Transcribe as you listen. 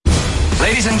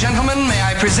Ladies and gentlemen, may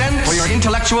I present for your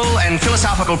intellectual and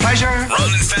philosophical pleasure, Ron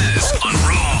and Fez on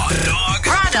Raw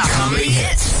Dog Comedy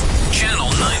Hits, Channel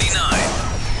 99.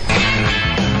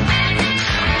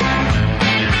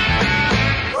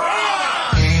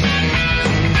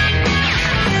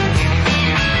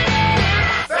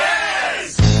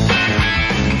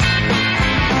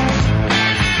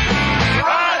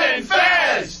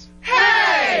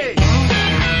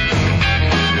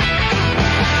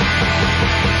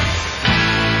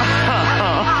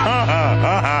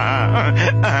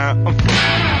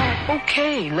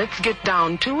 Okay, let's get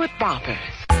down to it, boppers.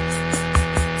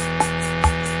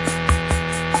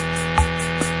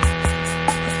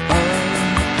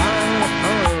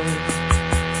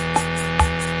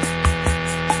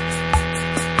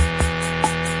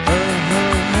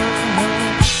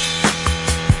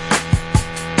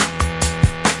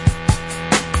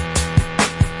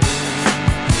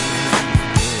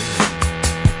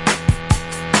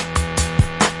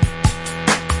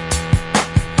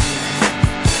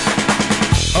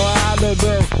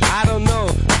 I don't know,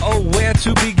 where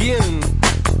to begin.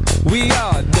 We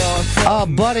are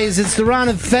buddies, it's the Ron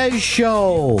and Fez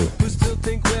show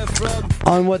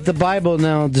on what the Bible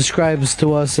now describes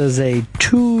to us as a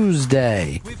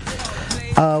Tuesday.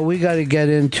 We got to get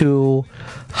into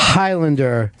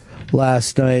Highlander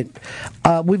last night.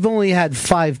 We've only had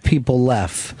 5 people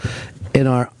left in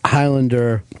our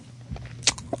Highlander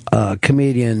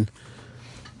comedian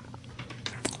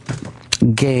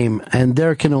game, and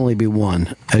there can only be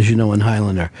one, as you know, in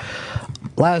Highlander.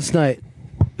 Last night,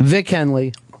 Vic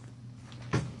Henley,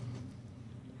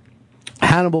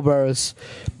 Hannibal Buress,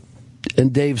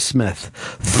 and Dave Smith.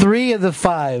 3 of the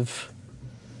 5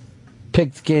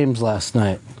 picked games last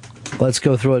night. Let's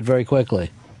go through it very quickly.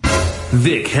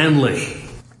 Vic Henley.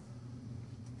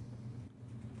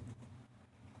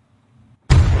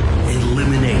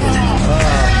 Eliminated.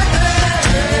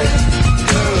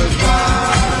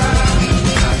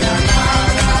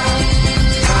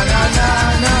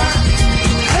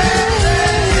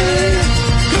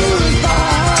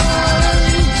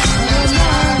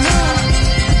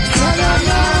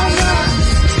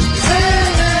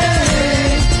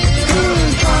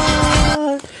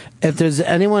 If there's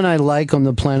anyone I like on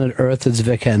the planet Earth, it's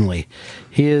Vic Henley.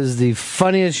 He is the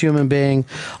funniest human being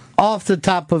off the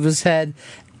top of his head.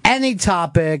 Any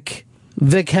topic,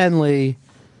 Vic Henley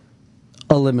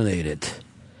eliminated.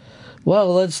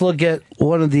 Well, let's look at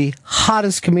one of the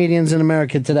hottest comedians in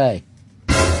America today.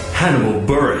 Hannibal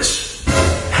Buress.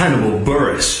 Hannibal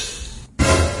Buress.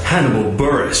 Hannibal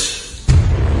Buress.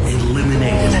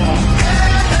 Eliminated.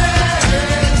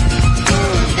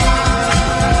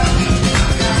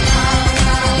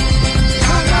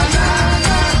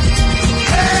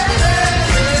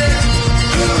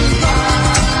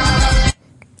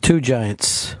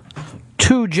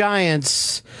 Two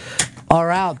giants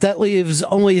are out. That leaves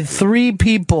only 3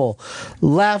 people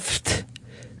left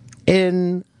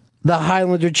in the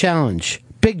Highlander Challenge.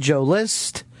 Big Joe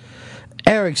List,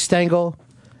 Eric Stengel,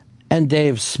 and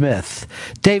Dave Smith.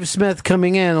 Dave Smith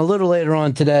coming in a little later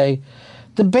on today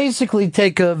to basically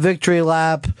take a victory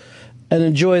lap and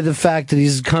enjoy the fact that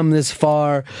he's come this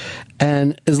far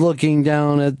and is looking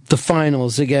down at the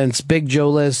finals against Big Joe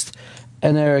List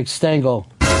and Eric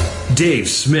Stengel. Dave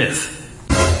Smith.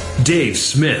 Dave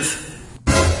Smith.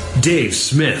 Dave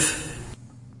Smith.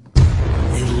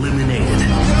 Eliminated.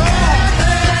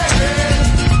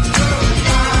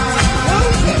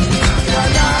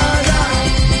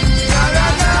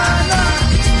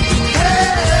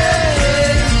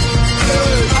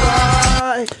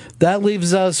 That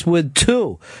leaves us with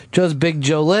 2. Just Big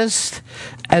Joe List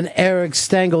and Eric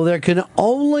Stengel. There can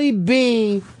only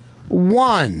be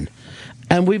 1.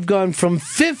 And we've gone from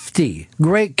 50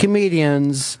 great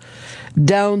comedians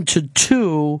down to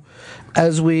 2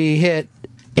 as we hit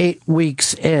 8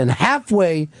 weeks in.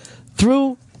 Halfway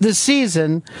through the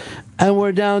season, and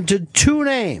we're down to 2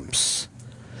 names.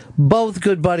 Both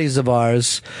good buddies of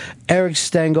ours, Eric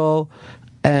Stengel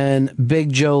and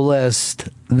Big Joe List.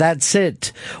 That's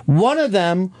it. One of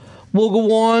them will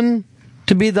go on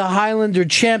to be the Highlander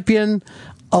champion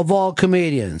of all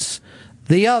comedians.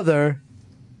 The other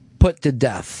put to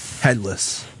death.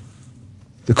 Headless.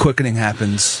 The quickening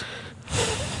happens.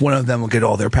 One of them will get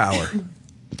all their power.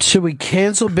 Should we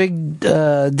cancel Big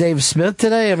Dave Smith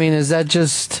today? I mean, is that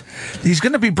just... He's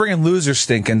going to be bringing loser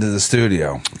stink into the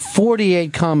studio.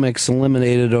 48 comics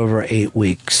eliminated over 8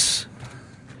 weeks.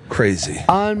 Crazy.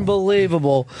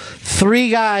 Unbelievable. 3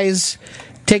 guys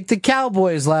take the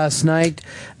Cowboys last night.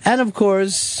 And, of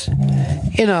course,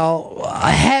 you know, a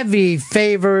heavy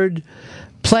favored,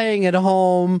 playing at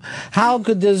home. How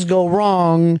could this go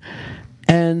wrong?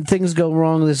 and things go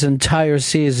wrong this entire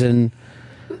season.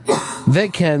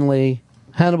 Vic Henley,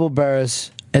 Hannibal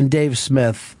Buress, and Dave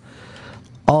Smith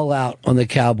all out on the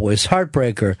Cowboys.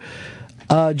 Heartbreaker.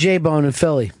 J-Bone in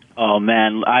Philly. Oh,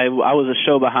 man, I was a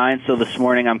show behind, so this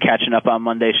morning I'm catching up on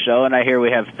Monday's show, and I hear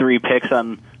we have 3 picks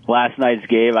on last night's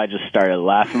game. I just started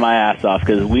laughing my ass off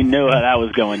because we knew how that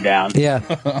was going down.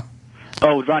 Yeah.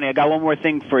 Oh, Ronnie, I got one more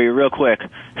thing for you real quick.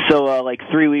 So, like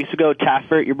 3 weeks ago,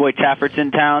 Taffert, your boy Taffert's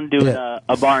in town doing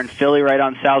a bar in Philly right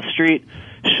on South Street.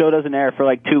 Show doesn't air for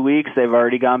like 2 weeks. They've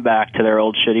already gone back to their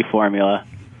old shitty formula.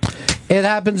 It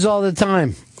happens all the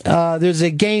time. There's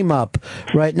a game up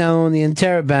right now on the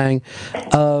Interrobang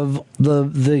of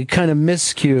the kind of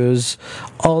miscues,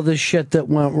 all the shit that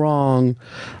went wrong.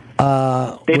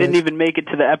 They didn't even make it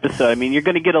to the episode. I mean, you're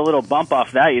going to get a little bump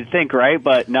off that, you'd think, right?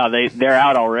 But no, they're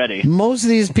out already. Most of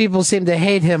these people seem to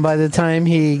hate him by the time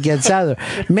he gets out of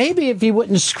there. Maybe if he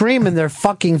wouldn't scream in their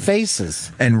fucking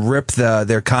faces. And rip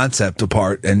their concept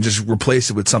apart and just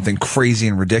replace it with something crazy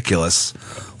and ridiculous,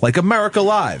 like America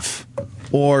Live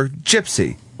or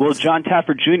Gypsy. Well, John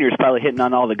Taffert Jr. is probably hitting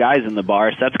on all the guys in the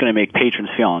bar, so that's going to make patrons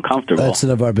feel uncomfortable. That's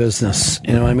none of our business.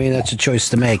 You know what I mean? That's a choice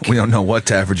to make. We don't know what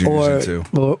Taffert Jr. is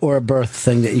into. Or a birth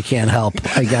thing that you can't help,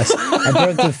 I guess. A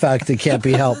birth defect that can't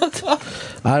be helped.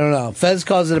 I don't know. Fez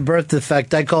calls it a birth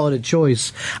defect. I call it a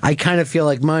choice. I kind of feel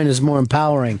like mine is more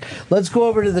empowering. Let's go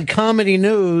over to the comedy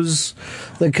news.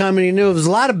 The comedy news.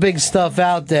 A lot of big stuff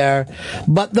out there.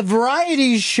 But the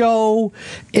variety show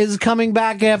is coming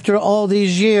back after all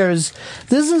these years.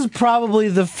 This is probably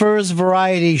the first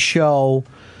variety show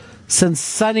since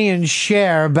Sonny and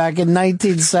Cher back in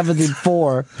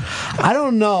 1974. I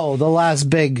don't know the last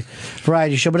big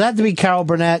variety show, but it had to be Carol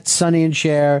Burnett, Sonny and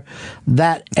Cher,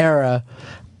 that era.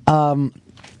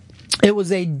 It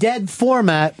was a dead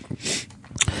format,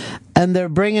 and they're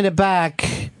bringing it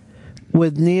back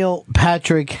with Neil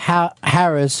Patrick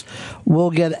Harris.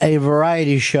 We'll get a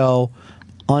variety show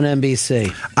on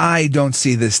NBC. I don't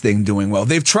see this thing doing well.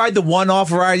 They've tried the one-off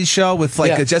variety show with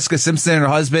Jessica Simpson and her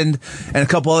husband and a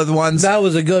couple other ones. That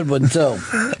was a good one too.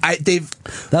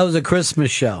 That was a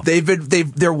Christmas show.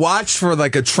 They're watched for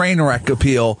like a train wreck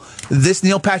appeal. This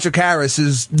Neil Patrick Harris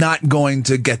is not going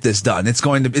to get this done. It's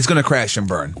going to crash and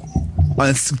burn.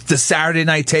 It's the Saturday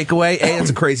Night Takeaway. It's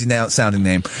a crazy sounding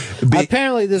name.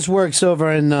 Apparently, this works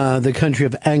over in the country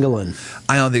of England.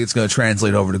 I don't think it's going to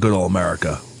translate over to good old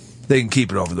America. They can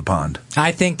keep it over the pond.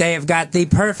 I think they have got the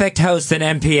perfect host in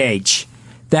MPH.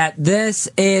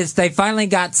 They finally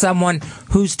got someone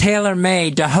who's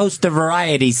tailor-made to host a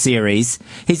variety series.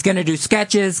 He's going to do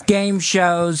sketches, game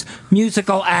shows,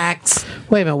 musical acts.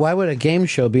 Wait a minute, why would a game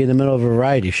show be in the middle of a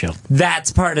variety show?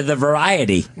 That's part of the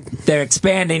variety. They're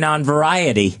expanding on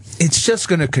variety. It's just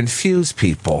going to confuse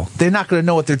people. They're not going to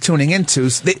know what they're tuning into.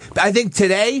 I think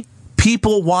today,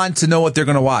 people want to know what they're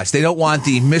going to watch. They don't want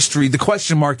the mystery, the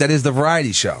question mark that is the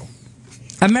variety show.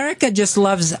 America just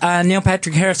loves Neil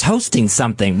Patrick Harris hosting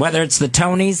something, whether it's the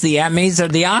Tonys, the Emmys, or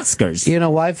the Oscars. You know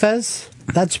why, Fez?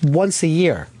 That's once a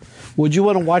year. Would you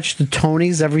want to watch the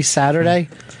Tonys every Saturday?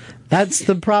 That's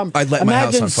the problem. I'd let my house on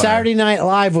Imagine fire. Saturday Night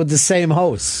Live with the same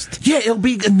host. Yeah, it'll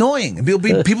be annoying.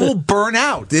 People will burn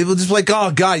out. They will just be like,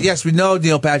 oh, God, yes, we know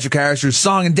Neil Patrick Harris, your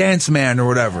song and dance man or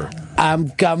whatever. I'm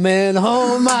coming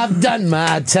home, I've done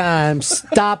my time.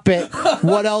 Stop it.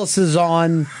 What else is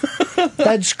on?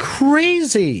 That's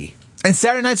crazy. And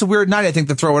Saturday night's a weird night, I think,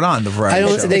 to throw it on, the variety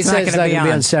show. They say it's not going to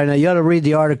be on Saturday night. You ought to read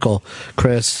the article,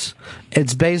 Chris.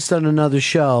 It's based on another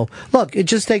show. Look, it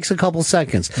just takes a couple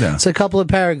seconds. Yeah. It's a couple of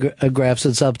paragraphs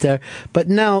that's up there. But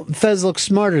now Fez looks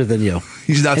smarter than you.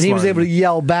 He's not And he was smarter able to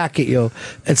yell back at you.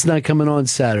 It's not coming on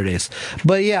Saturdays.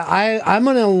 But yeah, I'm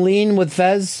going to lean with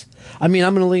Fez. I'm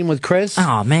going to lean with Chris.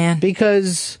 Oh, man.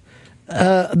 Because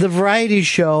the variety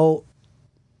show,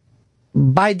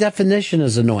 by definition,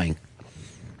 is annoying.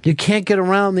 You can't get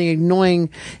around the annoying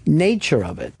nature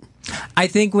of it. I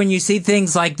think when you see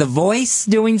things like The Voice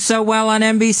doing so well on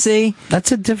NBC,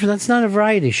 that's not a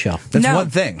variety show. That's one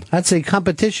thing. That's a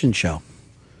competition show.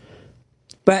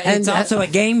 But it's also a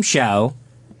game show,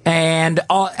 and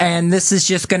this is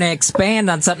just going to expand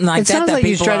on something like that. It sounds like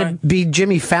he's trying to be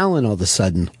Jimmy Fallon all of a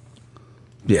sudden.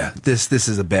 Yeah, this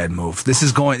is a bad move. This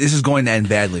is going to end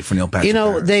badly for Neil Patrick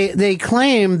Harris. They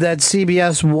claim that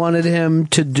CBS wanted him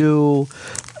to do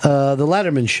the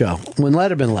Letterman show when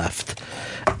Letterman left.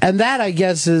 And that, I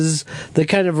guess, is the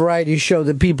kind of variety show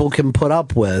that people can put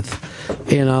up with,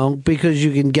 because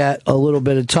you can get a little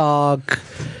bit of talk,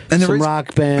 and some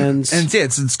rock bands. And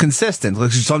it's consistent.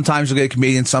 Like, sometimes you'll get a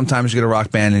comedian, sometimes you get a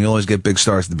rock band, and you always get big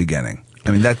stars at the beginning.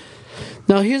 I mean, that...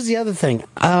 Now, here's the other thing.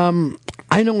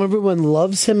 I know everyone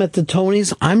loves him at the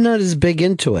Tonys. I'm not as big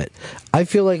into it. I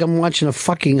feel like I'm watching a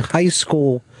fucking high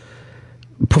school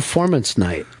performance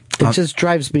night. It just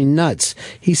drives me nuts.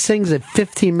 He sings a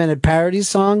 15-minute parody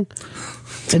song.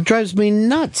 It drives me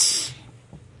nuts.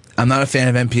 I'm not a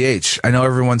fan of MPH. I know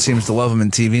everyone seems to love him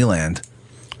in TV land.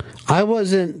 I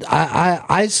wasn't.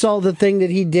 I saw the thing that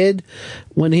he did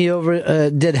when he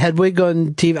did Hedwig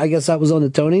on TV. I guess that was on the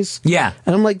Tonys. Yeah.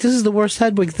 And I'm like, this is the worst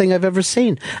Hedwig thing I've ever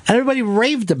seen. And everybody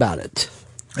raved about it.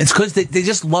 It's because they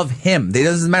just love him. It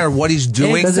doesn't matter what he's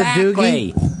doing.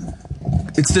 Exactly.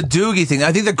 It's the Doogie thing.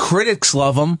 I think the critics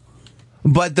love him,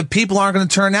 but the people aren't going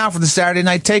to turn out for the Saturday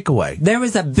Night Takeaway. There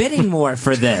was a bidding war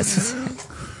for this.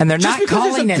 And they're Just not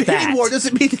calling there's a it that. bidding war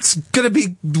doesn't mean it's going to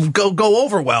be go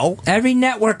over well. Every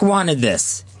network wanted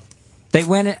this. They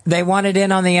wanted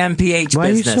in on the MPH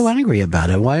Why business. are you so angry about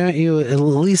it? Why aren't you at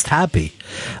least happy?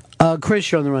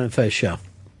 Chris, you're on the Run and Fez show.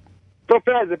 So,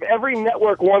 Fez, if every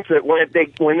network wants it, when it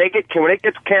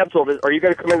gets canceled, are you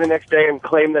going to come in the next day and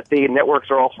claim that the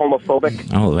networks are all homophobic?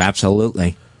 Oh,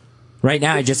 absolutely. Right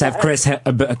now, I just have Chris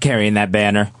carrying that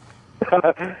banner.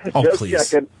 Oh, please.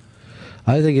 Checking.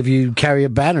 I think if you carry a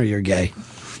banner, you're gay.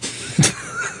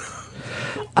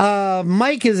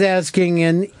 Mike is asking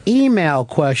an email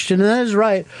question, and that is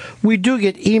right. We do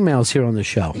get emails here on the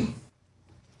show.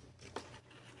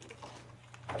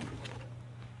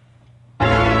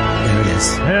 There it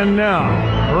is. And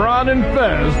now, Ron and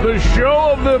Fez, the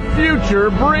show of the future,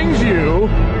 brings you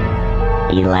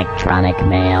electronic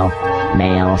mail.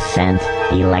 Mail sent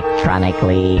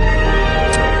electronically.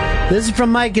 This is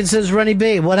from Mike. It says, Runny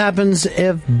B, what happens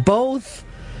if both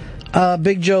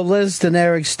Big Joe List and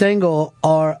Eric Stengel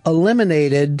are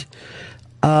eliminated?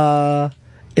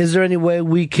 Is there any way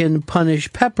we can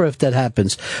punish Pepper if that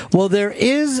happens? Well, there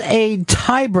is a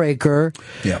tiebreaker.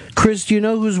 Yeah. Chris, do you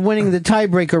know who's winning the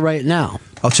tiebreaker right now?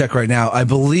 I'll check right now. I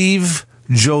believe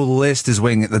Joe List is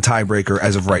winning the tiebreaker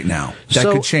as of right now. That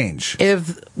could change.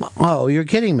 Oh, you're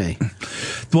kidding me.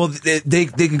 Well, they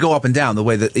can go up and down the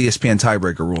way that ESPN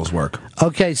tiebreaker rules work.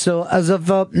 Okay, so as of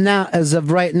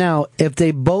right now, if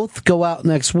they both go out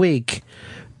next week,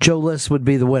 Joe List would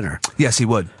be the winner. Yes, he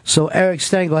would. So Eric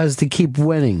Stengel has to keep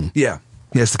winning. Yeah,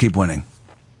 he has to keep winning.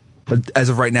 But as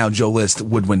of right now, Joe List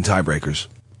would win tiebreakers.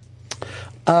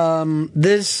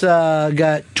 This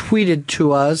got tweeted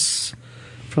to us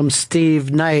from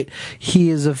Steve Knight. He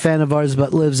is a fan of ours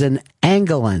but lives in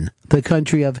Angolan, the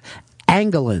country of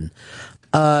Angolan.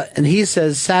 And he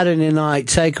says Saturday Night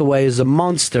Takeaway is a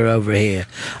monster over here.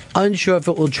 Unsure if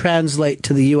it will translate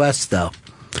to the U.S., though.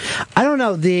 I don't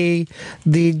know. The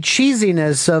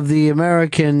cheesiness of the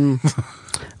American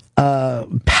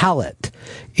palette,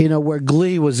 where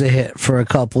Glee was a hit for a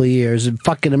couple of years and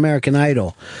fucking American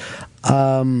Idol.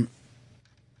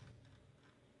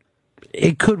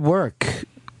 It could work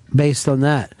based on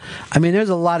that. I mean, there's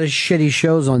a lot of shitty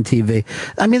shows on TV.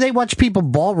 I mean, they watch people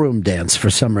ballroom dance for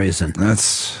some reason.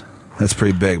 That's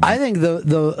pretty big. I think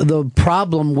the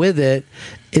problem with it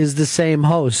is the same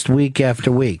host week after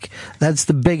week. That's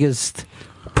the biggest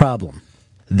problem.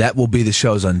 That will be the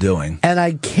show's undoing. And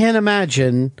I can't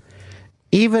imagine,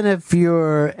 even if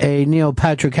you're a Neil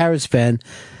Patrick Harris fan,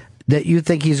 that you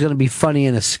think he's going to be funny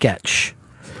in a sketch.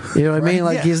 You know what I mean?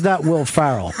 Like, he's not Will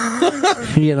Ferrell.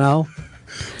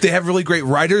 They have really great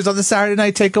writers on the Saturday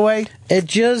Night Takeaway. It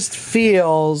just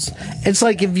feels... It's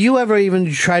like if you ever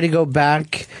even try to go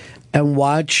back and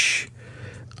watch,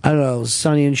 I don't know,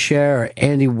 Sonny and Cher or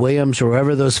Andy Williams or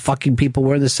whoever those fucking people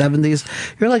were in the 70s,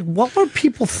 you're like, what were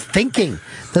people thinking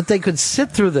that they could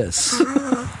sit through this?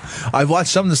 I've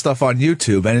watched some of the stuff on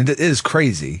YouTube, and it is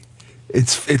crazy.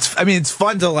 It's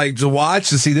fun to watch,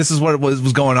 to see this is what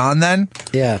was going on then.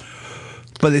 Yeah.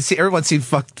 But everyone seemed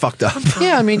fucked up.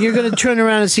 Yeah, I mean, you're going to turn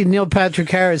around and see Neil Patrick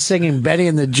Harris singing Benny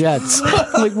and the Jets.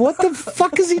 Like, what the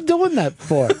fuck is he doing that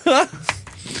for?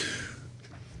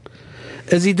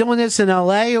 Is he doing this in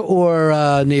L.A.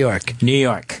 or New York? New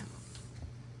York.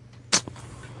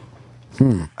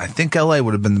 I think L.A.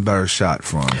 would have been the better shot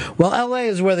for him. Well, L.A.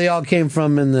 is where they all came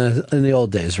from in the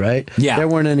old days, right? Yeah. There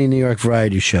weren't any New York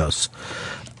variety shows.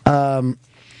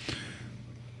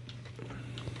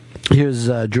 Here's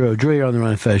Drew. Drew, you're on the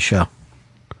Ron and Fez show.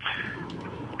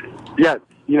 Yeah,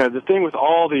 the thing with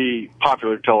all the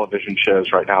popular television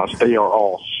shows right now is they are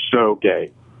all so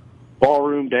gay.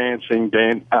 Ballroom dancing,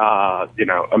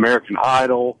 American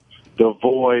Idol, The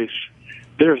Voice.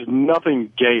 There's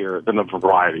nothing gayer than a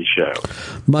variety show.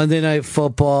 Monday Night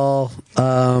Football,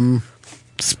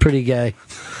 it's pretty gay.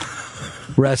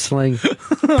 Wrestling,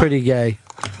 pretty gay.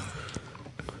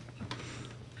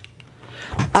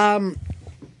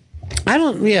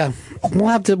 We'll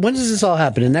have to. When does this all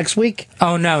happen? Next week?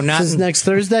 Oh no, not This is next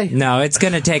Thursday. No, it's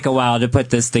going to take a while to put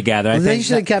this together. Well, they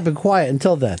should have kept it quiet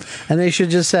until then, and they should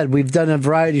have just said, "We've done a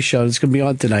variety show. It's going to be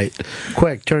on tonight.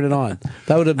 Quick, turn it on."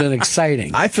 That would have been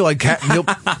exciting. I feel like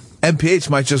MPH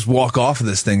might just walk off of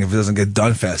this thing if it doesn't get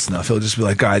done fast enough. He'll just be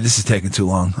like, "All right, this is taking too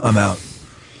long. I'm out."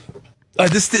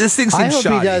 This thing seems I hope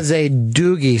shoddy. he does a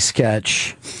Doogie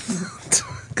sketch.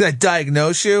 Can I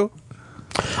diagnose you?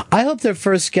 I hope their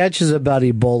first sketch is about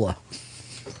Ebola.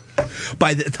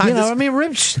 By the time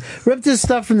rip this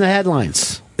stuff from the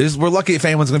headlines. We're lucky if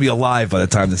anyone's going to be alive by the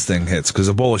time this thing hits, because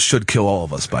Ebola should kill all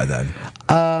of us by then.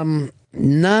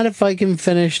 Not if I can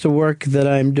finish the work that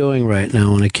I'm doing right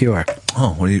now on a cure.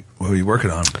 Oh, what are you working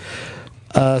on?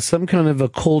 Some kind of a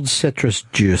cold citrus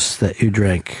juice that you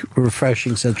drink,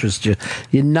 refreshing citrus juice.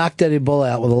 You knock that Ebola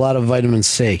out with a lot of vitamin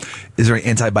C. Is there any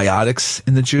antibiotics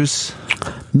in the juice?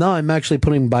 No, I'm actually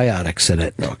putting biotics in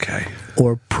it. Okay.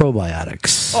 Or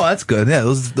probiotics. Oh, that's good. Yeah,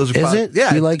 those are. Is it?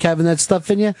 Yeah. You like having that stuff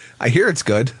in you? I hear it's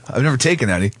good. I've never taken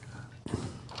any.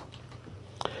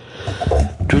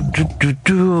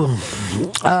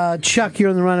 Chuck, you're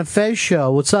on the Ron and Fez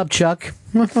show. What's up, Chuck?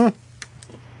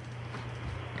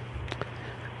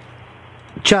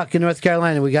 Chuck in North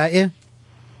Carolina, we got you?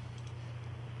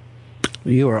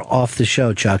 You are off the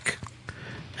show, Chuck.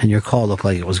 And your call looked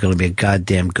like it was going to be a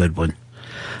goddamn good one.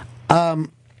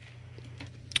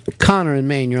 Connor in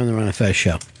Maine, you're on the Ron and Fez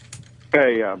show.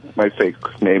 Hey, my fake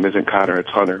name isn't Connor, it's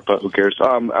Hunter, but who cares?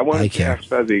 I wanted to ask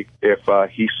Fezzy if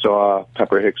he saw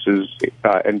Pepper Hicks's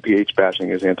NPH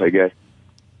bashing as anti-gay.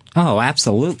 Oh,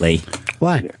 absolutely.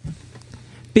 Why? Yeah.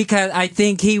 Because I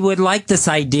think he would like this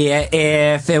idea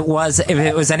if it was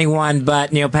anyone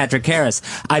but Neil Patrick Harris.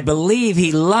 I believe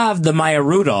he loved the Maya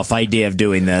Rudolph idea of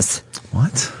doing this.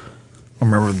 What? I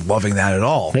don't remember loving that at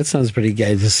all. That sounds pretty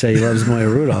gay to say he loves Maya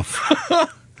Rudolph.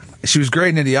 She was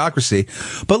great in Idiocracy.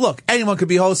 But look, anyone could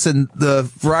be hosting the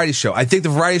variety show. I think the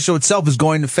variety show itself is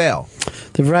going to fail.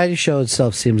 The variety show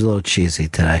itself seems a little cheesy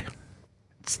today.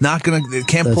 It's not going to, it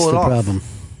can't That's pull it the off. problem.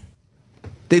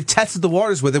 They've tested the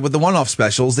waters with it with the one-off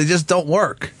specials. They just don't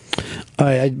work. All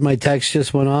right, my text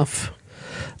just went off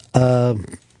from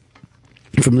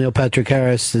Neil Patrick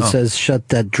Harris. It says, "Shut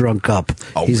that drunk up.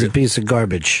 He's a piece of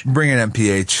garbage." Bring in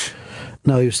MPH.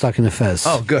 No, he was talking to Fez.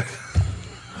 Oh, good.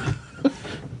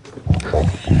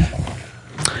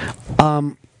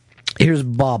 Here's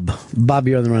Bob. Bob,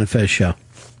 you're on the Ron and Fez show.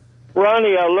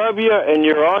 Ronnie, I love you, and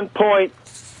you're on point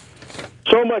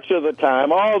so much of the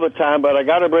time, all the time, but I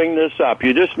got to bring this up.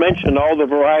 You just mentioned all the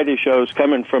variety shows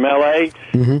coming from L.A.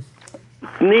 Mm-hmm.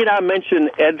 Need I mention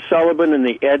Ed Sullivan and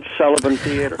the Ed Sullivan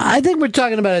Theater? I think we're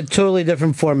talking about a totally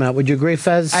different format. Would you agree,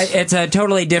 Fez? It's a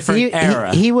totally different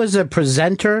era. He was a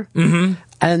presenter,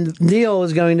 and Neil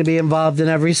was going to be involved in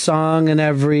every song and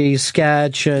every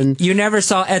sketch. And you never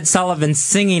saw Ed Sullivan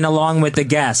singing along with the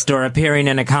guest or appearing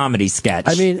in a comedy sketch.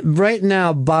 I mean, right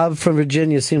now, Bob from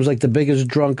Virginia seems like the biggest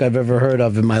drunk I've ever heard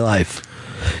of in my life.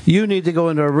 You need to go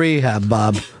into a rehab,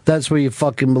 Bob. That's where you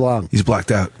fucking belong. He's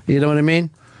blacked out. You know what I mean?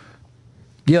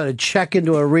 You ought to check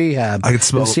into a rehab and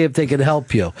see if they can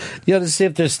help you. You ought to see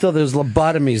if there's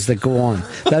lobotomies that go on.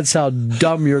 That's how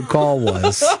dumb your call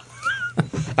was.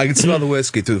 I can smell the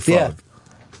whiskey through the phone. Yeah.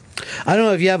 I don't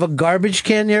know, if you have a garbage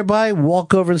can nearby,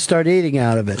 walk over and start eating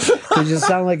out of it. Because you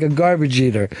sound like a garbage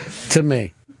eater to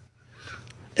me.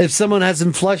 If someone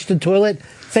hasn't flushed the toilet,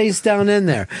 face down in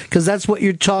there. Because that's what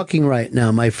you're talking right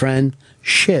now, my friend.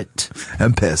 Shit.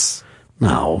 And piss.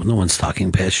 No one's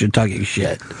talking piss. You're talking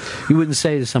shit. You wouldn't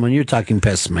say to someone, "You're talking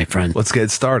piss, my friend." Let's get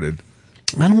it started.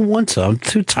 I don't want to. I'm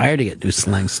too tired to get new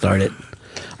slang started.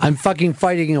 I'm fucking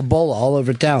fighting Ebola all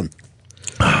over town.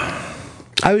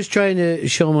 I was trying to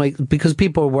show them, because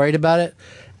people are worried about it,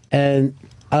 and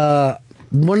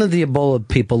one of the Ebola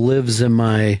people lives in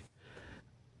my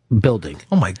building.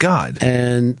 Oh my God.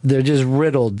 And they're just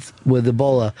riddled with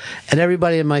Ebola, and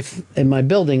everybody in my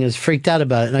building is freaked out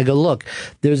about it. And I go, "Look,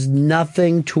 there's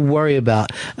nothing to worry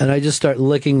about." And I just start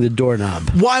licking the doorknob.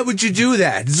 Why would you do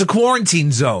that? It's a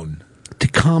quarantine zone. To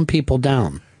calm people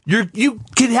down. You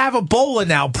could have Ebola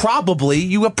now, probably.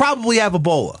 You probably have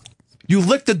Ebola. You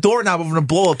licked the doorknob of an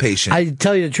Ebola patient. I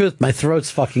tell you the truth, my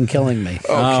throat's fucking killing me. Okay.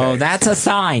 Oh, that's a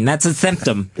sign. That's a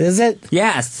symptom. Is it?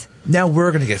 Yes. Now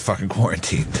we're going to get fucking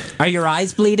quarantined. Are your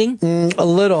eyes bleeding? A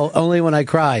little, only when I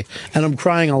cry. And I'm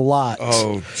crying a lot.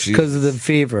 Oh, jeez. Because of the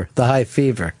fever, the high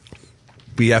fever.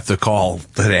 We have to call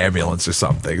an ambulance or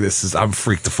something. I'm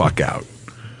freaked the fuck out.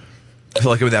 I feel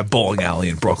like I'm in that bowling alley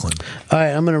in Brooklyn. All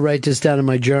right, I'm going to write this down in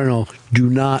my journal. Do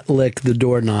not lick the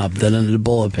doorknob that an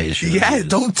Ebola patient Yeah,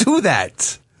 don't do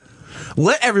that.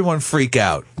 Let everyone freak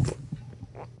out.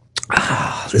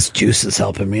 This juice is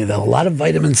helping me, though. A lot of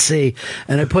vitamin C.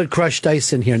 And I put crushed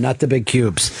ice in here, not the big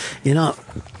cubes. You know,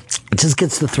 it just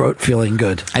gets the throat feeling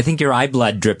good. I think your eye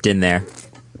blood dripped in there.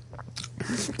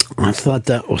 I thought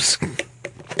that was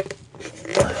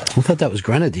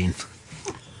grenadine.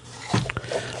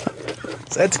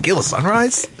 Is that tequila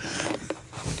sunrise?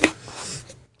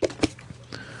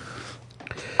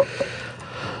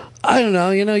 I don't know.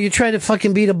 You know, you try to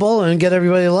fucking beat Ebola and get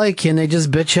everybody to like you, and they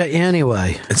just bitch at you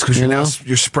anyway. It's because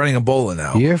you're spreading Ebola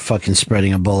now. You're fucking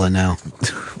spreading Ebola now.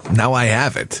 Now I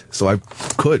have it, so I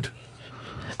could.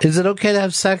 Is it okay to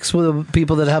have sex with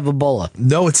people that have Ebola?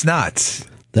 No, it's not.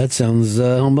 That sounds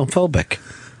homophobic.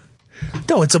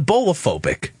 No, it's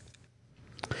Ebola-phobic.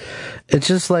 It's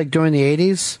just like during the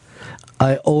 80s,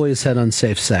 I always had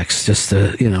unsafe sex just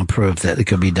to, prove that it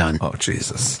could be done. Oh,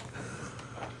 Jesus.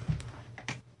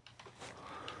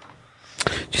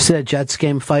 Did you see that Jets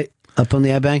game fight up on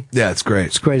the I-Bank? Yeah, it's great.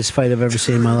 It's the greatest fight I've ever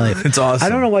seen in my life. It's awesome. I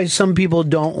don't know why some people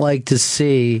don't like to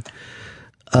see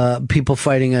people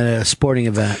fighting at a sporting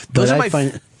event. Those are my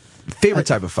favorite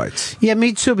type of fights. Yeah,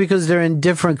 me too, because they're in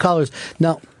different colors.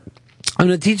 Now, I'm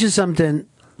going to teach you something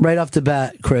right off the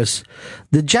bat, Chris.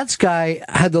 The Jets guy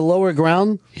had the lower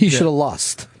ground. He should have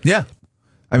lost. Yeah.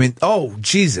 I mean, oh,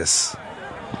 Jesus.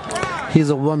 He's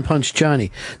a one-punch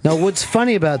Johnny. Now, what's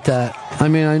funny about that, I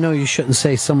mean, I know you shouldn't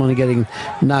say someone getting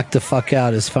knocked the fuck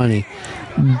out is funny,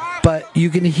 but you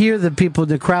can hear the people in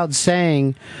the crowd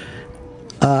saying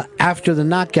after the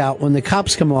knockout, when the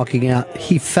cops come walking out,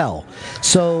 he fell.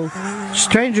 So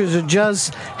strangers are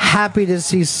just happy to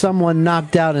see someone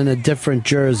knocked out in a different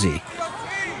jersey.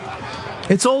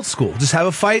 It's old school. Just have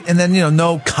a fight, and then,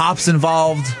 no cops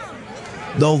involved,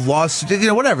 no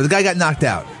lawsuit, whatever. The guy got knocked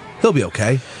out. He'll be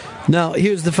okay. Now,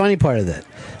 here's the funny part of that.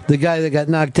 The guy that got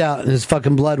knocked out and his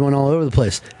fucking blood went all over the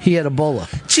place, he had Ebola.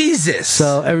 Jesus!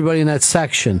 So everybody in that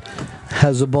section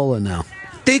has Ebola now.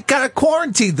 They gotta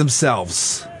quarantine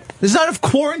themselves. There's not enough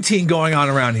quarantine going on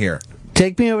around here.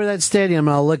 Take me over to that stadium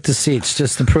and I'll lick the seats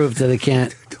just to prove that it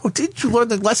can't. Oh, didn't you learn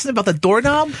the lesson about the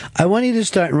doorknob? I want you to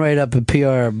start and write up a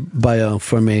PR bio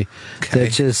for me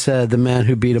that just said the man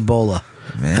who beat Ebola.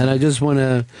 Man. And I just want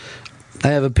to... I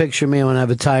have a picture of me when I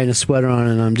have a tie and a sweater on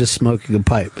and I'm just smoking a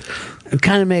pipe.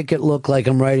 Kind of make it look like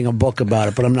I'm writing a book about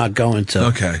it, but I'm not going to.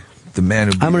 Okay. The man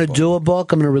who beat I'm going to do a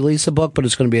book. I'm going to release a book, but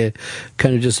it's going to be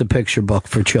kind of just a picture book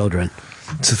for children.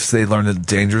 So they learn the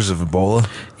dangers of Ebola?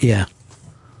 Yeah.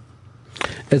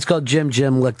 It's called Jim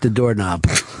Lick the Doorknob.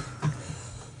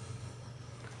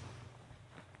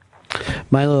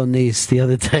 My little niece the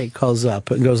other day calls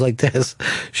up and goes like this.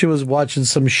 She was watching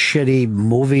some shitty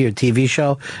movie or TV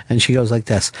show, and she goes like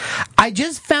this. I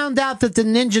just found out that the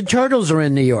Ninja Turtles are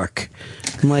in New York.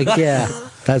 I'm like, yeah,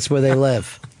 that's where they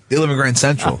live. They live in Grand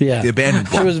Central. Yeah. The abandoned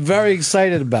She one. was very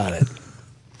excited about it.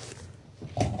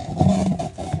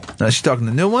 Now, is she talking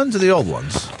the new ones or the old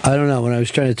ones? I don't know. When I was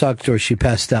trying to talk to her, she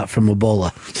passed out from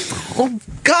Ebola. Oh,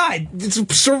 God.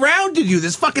 It's surrounded you,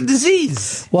 this fucking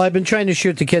disease. Well, I've been trying to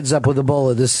shoot the kids up with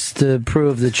Ebola this to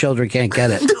prove the children can't get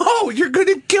it. No, you're going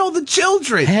to kill the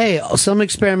children. Hey, some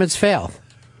experiments fail.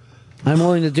 I'm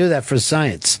willing to do that for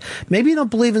science. Maybe you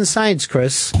don't believe in science,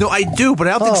 Chris. No, I do, but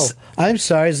I don't think... I'm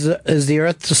sorry. Is the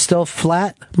Earth still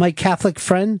flat, my Catholic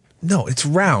friend? No, it's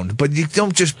round, but you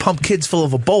don't just pump kids full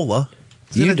of Ebola.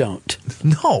 You don't.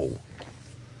 No.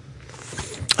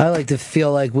 I like to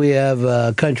feel like we have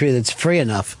a country that's free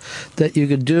enough that you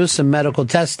could do some medical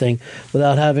testing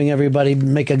without having everybody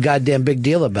make a goddamn big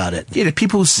deal about it. Yeah, the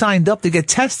people who signed up to get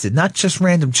tested, not just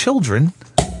random children.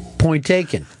 Point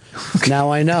taken.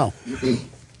 Now I know.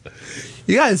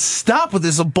 You gotta stop with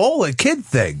this Ebola kid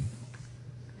thing.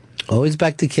 Always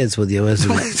back to kids with you, isn't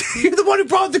it? You're the one who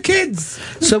brought the kids.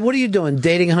 So what are you doing?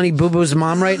 Dating Honey Boo Boo's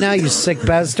mom right now, you sick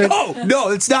bastard?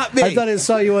 No, it's not me. I thought I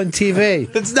saw you on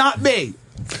TV. It's not me.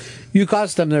 You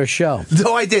cost them their show.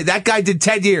 No, I did. That guy did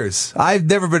 10 years. I've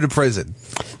never been to prison.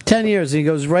 10 years. And he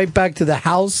goes right back to the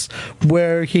house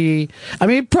where he... I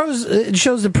mean, it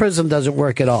shows the prison doesn't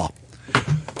work at all.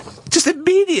 Just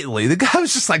immediately. The guy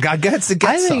was just like, I guess to get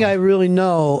I think I really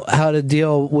know how to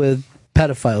deal with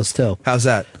pedophiles, too. How's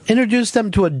that? Introduce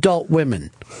them to adult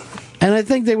women. And I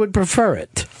think they would prefer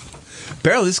it.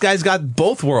 Barely. This guy's got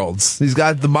both worlds. He's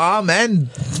got the mom and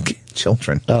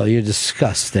children. Oh, you're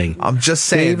disgusting. I'm just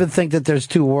saying. You even think that there's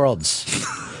two worlds.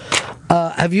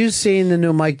 Have you seen the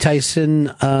new Mike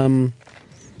Tyson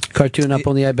cartoon up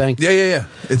on the I-Bank? Yeah.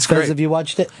 It's great. Have you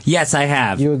watched it? Yes, I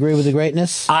have. You agree with the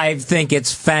greatness? I think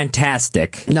it's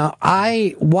fantastic. Now,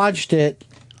 I watched it.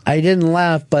 I didn't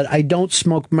laugh, but I don't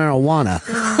smoke marijuana.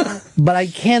 But I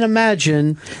can't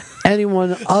imagine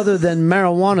anyone other than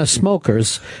marijuana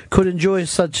smokers could enjoy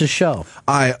such a show.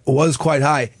 I was quite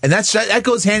high. And that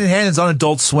goes hand in hand. It's on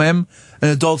Adult Swim,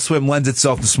 and Adult Swim lends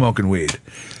itself to smoking weed.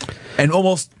 And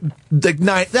almost like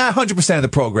 100% of the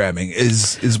programming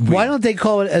is weed. Why don't they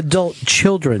call it Adult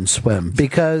Children Swim?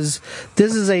 Because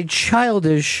this is a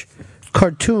childish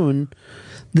cartoon,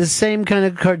 the same kind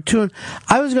of cartoon.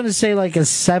 I was going to say like a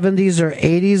 70s or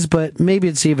 80s, but maybe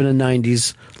it's even a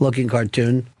 90s looking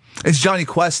cartoon. It's Johnny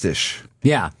Quest-ish.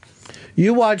 Yeah.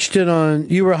 You watched it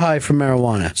you were high from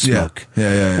marijuana smoke.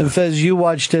 Yeah. And Fez, you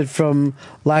watched it from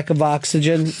lack of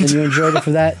oxygen, and you enjoyed it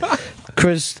for that.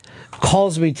 Chris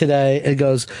calls me today and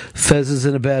goes, Fez is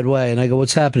in a bad way. And I go,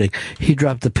 what's happening? He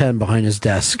dropped the pen behind his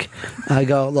desk. I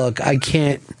go, look, I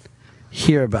can't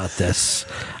hear about this.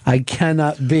 I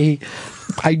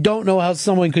don't know how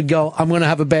someone could go, I'm going to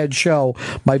have a bad show.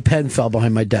 My pen fell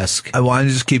behind my desk. I wanted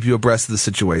to just keep you abreast of the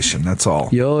situation. That's all.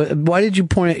 Why did you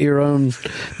point at your own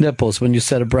nipples when you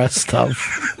said abreast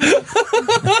stuff?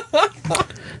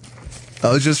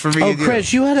 That was just for me. Oh,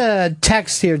 Chris, you had a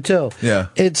text here, too. Yeah.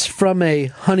 It's from a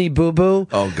Honey Boo Boo.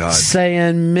 Oh, God.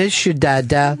 Saying, miss you,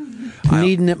 Dada.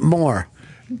 Needing it more.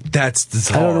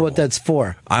 That's I don't know what that's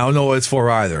for. I don't know what it's for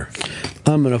either.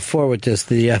 I'm going to forward this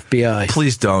to the FBI.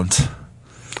 Please don't.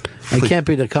 I can't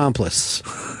be an accomplice.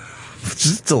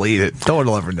 Just delete it. No one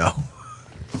will ever know.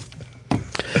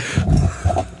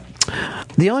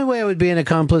 The only way I would be an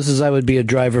accomplice is I would be a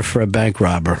driver for a bank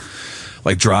robber.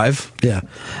 Like drive? Yeah.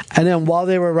 And then while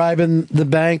they were robbing the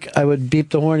bank, I would beep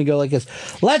the horn and go like this,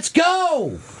 let's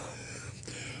go!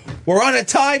 We're on a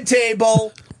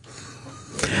timetable!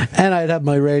 And I'd have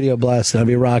my radio blasting. I'd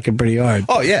be rocking pretty hard.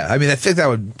 Oh, yeah. I mean, I think that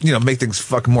would, make things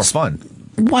fucking more fun.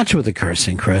 Watch with the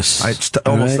cursing, Chris. I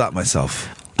almost stopped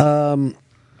myself.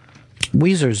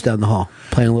 Weezer's down the hall,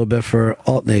 playing a little bit for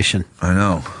Alt Nation. I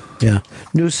know. Yeah.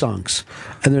 New songs.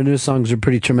 And their new songs are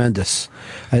pretty tremendous.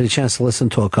 I had a chance to listen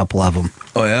to a couple of them.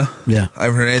 Oh, yeah? Yeah. I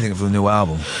haven't heard anything from the new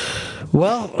album.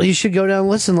 Well, you should go down and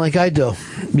listen like I do.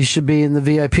 You should be in the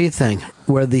VIP thing,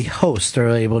 where the hosts are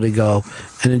able to go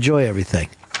and enjoy everything.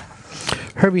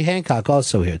 Herbie Hancock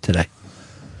also here today.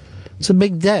 It's a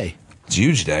big day. It's a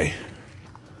huge day.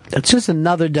 It's just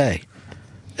another day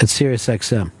at Sirius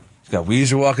XM. Got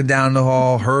Weezer walking down the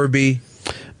hall, Herbie.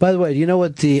 By the way, do you know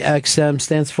what the XM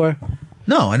stands for?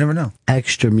 No, I never know.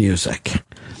 Extra Music.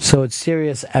 So it's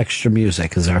Sirius Extra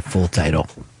Music is our full title.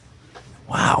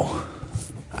 Wow.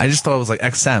 I just thought it was like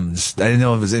XM. I didn't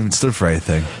know it even stood for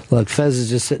anything. Look, Fez is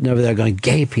just sitting over there going,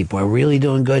 gay people are really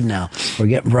doing good now. We're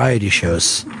getting variety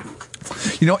shows.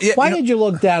 Why did you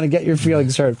look down and get your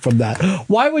feelings hurt from that?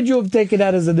 Why would you have taken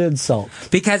that as an insult?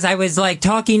 Because I was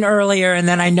talking earlier, and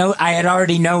then I had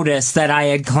already noticed that I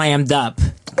had clammed up.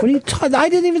 What are you talking? I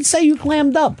didn't even say you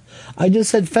clammed up. I just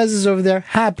said Fez is over there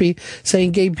happy,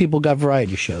 saying gay people got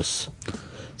variety shows.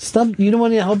 Stop! You don't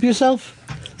want to help yourself?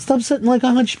 Stop sitting like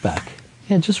a hunchback.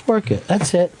 Yeah, just work it.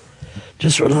 That's it.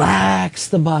 Just relax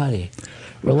the body,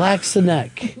 relax the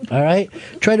neck. All right.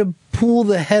 Try to pull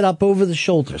the head up over the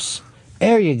shoulders.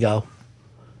 There you go.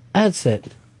 That's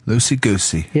it.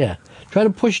 Loosey-goosey. Yeah. Try to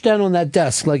push down on that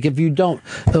desk. Like, if you don't,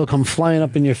 it'll come flying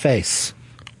up in your face.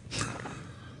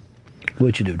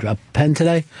 What'd you do? Drop a pen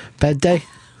today? Bad day?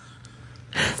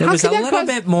 There was a little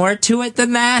bit more to it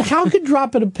than that. How could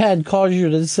dropping a pen cause you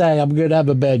to say, I'm going to have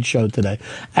a bad show today?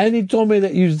 And he told me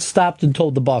that you stopped and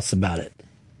told the boss about it.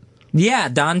 Yeah,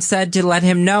 Don said to let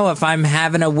him know if I'm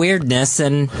having a weirdness,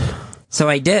 and so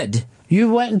I did.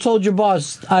 You went and told your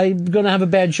boss, I'm going to have a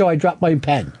bad show, I dropped my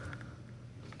pen.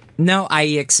 No, I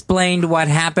explained what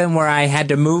happened where I had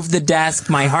to move the desk,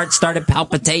 my heart started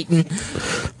palpitating.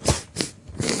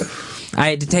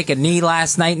 I had to take a knee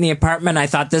last night in the apartment. I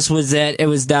thought this was it. It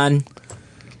was done.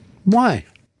 Why?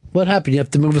 What happened? You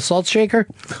have to move a salt shaker?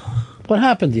 What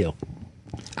happened to you?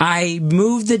 I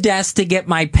moved the desk to get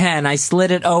my pen. I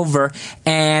slid it over,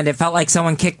 and it felt like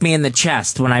someone kicked me in the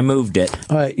chest when I moved it.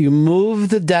 All right, you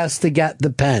moved the desk to get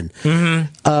the pen.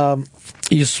 Mm-hmm.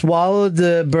 You swallowed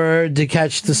the bird to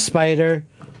catch the spider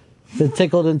that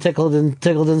tickled and tickled and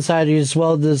tickled inside. You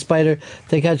swallowed the spider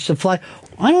to catch the fly.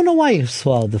 I don't know why you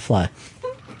swallowed the fly.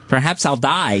 Perhaps I'll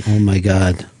die. Oh, my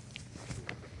God.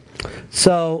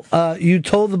 So, you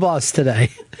told the boss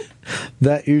today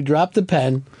that you dropped the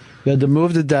pen, you had to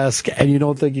move the desk, and you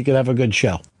don't think you could have a good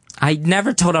show. I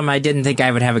never told him I didn't think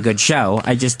I would have a good show.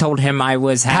 I just told him I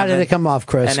was having How did it come off,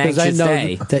 Chris? Because I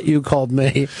know that you called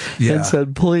me and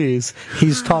said, please,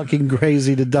 he's talking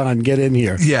crazy to Don. Get in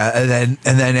here. Yeah, and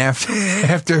then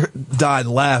after Don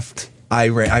left, I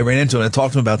ran into him and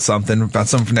talked to him about something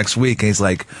for next week, and he's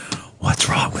like, What's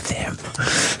wrong with him?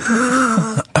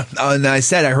 And I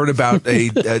said I heard about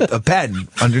a pen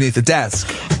underneath the desk.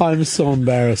 I'm so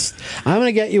embarrassed. I'm going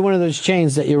to get you one of those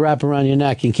chains that you wrap around your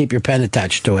neck and keep your pen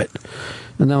attached to it.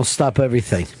 And that'll stop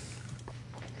everything.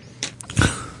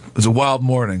 It was a wild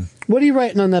morning. What are you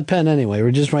writing on that pen anyway?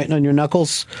 We're just writing on your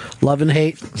knuckles? Love and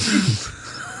hate?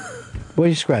 What are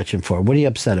you scratching for? What are you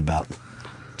upset about?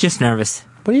 Just nervous.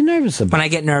 What are you nervous about? When I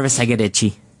get nervous, I get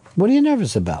itchy. What are you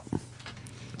nervous about?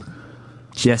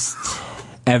 Just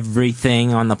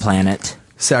everything on the planet.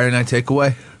 Saturday night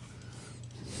takeaway?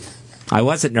 I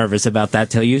wasn't nervous about that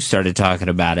till you started talking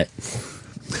about it.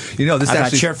 You know, this I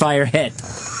actually... got surefire hit.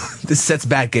 This sets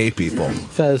back gay people.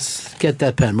 Fez, get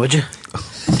that pen, would you?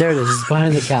 There it is. It's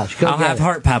behind the couch. Go I'll get have it.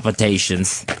 heart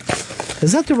palpitations.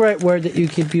 Is that the right word that you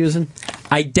keep using?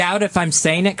 I doubt if I'm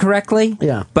saying it correctly.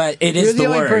 Yeah. But it is the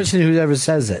You're the only word. person who ever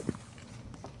says it.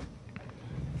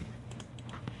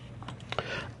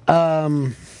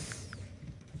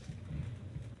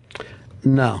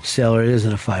 No, Sailor, it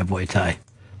isn't a five-way tie.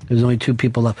 There's only two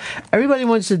people left. Everybody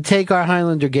wants to take our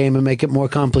Highlander game and make it more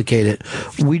complicated.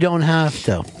 We don't have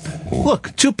to.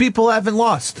 Look, two people haven't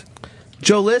lost.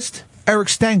 Joe List, Eric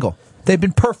Stengel. They've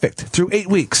been perfect through 8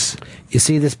 weeks. You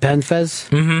see this pen, Fez?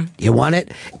 Mm-hmm. You want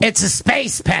it? It's a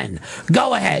space pen.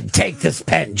 Go ahead, take this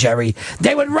pen, Jerry.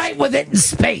 They would write with it in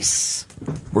space.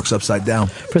 Works upside down.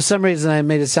 For some reason, I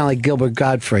made it sound like Gilbert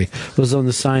Godfrey was on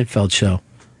the Seinfeld show.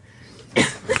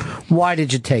 Why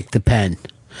did you take the pen?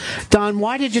 Don,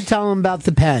 why did you tell him about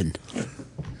the pen?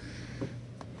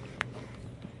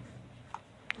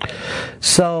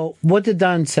 So, what did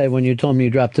Don say when you told him you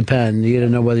dropped the pen? You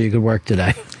didn't know whether you could work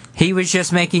today. He was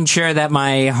just making sure that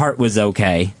my heart was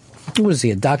okay. What is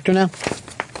he, a doctor now?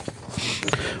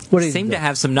 What do you seem to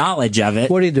have some knowledge of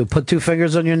it. What do you do? Put two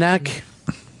fingers on your neck?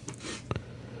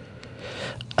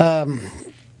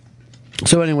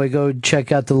 So anyway, go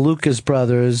check out the Lucas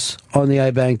Brothers on the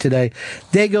iBank today.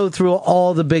 They go through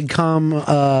all the big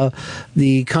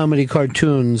the comedy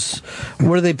cartoons.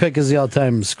 What do they pick as the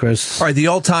all-times, Chris? All right, the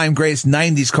all-time greatest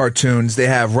 90s cartoons. They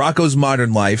have Rocko's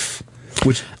Modern Life,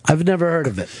 which I've never heard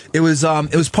of it. It was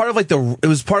part of like the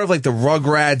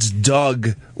Rugrats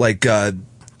Doug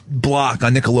block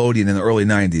on Nickelodeon in the early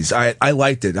 90s. I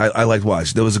liked it. I liked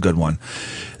watching. That was a good one.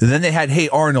 And then they had Hey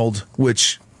Arnold,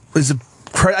 which is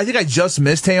I think I just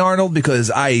missed Hey Arnold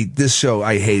because this show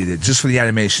I hated it just for the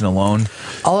animation alone.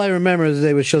 All I remember is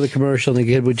they would show the commercial and the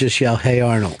kid would just yell Hey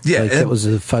Arnold. Yeah, like, that was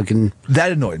a fucking...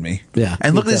 That annoyed me. Yeah.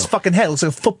 And look at his fucking head. It looks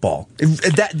like a football.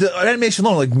 The animation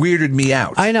alone weirded me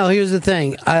out. I know. Here's the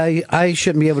thing. I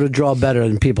shouldn't be able to draw better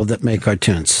than people that make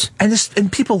cartoons.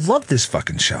 And people love this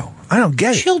fucking show. I don't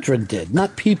get it. Children did,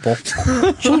 not people.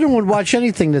 Children would watch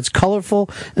anything that's colorful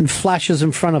and flashes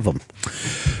in front of them.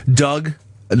 Doug.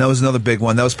 And that was another big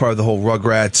one. That was part of the whole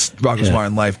Rugrats, Rocko's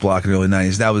Modern Life block in the early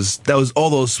 90s. That was all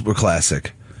those were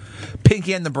classic.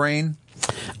 Pinky and the Brain.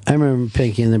 I remember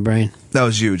Pinky and the Brain. That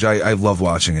was huge. I love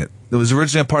watching it. It was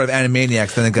originally a part of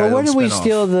Animaniacs, then it got where did we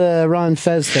steal the Ron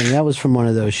Fez thing? That was from one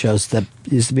of those shows that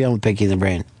used to be on with Pinky and the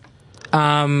Brain.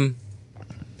 I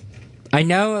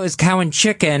know it was Cow and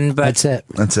Chicken, but... That's it.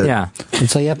 Yeah.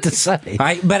 That's all you have to say.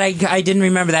 But I didn't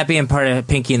remember that being part of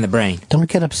Pinky and the Brain. Don't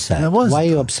get upset. Why are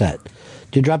you upset?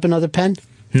 Did you drop another pen?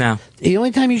 No. The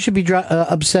only time you should be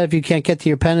upset if you can't get to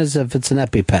your pen is if it's an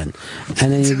EpiPen.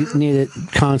 And then you need it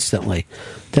constantly.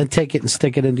 Then take it and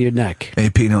stick it into your neck.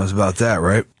 AP knows about that,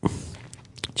 right?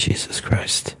 Jesus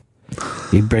Christ.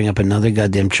 You bring up another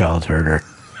goddamn child herder.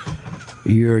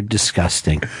 You're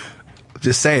disgusting.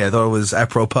 Just say it. I thought it was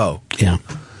apropos. Yeah.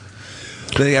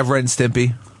 Then you have Ren and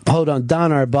Stimpy. Hold on.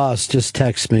 Don, our boss, just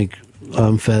texted me,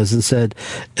 Fez, and said,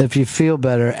 if you feel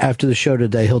better after the show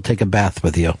today, he'll take a bath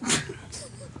with you.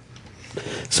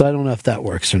 So I don't know if that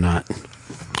works or not.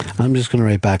 I'm just going to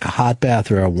write back a hot bath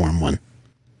or a warm one.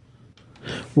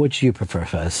 Which do you prefer,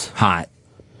 Fez? Hot.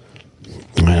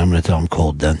 All right, I'm going to tell him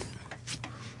cold then.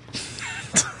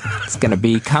 It's going to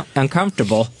be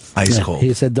uncomfortable. Ice cold.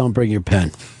 He said, don't bring your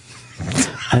pen.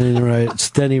 And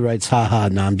then he writes, ha,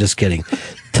 no, I'm just kidding.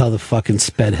 Tell the fucking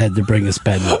spedhead to bring his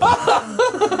pen with him.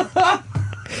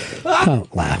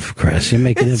 Don't laugh, Chris. You're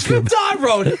making him feel bad. Don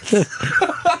wrote it.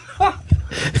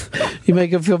 You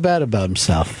make him feel bad about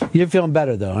himself. You're feeling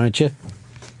better, though, aren't you?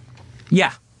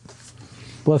 Yeah.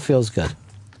 What feels good?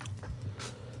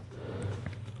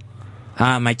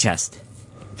 My chest.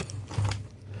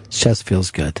 Chest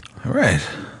feels good. All right.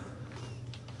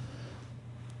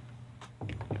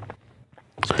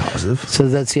 It's positive. So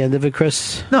that's the end of it,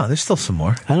 Chris? No, there's still some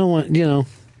more. I don't want,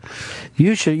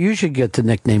 you should get the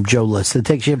nickname Joe List. It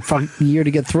takes you a year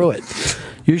to get through it.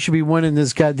 You should be winning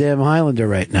this goddamn Highlander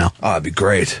right now. Oh, it'd be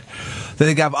great. Then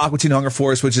they got Aqua Teen Hunger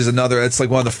Force, which is another. It's like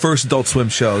one of the first Adult Swim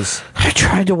shows. I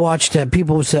tried to watch that.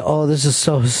 People would say, "Oh, this is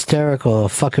so hysterical.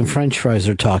 Fucking French fries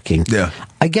are talking." Yeah.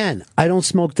 Again, I don't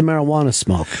smoke the marijuana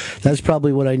smoke. That's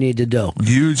probably what I need to do.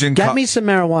 Get me some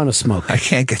marijuana smoke. I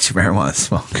can't get you marijuana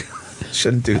smoke.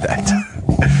 Shouldn't do that.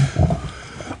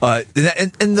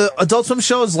 And the Adult Swim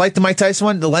shows, like the Mike Tyson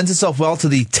one, it lends itself well to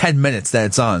the 10 minutes that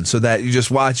it's on, so that you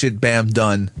just watch it, bam,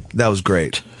 done. That was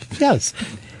great. Yes,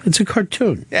 it's a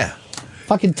cartoon. Yeah.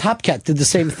 Fucking Top Cat did the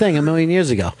same thing a million years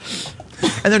ago.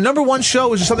 And their number one show,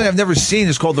 which is something I've never seen,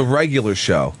 is called The Regular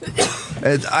Show.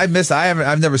 I've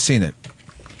never seen it.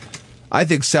 I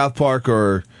think South Park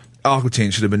or Aqua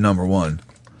Teen should have been number one.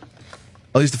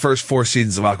 At least the first 4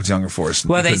 seasons of Aqua Teen Hunger Force.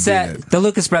 Well, they said, the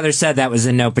Lucas brothers said that was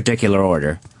in no particular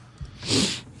order.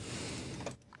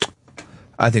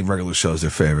 I think Regular Show is their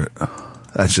favorite.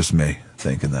 That's just me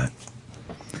thinking that.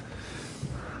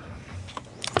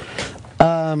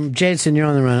 Jason, you're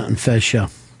on the Ron and Fez show.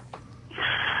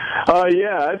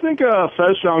 Yeah, I think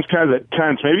Fez sounds kind of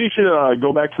tense. Maybe you should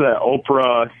go back to that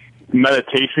Oprah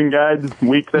meditation guide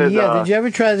week. Did you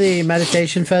ever try the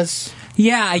meditation, Fez?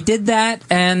 Yeah, I did that,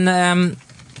 and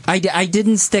I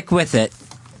didn't stick with it.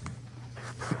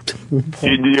 Do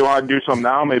you want to do some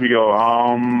now? Maybe go,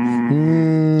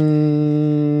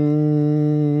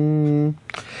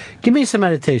 Give me some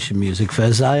meditation music,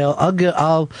 Fez.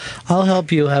 I'll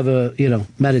help you have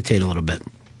meditate a little bit.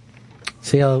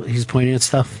 See how he's pointing at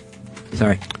stuff?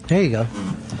 Sorry. There you go.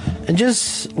 And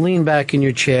just lean back in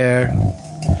your chair,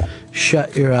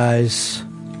 shut your eyes,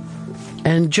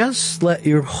 and just let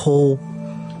your whole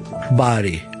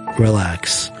body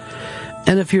relax.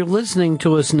 And if you're listening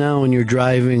to us now and you're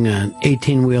driving an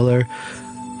 18-wheeler,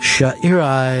 shut your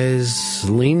eyes,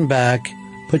 lean back,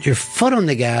 put your foot on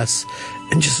the gas,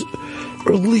 and just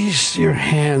release your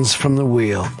hands from the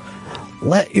wheel.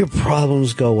 Let your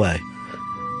problems go away.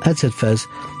 That's it, Fez.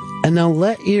 And now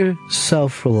let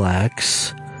yourself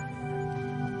relax,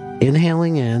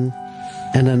 inhaling in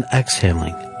and then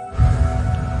exhaling.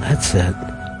 That's it.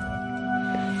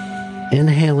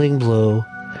 Inhaling blue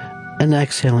and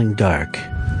exhaling dark.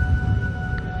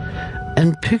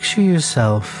 And picture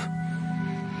yourself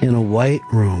in a white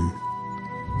room,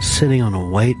 sitting on a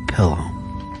white pillow.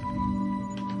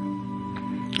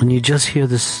 And you just hear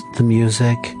the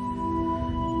music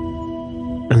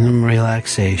and the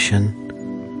relaxation.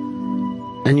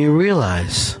 And you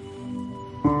realize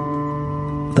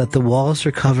that the walls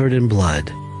are covered in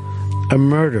blood. A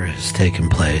murder has taken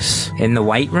place. In the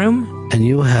white room? And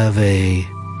you have a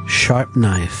sharp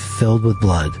knife filled with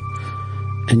blood.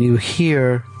 And you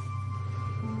hear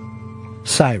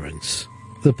sirens.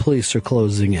 The police are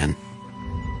closing in.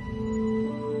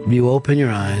 You open your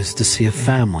eyes to see a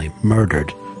family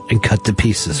murdered and cut to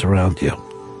pieces around you.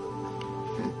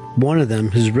 One of them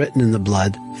has written in the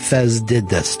blood, "Fez did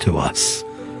this to us."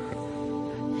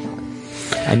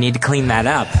 I need to clean that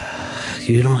up.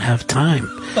 You don't have time.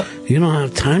 You don't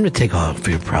have time to take off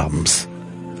your problems.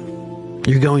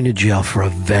 You're going to jail for a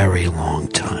very long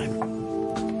time,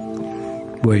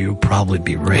 where you'll probably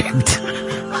be raped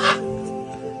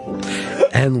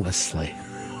endlessly.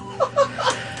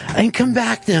 And come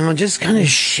back now and just kind of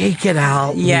shake it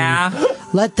out. Yeah.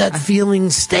 Let that feeling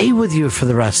stay with you for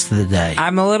the rest of the day.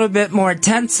 I'm a little bit more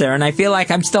tenser, and I feel like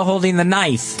I'm still holding the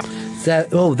knife.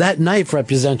 That knife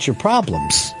represents your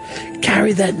problems.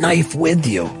 Carry that knife with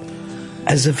you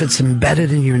as if it's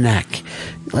embedded in your neck.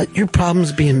 Let your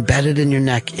problems be embedded in your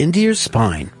neck, into your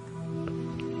spine.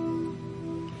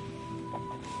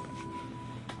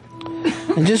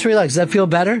 And just relax. Does that feel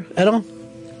better at all?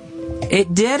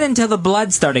 It did until the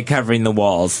blood started covering the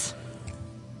walls.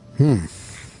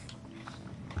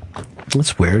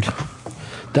 That's weird.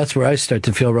 That's where I start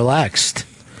to feel relaxed.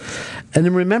 And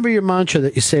then remember your mantra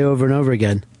that you say over and over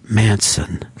again,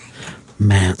 Manson,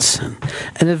 Manson.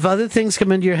 And if other things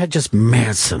come into your head, just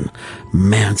Manson,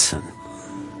 Manson.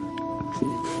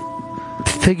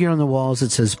 Figure on the walls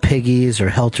it says Piggies or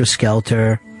Helter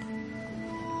Skelter.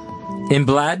 In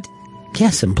blood?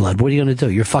 Yes, in blood. What are you going to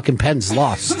do? Your fucking pen's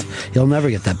lost. You'll never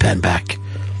get that pen back.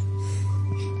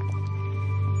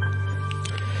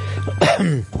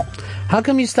 How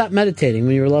come you stopped meditating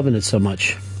when you were loving it so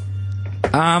much?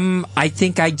 I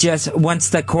think once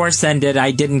the course ended,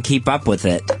 I didn't keep up with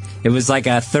it. It was like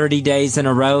a 30 days in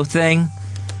a row thing.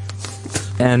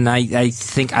 And I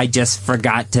think I just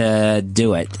forgot to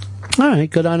do it. All right,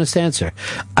 good, honest answer.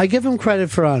 I give him credit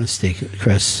for honesty,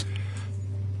 Chris.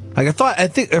 I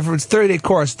think if it's 30-day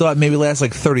course, I thought maybe last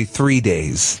like 33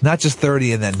 days. Not just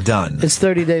 30 and then done. It's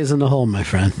 30 days in the hole, my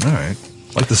friend. All right.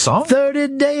 Like the song? 30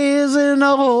 days in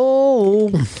a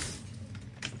hole.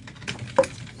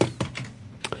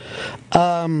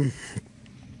 The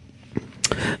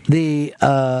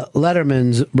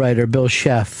Letterman's writer, Bill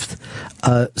Sheff,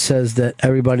 says that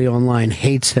everybody online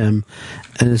hates him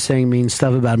and is saying mean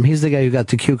stuff about him. He's the guy who got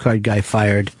the cue card guy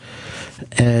fired.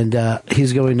 And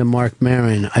he's going to Mark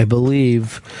Maron, I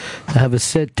believe, to have a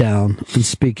sit down and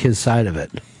speak his side of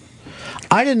it.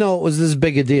 I didn't know it was this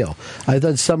big a deal. I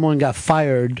thought someone got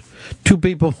fired. Two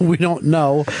people we don't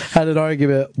know had an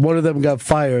argument. One of them got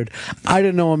fired. I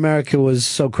didn't know America was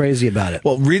so crazy about it.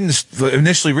 Well,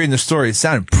 initially reading the story, it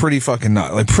sounded pretty fucking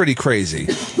nuts, like pretty crazy.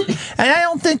 And I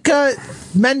don't think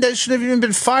Mendez should have even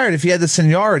been fired if he had the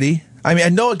seniority. I mean, I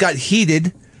know it got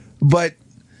heated, but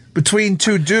between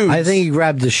two dudes, I think he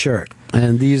grabbed his shirt.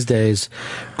 And these days,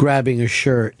 grabbing a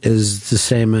shirt is the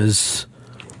same as,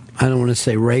 I don't want to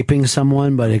say raping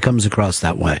someone, but it comes across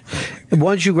that way.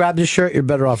 Once you grab the shirt, you're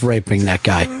better off raping that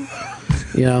guy.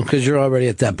 You know, because you're already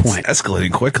at that point. It's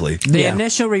escalating quickly. The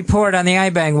initial report on the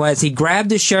iBang was he grabbed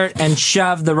his shirt and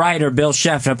shoved the writer, Bill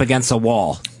Sheff, up against a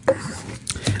wall.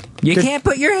 You can't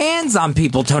put your hands on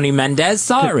people, Tony Mendez.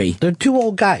 Sorry. They're two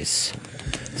old guys.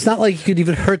 It's not like you could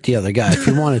even hurt the other guy if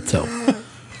you wanted to.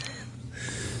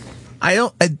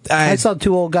 I saw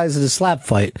two old guys in a slap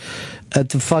fight at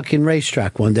the fucking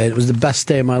racetrack one day. It was the best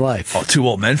day of my life. Oh, two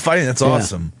old men fighting? That's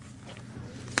awesome.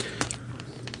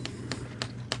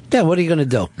 Yeah, what are you going to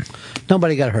do?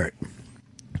 Nobody got hurt.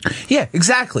 Yeah,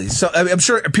 exactly. So I'm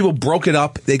sure people broke it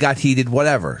up, they got heated,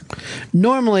 whatever.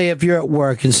 Normally, if you're at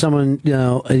work and someone, you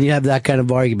know, and you have that kind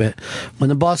of argument, when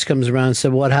the boss comes around and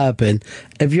said, what happened?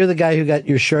 If you're the guy who got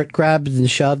your shirt grabbed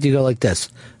and shoved, you go like this.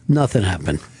 Nothing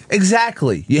happened.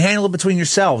 Exactly. You handle it between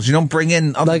yourselves. You don't bring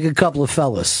in... like a couple of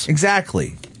fellas.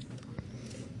 Exactly.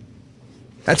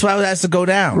 That's why it has to go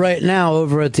down. Right now,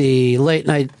 over at the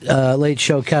late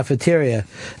show cafeteria,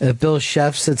 if Bill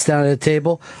Sheff sits down at a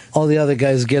table, all the other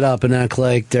guys get up and act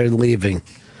like they're leaving.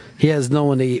 He has no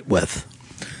one to eat with.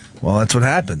 Well, that's what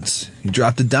happens. You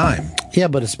dropped a dime. Yeah,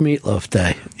 but it's Meatloaf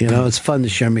Day. You know, it's fun to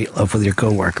share meatloaf with your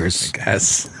coworkers. I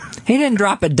guess. He didn't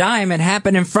drop a dime. It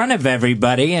happened in front of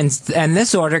everybody, and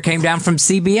this order came down from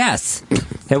CBS.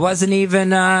 It wasn't even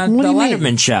the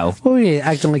Letterman show. What are you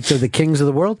acting like they're the kings of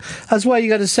the world? That's why you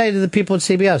got to say to the people at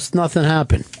CBS, nothing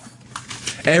happened.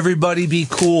 Everybody be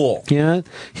cool. Yeah,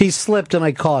 he slipped and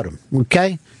I caught him.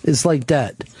 Okay, it's like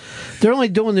that. They're only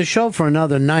doing the show for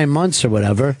another 9 months or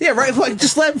whatever. Yeah, right. Like,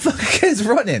 just let fucking kids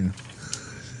run in.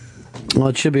 Well,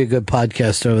 it should be a good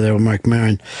podcast over there with Mark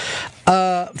Maron.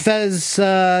 Fez,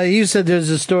 you said there's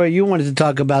a story you wanted to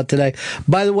talk about today.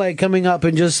 By the way, coming up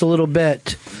in just a little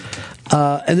bit,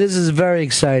 and this is very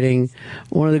exciting,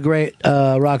 one of the great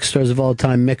rock stars of all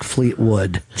time, Mick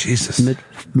Fleetwood. Jesus.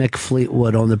 Mick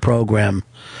Fleetwood on the program.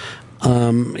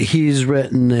 He's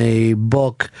written a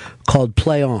book called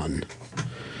Play On.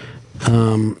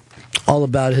 All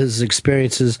about his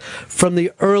experiences from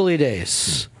the early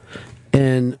days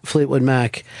in Fleetwood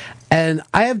Mac. And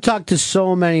I have talked to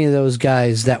so many of those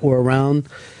guys that were around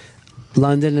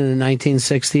London in the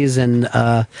 1960s, and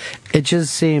it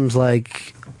just seems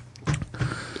like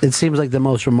the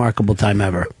most remarkable time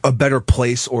ever. A better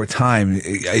place or time,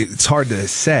 it's hard to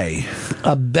say.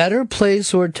 A better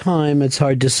place or time, it's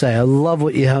hard to say. I love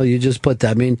how you just put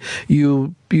that. I mean,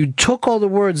 you took all the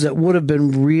words that would have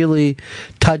been really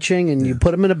touching, and you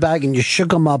put them in a bag, and you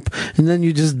shook them up, and then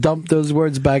you just dumped those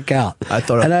words back out.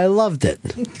 And I loved it.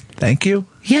 Thank you.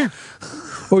 Yeah.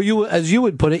 Or you, as you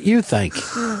would put it, you think.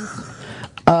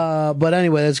 But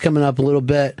anyway, that's coming up a little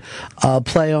bit.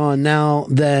 Play On Now,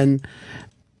 Then,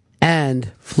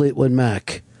 and Fleetwood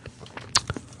Mac.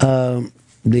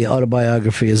 The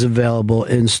autobiography is available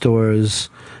in stores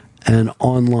and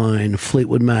online.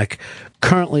 Fleetwood Mac,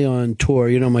 currently on tour.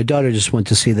 You know, my daughter just went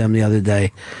to see them the other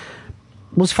day.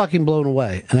 Was fucking blown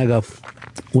away. And I go,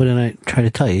 what did I try to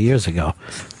tell you years ago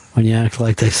when you act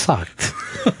like they sucked?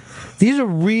 These are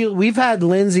real. We've had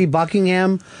Lindsey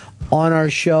Buckingham on our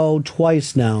show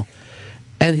twice now,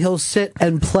 and he'll sit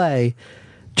and play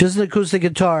just an acoustic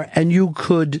guitar, and you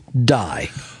could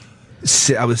die.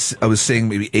 I was sitting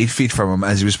maybe 8 feet from him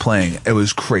as he was playing. It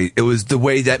was crazy. It was the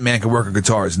way that man can work a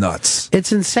guitar is nuts.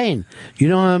 It's insane. You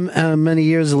know how many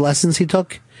years of lessons he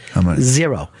took? How many?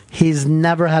 0. He's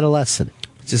never had a lesson.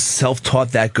 Just self-taught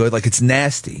that good, like it's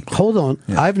nasty. Hold on.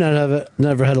 Yeah. I've never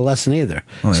had a lesson either.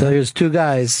 Oh, so here's two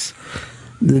guys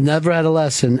that never had a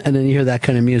lesson, and then you hear that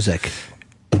kind of music.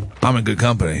 I'm in good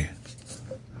company.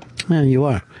 Yeah, you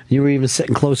are. You were even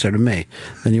sitting closer to me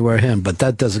than you were him, but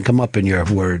that doesn't come up in your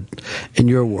world. It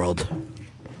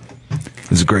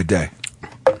was a great day.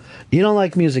 You don't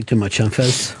like music too much, huh,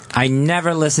 Fez? I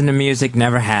never listen to music,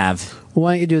 never have. Well,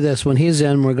 why don't you do this? When he's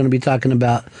in, we're going to be talking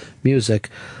about music.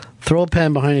 throw a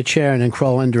pen behind a chair, and then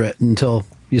crawl under it until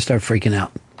you start freaking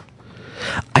out.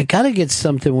 I got to get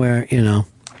something where,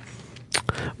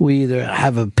 we either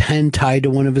have a pen tied to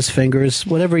one of his fingers,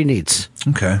 whatever he needs.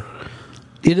 Okay.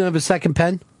 You don't have a second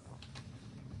pen?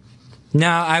 No,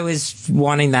 I was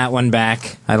wanting that one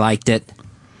back. I liked it.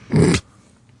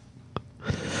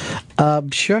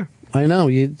 Sure. I know.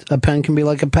 A pen can be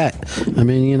like a pet. I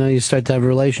mean, you start to have a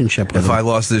relationship with If them. I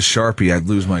lost this Sharpie, I'd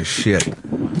lose my shit.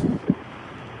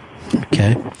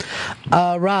 Okay.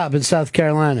 Rob in South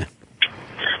Carolina.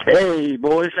 Hey,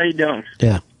 boys. How you doing?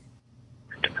 Yeah.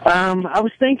 I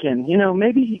was thinking,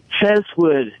 maybe Fez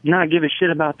would not give a shit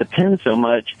about the pen so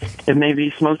much if maybe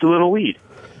he smoked a little weed.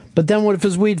 But then what if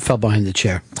his weed fell behind the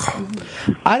chair?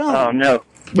 I don't... Oh, no.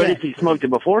 But if he smoked it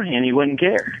beforehand, he wouldn't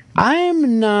care.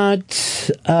 I'm not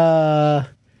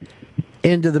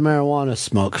into the marijuana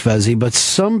smoke, Fezzy, but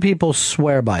some people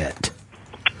swear by it.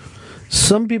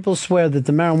 Some people swear that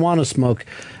the marijuana smoke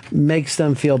makes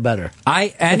them feel better.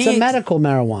 It's a medical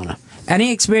marijuana.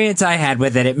 Any experience I had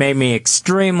with it, it made me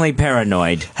extremely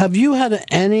paranoid. Have you had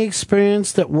any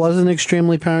experience that wasn't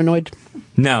extremely paranoid?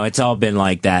 No, it's all been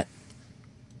like that.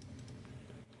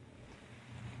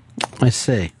 I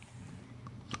see.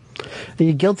 Are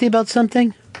you guilty about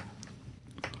something?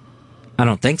 I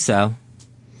don't think so.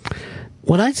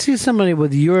 When I see somebody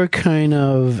with your kind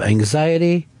of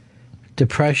anxiety,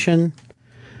 depression,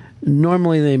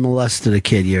 normally they molested a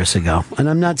kid years ago. And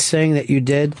I'm not saying that you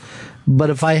did,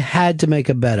 but if I had to make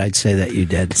a bet, I'd say that you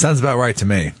did. Sounds about right to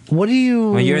me. What do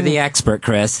you... Well, you're the expert,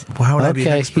 Chris. Well, how would I be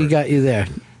an expert? He got you there.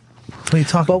 What are you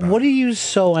talking about? But what are you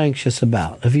so anxious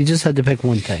about, if you just had to pick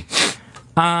one thing?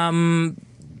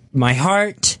 My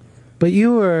heart. But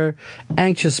you were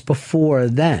anxious before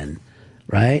then,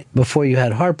 right? Before you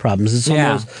had heart problems. It's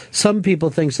almost, some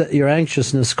people think that your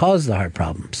anxiousness caused the heart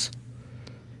problems.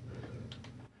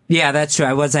 Yeah, that's true.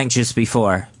 I was anxious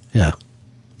before. Yeah.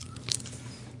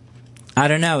 I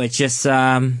don't know. It's just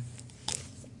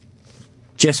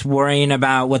worrying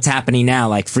about what's happening now,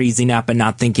 like freezing up and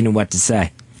not thinking of what to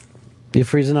say. You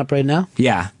freezing up right now?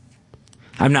 Yeah.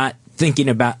 I'm not thinking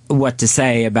about what to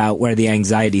say about where the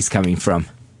anxiety's coming from.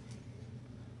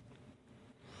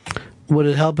 Would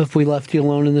it help if we left you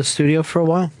alone in the studio for a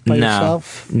while by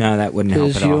yourself? No, that wouldn't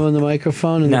help at Is all. you and the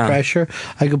microphone and the pressure?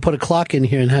 I could put a clock in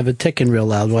here and have it ticking real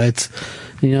loud while it's,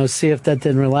 see if that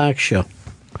didn't relax you.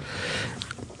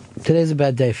 Today's a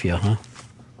bad day for you, huh?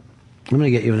 I'm going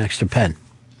to get you an extra pen.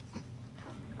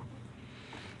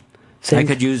 I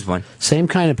could use one. Same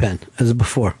kind of pen as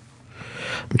before.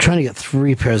 I'm trying to get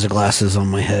 3 pairs of glasses on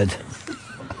my head.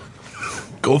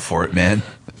 Go for it, man.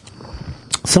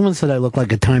 Someone said I look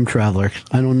like a time traveler.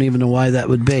 I don't even know why that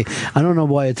would be. I don't know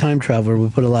why a time traveler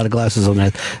would put a lot of glasses on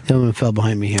that. The other one fell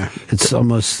behind me here. It's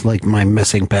almost like my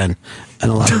missing pen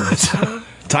and a lot of it.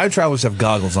 Time travelers have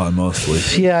goggles on mostly.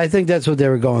 Yeah, I think that's what they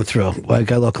were going through.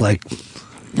 Like, I look like,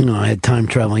 I had time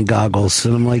traveling goggles.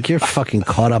 And I'm like, you're fucking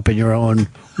caught up in your own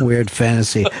weird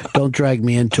fantasy. Don't drag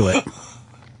me into it.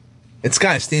 It's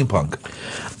kind of steampunk.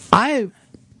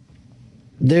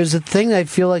 There's a thing I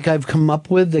feel like I've come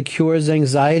up with that cures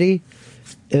anxiety,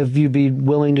 if you'd be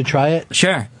willing to try it.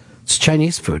 Sure. It's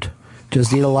Chinese food.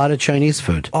 Just eat a lot of Chinese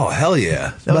food. Oh, hell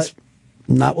yeah. But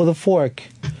not with a fork.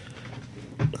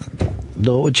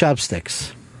 Do it with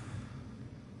chopsticks.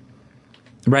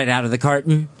 Right out of the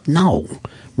carton? No.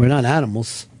 We're not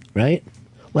animals, right?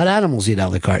 Let animals eat out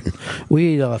of the carton.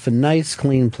 We eat off a nice,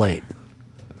 clean plate.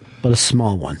 But a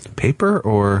small one. Paper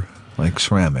or like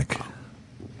ceramic?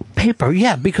 Paper,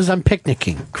 yeah, because I'm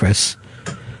picnicking, Chris.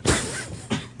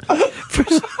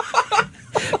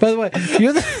 By the way,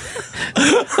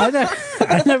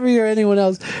 I never hear anyone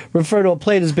else refer to a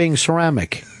plate as being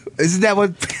ceramic. Isn't that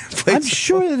what I'm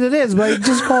sure that it is, but I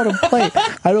just call it a plate.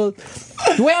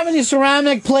 Do we have any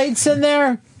ceramic plates in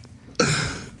there?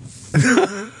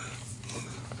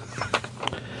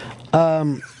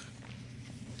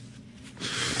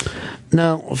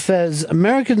 Now, Fez,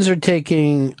 Americans are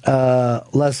taking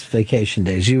less vacation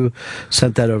days. You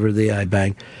sent that over to the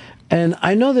iBang. And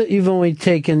I know that you've only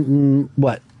taken,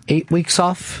 8 weeks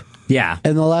off? Yeah.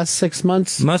 In the last 6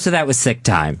 months? Most of that was sick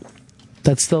time.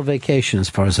 That's still vacation as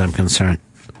far as I'm concerned.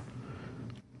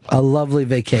 A lovely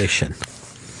vacation.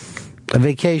 A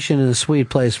vacation in a sweet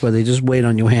place where they just wait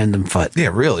on you hand and foot. Yeah,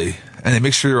 really. And they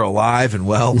make sure you're alive and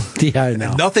well. Yeah, I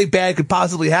know. Nothing bad could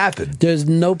possibly happen. There's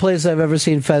no place I've ever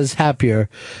seen Fez happier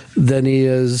than he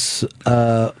is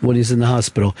when he's in the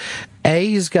hospital. A,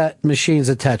 he's got machines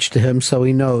attached to him, so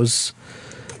he knows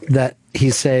that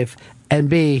he's safe. And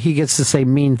B, he gets to say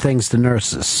mean things to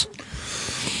nurses.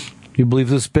 You believe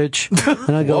this, bitch?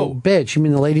 And I go, bitch, you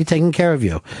mean the lady taking care of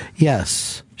you?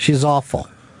 Yes, she's awful.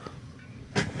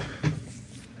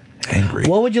 angry.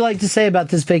 What would you like to say about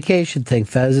this vacation thing,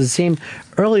 Fez?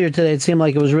 Earlier today, it seemed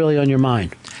like it was really on your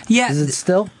mind. Yeah. Is it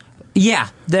still? Yeah.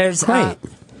 There's... Great.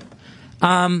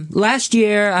 Last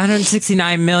year,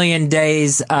 169 million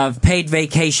days of paid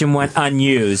vacation went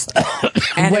unused.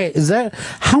 And wait,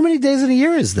 how many days in a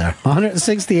year is there?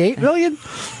 168 million?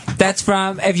 That's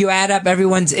from, if you add up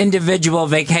everyone's individual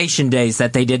vacation days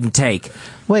that they didn't take.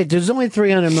 Wait, there's only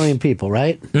 300 million people,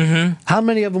 right? Mm-hmm. How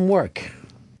many of them work?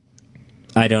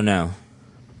 I don't know.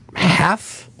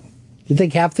 Half? You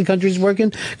think half the country's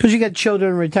working? Because you got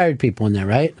children and retired people in there,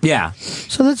 right? Yeah.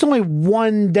 So that's only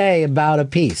one day about a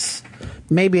piece.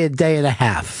 Maybe a day and a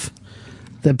half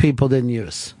that people didn't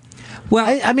use.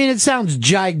 Well, I mean, it sounds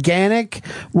gigantic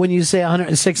when you say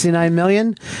 169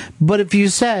 million, but if you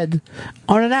said,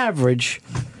 on an average,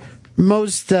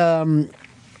 most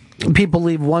people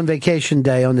leave one vacation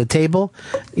day on the table,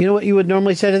 you know what you would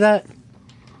normally say to that?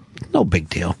 No big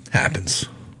deal. Happens.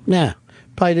 Yeah.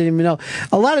 Probably didn't even know.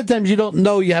 A lot of times you don't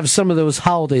know you have some of those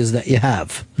holidays that you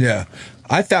have. Yeah.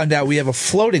 I found out we have a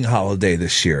floating holiday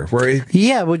this year.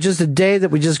 Yeah, we're just a day that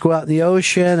we just go out in the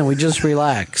ocean and we just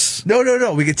relax.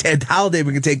 No. We can take a holiday.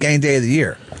 We can take any day of the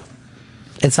year.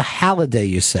 It's a holiday,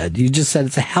 you said. You just said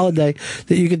it's a holiday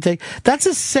that you can take. That's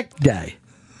a sick day.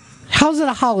 How's it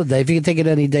a holiday if you can take it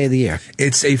any day of the year?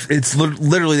 It's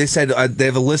literally, they said they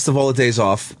have a list of all the days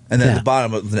off, and then at the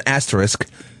bottom with an asterisk.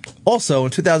 Also,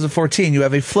 in 2014, you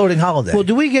have a floating holiday. Well,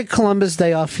 do we get Columbus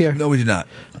Day off here? No, we do not.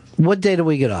 What day do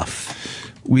we get off?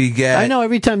 We get... I know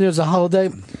every time there's a holiday,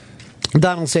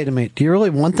 Don will say to me, do you really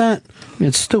want that? I mean,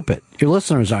 it's stupid. Your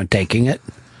listeners aren't taking it.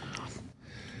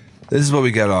 This is what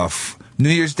we get off. New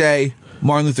Year's Day,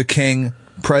 Martin Luther King,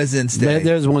 President's Day.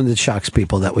 There's one that shocks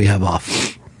people that we have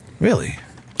off. Really?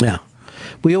 Yeah.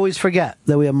 We always forget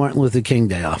that we have Martin Luther King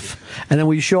Day off. And then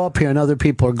we show up here and other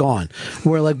people are gone.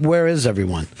 We're like, where is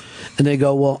everyone? And they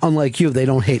go, well, unlike you, they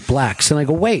don't hate blacks. And I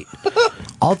go, wait,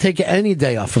 I'll take any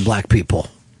day off for black people.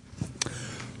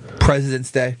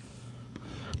 President's Day?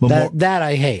 That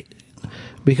I hate.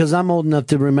 Because I'm old enough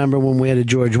to remember when we had a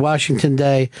George Washington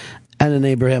Day and an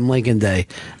Abraham Lincoln Day.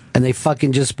 And they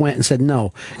fucking just went and said,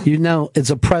 no, it's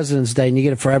a President's Day and you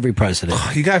get it for every president.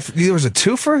 There was a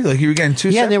twofer? Like you were getting two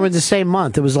Yeah, separate? they were in the same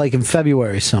month. It was like in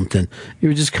February or something. You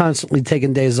were just constantly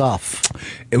taking days off.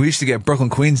 And we used to get Brooklyn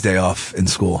Queens Day off in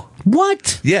school.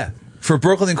 What? Yeah. For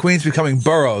Brooklyn and Queens becoming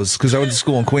boroughs, because I went to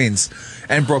school in Queens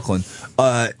and Brooklyn.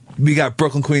 We got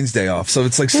Brooklyn Queens Day off. So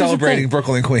it's like Here's celebrating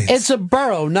Brooklyn and Queens. It's a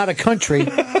borough, not a country.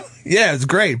 Yeah, it's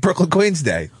great. Brooklyn Queens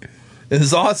Day. It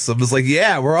was awesome. It's like,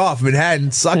 yeah, we're off.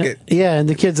 Manhattan, suck it. Yeah, and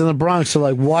the kids in the Bronx are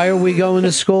like, why are we going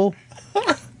to school?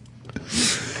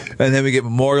 And then we get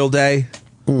Memorial Day,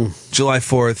 July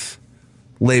 4th,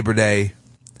 Labor Day,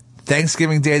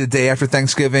 Thanksgiving Day, the day after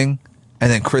Thanksgiving,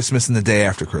 and then Christmas and the day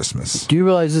after Christmas. Do you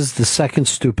realize this is the second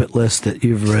stupid list that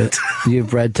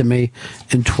you've read to me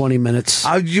in 20 minutes?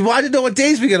 You wanted to know what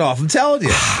days we get off. I'm telling you.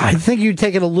 I think you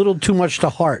take it a little too much to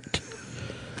heart.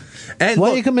 And why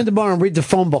don't you come in the bar and read the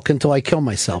phone book until I kill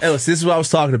myself? Hey, listen, this is what I was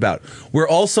talking about. We're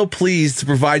also pleased to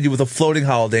provide you with a floating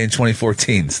holiday in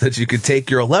 2014 so that you could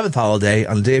take your 11th holiday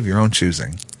on a day of your own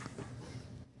choosing.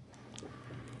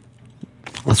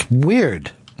 That's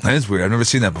weird. That is weird. I've never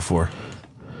seen that before.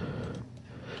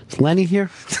 Is Lenny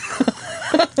here?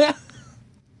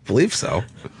 Believe so.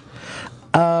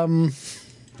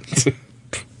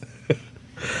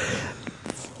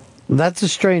 That's a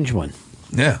strange one.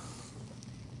 Yeah.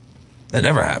 That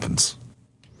never happens.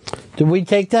 Did we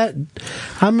take that?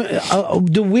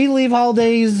 Do we leave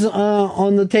holidays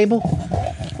on the table?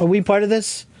 Are we part of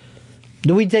this?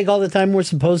 Do we take all the time we're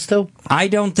supposed to? I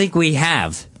don't think we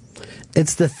have.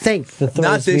 It's the think that throws me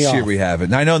off. Not this year we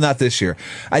haven't. I know not this year.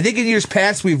 I think in years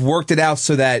past we've worked it out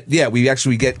so that, yeah, we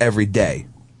actually get every day.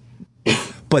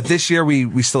 But this year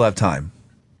we still have time.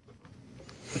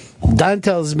 Don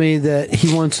tells me that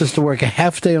he wants us to work a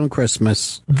half day on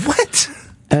Christmas. What?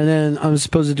 And then I'm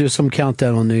supposed to do some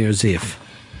countdown on New Year's Eve.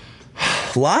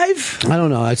 Live? I don't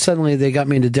know. Suddenly they got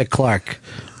me into Dick Clark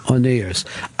on New Year's.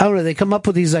 I don't know. They come up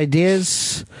with these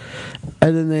ideas,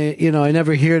 and then they, I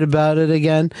never heard about it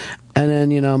again. And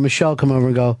then, Michelle come over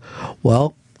and go,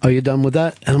 well, are you done with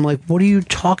that? And I'm like, what are you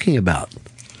talking about?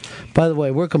 By the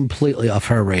way, we're completely off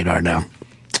her radar now.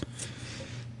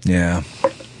 Yeah.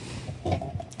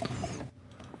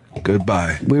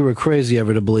 Goodbye. We were crazy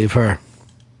ever to believe her.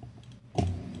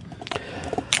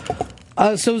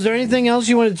 So is there anything else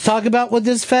you wanted to talk about with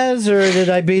this, Fez, or did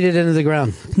I beat it into the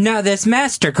ground? No, this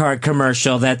MasterCard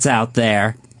commercial that's out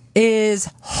there is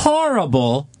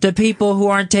horrible to people who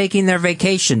aren't taking their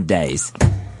vacation days.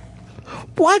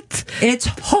 What? It's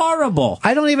horrible.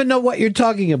 I don't even know what you're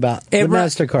talking about. The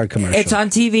MasterCard commercial. It's on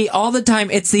TV all the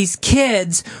time. It's these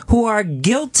kids who are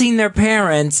guilting their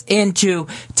parents into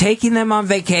taking them on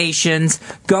vacations,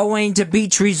 going to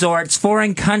beach resorts,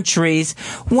 foreign countries,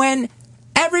 when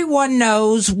everyone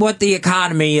knows what the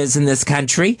economy is in this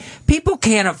country. People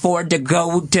can't afford to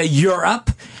go to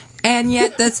Europe. And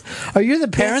yet that's... Are you the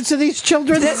parents of these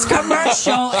children? This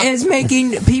commercial is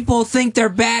making people think they're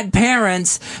bad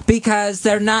parents because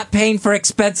they're not paying for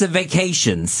expensive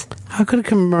vacations. How could a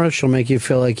commercial make you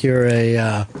feel like you're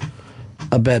a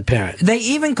bad parent? They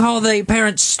even call the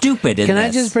parents stupid in Can this.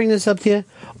 I just bring this up to you?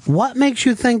 What makes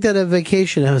you think that a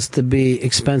vacation has to be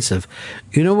expensive?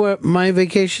 You know where my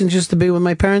vacations used to be with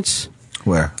my parents?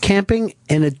 Where? Camping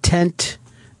in a tent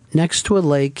next to a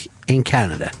lake in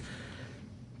Canada.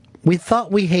 We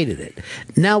thought we hated it.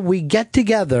 Now we get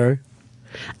together,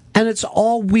 and it's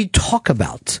all we talk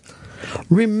about.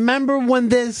 Remember when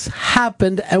this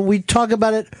happened, and we talk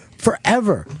about it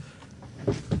forever.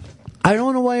 I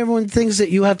don't know why everyone thinks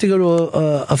that you have to go to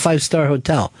a 5-star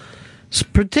hotel,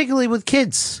 particularly with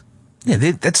kids. Yeah,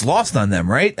 that's lost on them,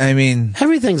 right? I mean...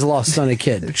 Everything's lost on a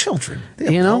kid. They're children.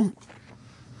 You know?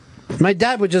 My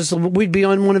dad we'd be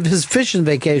on one of his fishing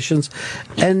vacations,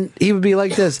 and he would be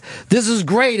like this is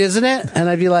great, isn't it? And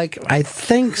I'd be like, I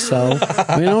think so.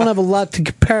 We don't have a lot to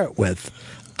compare it with.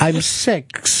 I'm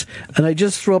 6, and I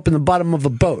just threw up in the bottom of a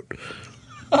boat.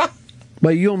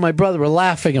 But you and my brother were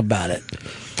laughing about it.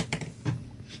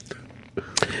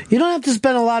 You don't have to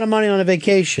spend a lot of money on a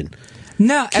vacation.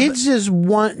 No. Kids just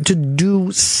want to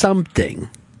do something.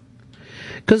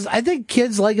 Because I think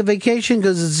kids like a vacation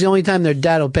because it's the only time their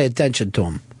dad will pay attention to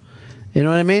them. You know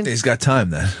what I mean? He's got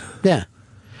time then. Yeah.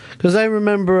 Because I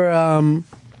remember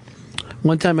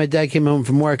one time my dad came home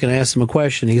from work and I asked him a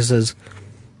question. He says,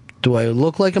 do I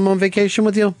look like I'm on vacation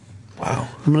with you? Wow.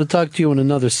 I'm going to talk to you in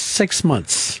another 6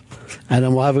 months. And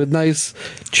then we'll have a nice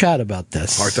chat about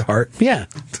this. Heart to heart? Yeah.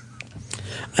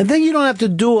 I think you don't have to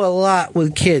do a lot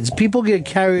with kids. People get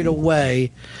carried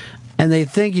away and they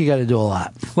think you got to do a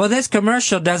lot. Well, this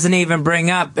commercial doesn't even bring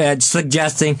up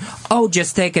suggesting,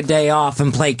 just take a day off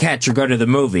and play catch or go to the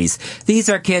movies. These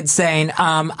are kids saying,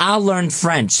 I'll learn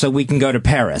French so we can go to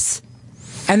Paris.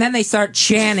 And then they start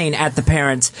chanting at the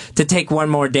parents to take one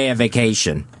more day of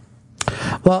vacation.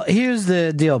 Well, here's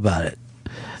the deal about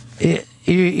it.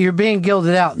 You're being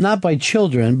guilted out, not by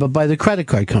children, but by the credit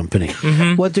card company.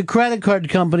 Mm-hmm. What the credit card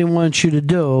company wants you to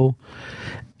do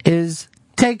is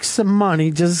take some money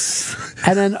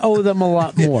and then owe them a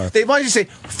lot more. They want you to say,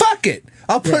 fuck it,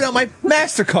 I'll put it on my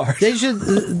MasterCard.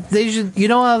 They should, you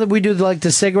know how we do like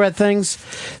the cigarette things?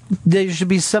 There should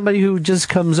be somebody who just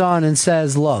comes on and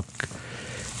says, look,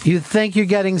 you think you're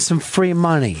getting some free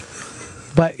money,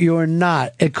 but you're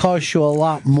not. It costs you a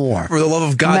lot more. For the love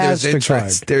of God, MasterCard. there's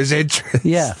interest. There's interest.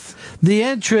 Yeah. The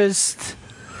interest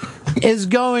is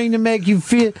going to make you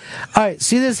feel... All right,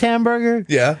 see this hamburger?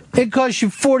 Yeah. It costs you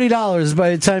 $40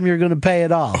 by the time you're going to pay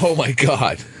it off. Oh, my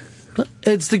God.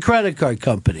 It's the credit card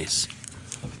companies.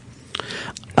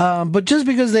 But just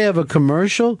because they have a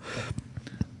commercial,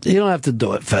 you don't have to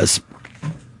do it, Fez.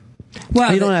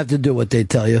 Well, you don't have to do what they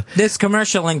tell you. This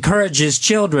commercial encourages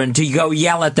children to go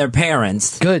yell at their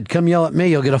parents. Good. Come yell at me.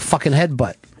 You'll get a fucking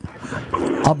headbutt.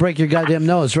 I'll break your goddamn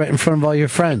nose right in front of all your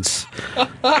friends.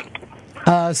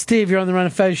 Steve, you're on the Ron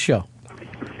and Fez show.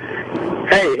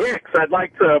 Hey, Hicks, I'd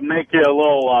like to make you a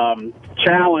little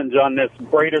challenge on this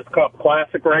Breeders' Cup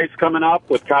Classic race coming up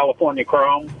with California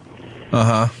Chrome.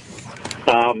 Uh-huh.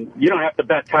 You don't have to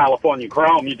bet California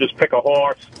Chrome. You just pick a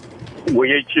horse.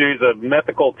 We each use a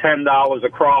mythical $10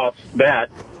 across bet.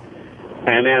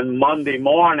 And then Monday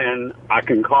morning, I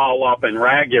can call up and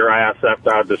rag your ass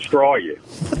after I destroy you.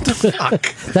 What the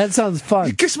fuck? That sounds fun.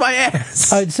 You kiss my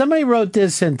ass. All right, somebody wrote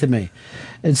this into me.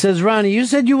 It says, Ronnie, you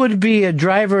said you would be a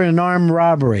driver in an armed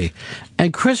robbery.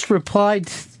 And Chris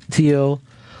replied to you,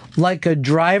 like a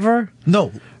driver?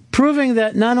 No. Proving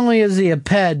that not only is he a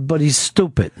ped, but he's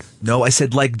stupid. No, I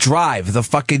said like Drive, the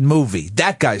fucking movie.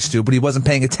 That guy's stupid. He wasn't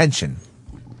paying attention.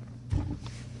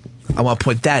 I want to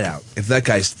point that out. If that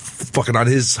guy's fucking on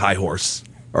his high horse,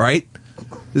 all right?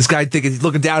 This guy thinking he's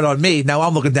looking down on me. Now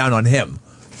I'm looking down on him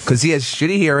because he has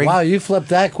shitty hearing. Wow, you flipped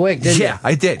that quick, didn't you? Yeah,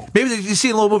 I did. Maybe you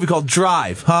see a little movie called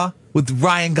Drive, huh? With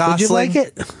Ryan Gosling. Did you like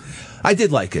it? I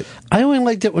did like it. I only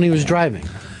liked it when he was driving.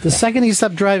 The second he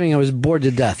stopped driving, I was bored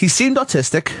to death. He seemed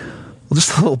autistic. Well,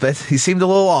 just a little bit. He seemed a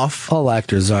little off. All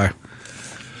actors are.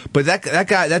 But that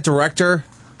guy, that director,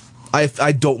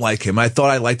 I don't like him. I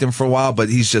thought I liked him for a while, but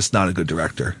he's just not a good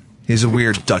director. He's a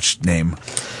weird Dutch name.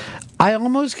 I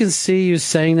almost can see you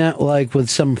saying that like with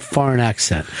some foreign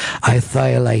accent. I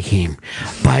thought you like him,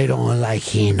 but I don't like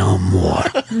him no more.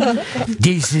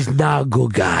 This is not a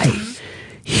good guy.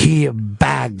 He a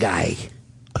bad guy.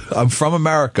 I'm from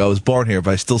America. I was born here,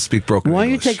 but I still speak broken Why don't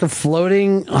you English. take a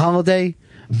floating holiday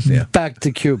back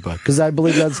to Cuba? Because I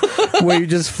believe that's where you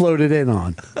just floated in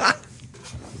on.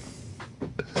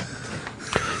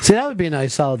 See, that would be a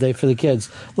nice holiday for the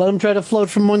kids. Let them try to float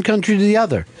from one country to the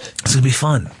other. It's going to be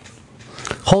fun.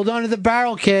 Hold on to the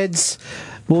barrel, kids.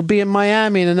 We'll be in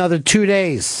Miami in another 2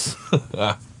 days.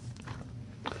 You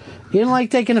didn't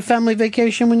like taking a family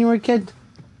vacation when you were a kid?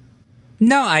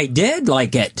 No, I did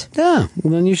like it. Yeah,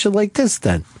 well, then you should like this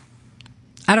then.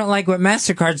 I don't like what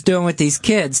MasterCard's doing with these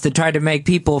kids to try to make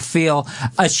people feel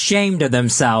ashamed of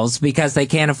themselves because they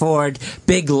can't afford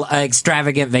big,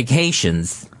 extravagant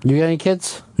vacations. You got any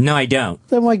kids? No, I don't.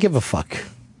 Then why give a fuck?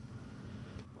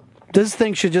 This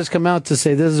thing should just come out to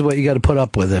say this is what you got to put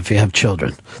up with if you have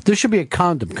children. There should be a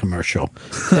condom commercial,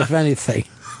 if anything.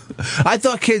 I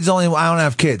thought I don't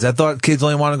have kids. I thought kids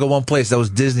only want to go one place. That was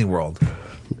Disney World.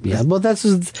 Yeah, well,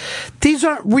 these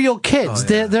aren't real kids.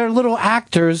 Oh, yeah. They're little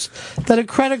actors that a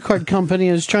credit card company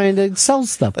is trying to sell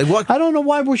stuff. I don't know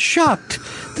why we're shocked.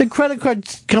 The credit card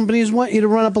companies want you to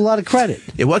run up a lot of credit.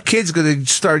 Yeah, what kid's going to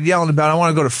start yelling about, I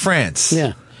want to go to France?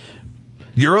 Yeah.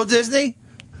 Euro Disney?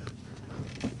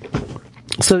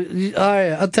 So, all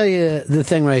right, I'll tell you the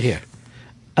thing right here.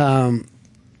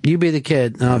 You be the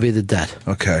kid, and I'll be the dad.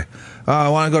 Okay. I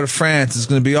want to go to France. It's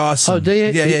going to be awesome. Oh, do you?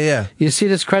 Yeah. You see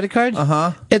this credit card?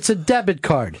 Uh-huh. It's a debit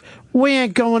card. We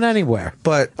ain't going anywhere.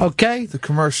 But okay, the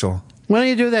commercial. Why don't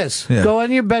you do this? Yeah. Go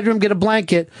in your bedroom, get a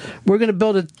blanket. We're going to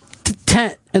build a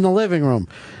tent in the living room.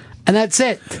 And that's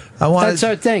it. That's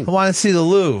our thing. I want to see the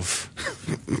Louvre.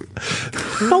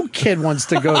 No kid wants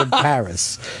to go to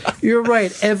Paris. You're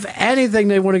right. If anything,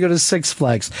 they want to go to Six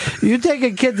Flags. You take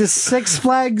a kid to Six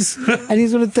Flags, and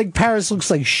he's going to think Paris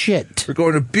looks like shit. We're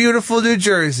going to beautiful New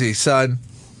Jersey, son.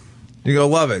 You're going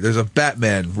to love it. There's a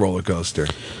Batman roller coaster.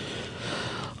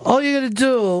 All you got to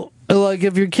do, like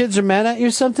if your kids are mad at you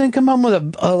or something, come home with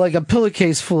a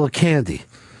pillowcase full of candy.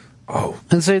 Oh.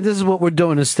 And say, this is what we're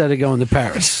doing instead of going to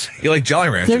Paris. You like Jolly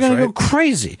Ranchers, They're going to right? go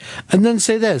crazy. And then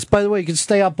say this. By the way, you can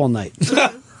stay up all night.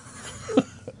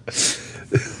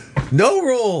 No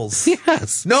rules.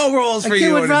 Yes. No rules for A you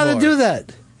kid would anymore. rather do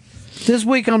that. This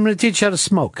week, I'm going to teach you how to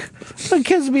smoke. The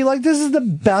kids will be like, this is the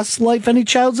best life any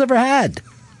child's ever had.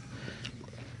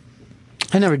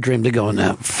 I never dreamed of going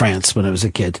to France when I was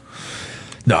a kid.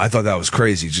 No, I thought that was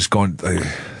crazy. Just going...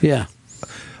 Yeah.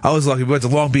 I was lucky. We went to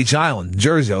Long Beach Island,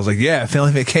 Jersey. I was like, yeah,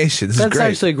 family vacation. This is That's great.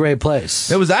 actually a great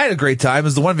place. I had a great time. It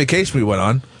was the one vacation we went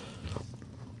on.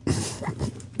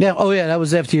 Yeah. Oh, yeah. That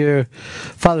was after your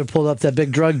father pulled up that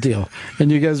big drug deal,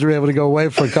 and you guys were able to go away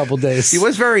for a couple days. He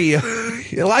was very a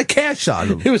lot of cash on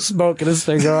him. He was smoking a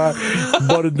cigar,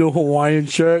 bought a new Hawaiian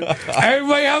shirt.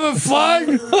 Everybody having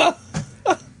fun?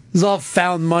 It was all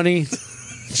found money.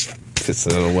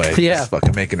 Pissing it away. Yeah. Just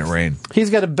fucking making it rain.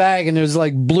 He's got a bag, and there's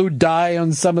like blue dye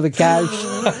on some of the cash.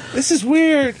 This is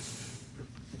weird.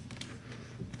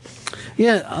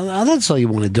 Yeah, that's all you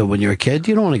want to do when you're a kid.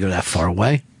 You don't want to go that far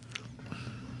away.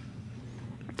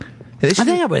 I think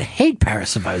I would hate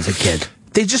Paris if I was a kid.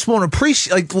 They just won't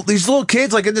appreciate, like, these little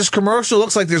kids, like, in this commercial, it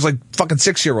looks like there's, like, fucking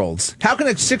 6-year-olds. How can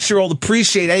a 6-year-old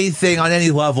appreciate anything on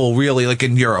any level, really, like,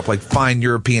 in Europe, like, fine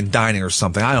European dining or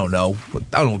something? I don't know. I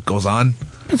don't know what goes on.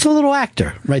 It's a little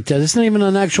actor right there. It's not even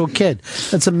an actual kid.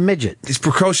 That's a midget. These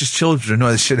precocious children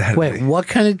know this shit ahead Wait, of me. what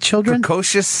kind of children?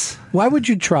 Precocious? Why would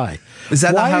you try? Is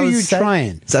that Why not how are it's you said?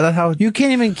 trying? Is that not how? You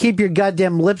can't even keep your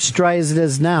goddamn lips dry as it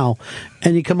is now,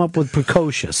 and you come up with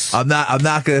precocious. I'm not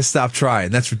going to stop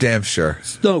trying. That's for damn sure.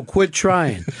 No, quit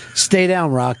trying. Stay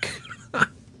down, Rock.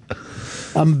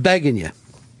 I'm begging you.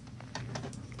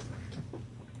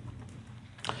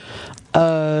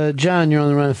 John, you're on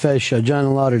the Run of Fez show. John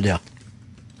in Lauderdale.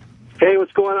 Hey,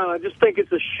 what's going on? I just think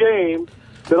it's a shame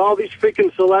that all these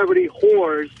freaking celebrity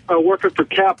whores are working for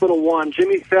Capital One.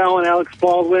 Jimmy Fallon, Alex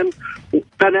Baldwin,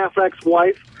 Ben Affleck's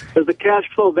wife. Is the cash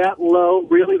flow that low,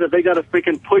 really, that they got to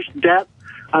freaking push debt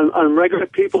on regular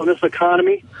people in this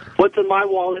economy? What's in my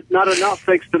wallet? Not enough,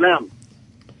 thanks to them.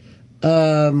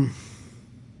 I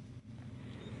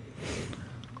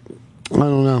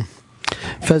don't know.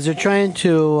 Fez, they're trying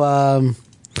to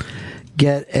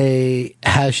get a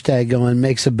hashtag going,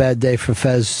 makes a bad day for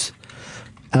Fez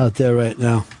out there right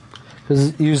now.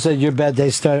 Because you said your bad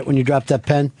day started when you dropped that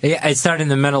pen? Yeah, it started in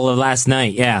the middle of last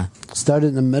night, yeah. Started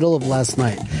in the middle of last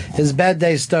night. His bad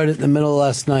day started in the middle of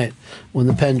last night when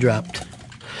the pen dropped.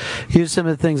 Here's some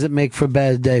of the things that make for a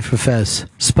bad day for Fez.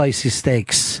 Spicy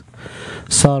steaks.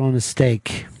 Salt on a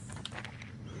steak.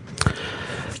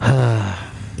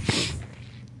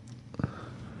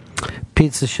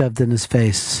 Pizza shoved in his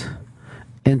face.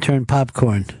 Intern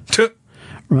popcorn.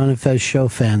 Ron and Fez show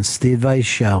fans. The Advice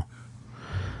Show.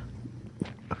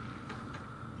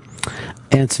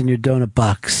 Ants in your donut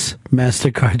box.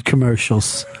 MasterCard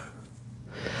commercials.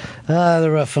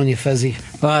 They're rough on you, Fezzy.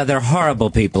 They're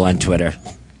horrible people on Twitter.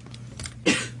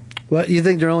 What, you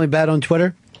think they're only bad on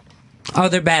Twitter? Oh,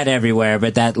 they're bad everywhere,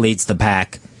 but that leads the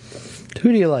pack.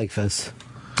 Who do you like, Fez?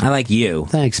 I like you.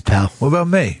 Thanks, pal. What about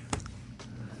me?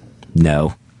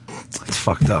 No. It's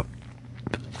fucked up.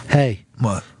 Hey.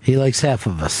 What? He likes half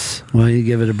of us. Why don't you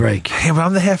give it a break? Hey, but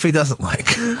I'm the half he doesn't like.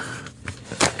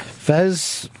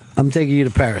 Fez, I'm taking you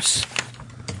to Paris.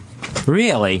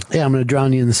 Really? Yeah, I'm going to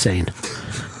drown you in the Seine.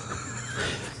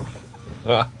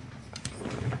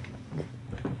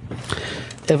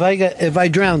 If I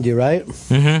drowned you, right?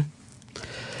 Mm-hmm.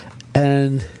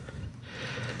 And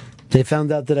they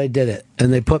found out that I did it,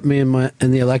 and they put me in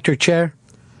the electric chair,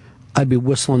 I'd be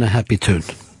whistling a happy tune.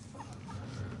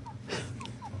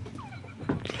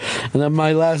 And then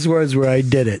my last words were, I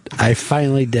did it. I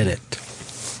finally did it.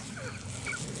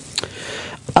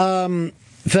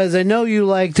 Fez, I know you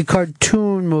like the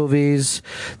cartoon movies.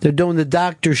 They're doing the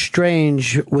Doctor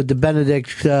Strange with the Benedict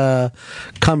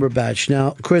Cumberbatch.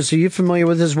 Now, Chris, are you familiar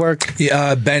with his work?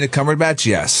 Yeah, Benedict Cumberbatch,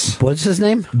 yes. What's his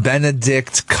name?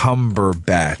 Benedict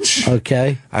Cumberbatch.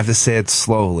 Okay. I have to say it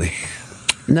slowly.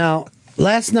 Now,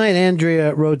 last night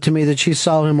Andrea wrote to me that she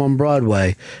saw him on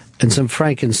Broadway in some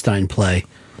Frankenstein play.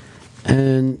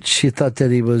 And she thought that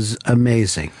he was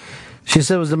amazing. She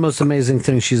said it was the most amazing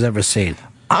thing she's ever seen.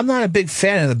 I'm not a big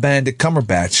fan of the Benedict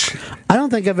Cumberbatch. I don't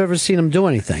think I've ever seen him do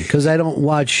anything, because I don't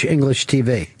watch English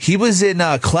TV. He was in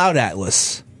Cloud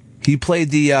Atlas. He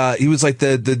played he was like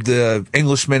the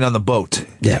Englishman on the boat.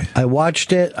 Yeah, I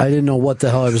watched it. I didn't know what the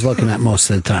hell I was looking at most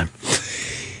of the time.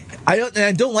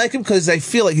 I don't like him because I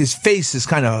feel like his face is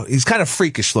he's kind of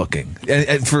freakish looking,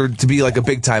 and to be like a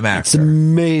big time actor. It's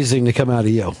amazing to come out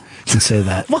of you and say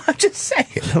that. Well, I'm just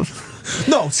saying.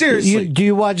 No, seriously. Do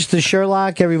you watch the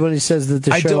Sherlock? Everybody says that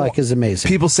the Sherlock is amazing.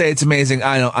 People say it's amazing.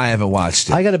 I haven't watched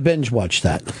it. I got to binge watch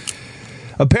that.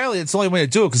 Apparently, it's the only way to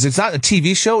do it because it's not a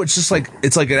TV show. It's just like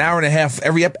an hour and a half.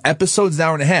 Every episode's an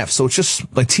hour and a half, so it's just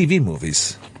like TV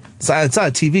movies. It's not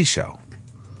a TV show.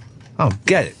 I don't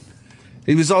get it.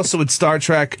 He was also in Star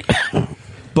Trek,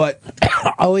 but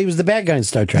oh, he was the bad guy in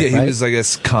Star Trek. Yeah, he right? was, I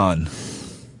guess, Khan.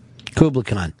 Kubla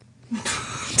Khan.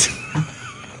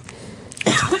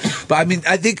 But I mean,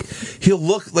 I think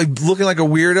looking like a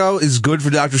weirdo is good for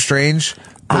Doctor Strange.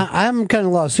 I'm kind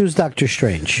of lost. Who's Doctor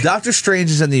Strange? Doctor Strange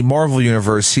is in the Marvel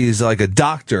universe. He's like a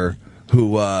doctor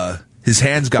who his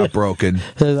hands got broken.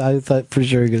 I thought for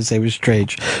sure you were going to say it was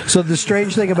strange. So the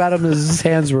strange thing about him is his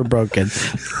hands were broken.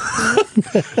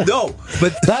 No,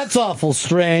 but that's awful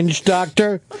strange,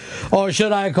 Doctor. Or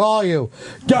should I call you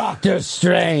Doctor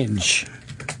Strange?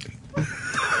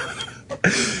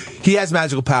 He has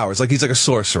magical powers, like he's like a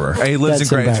sorcerer, and he lives in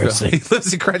Greenwich Village. He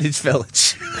lives in Greenwich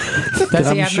Village.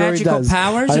 Does he have magical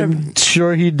powers? I'm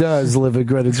sure he does live in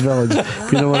Greenwich Village.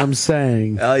 If you know what I'm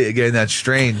saying. Oh, you're getting that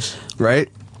strange, right?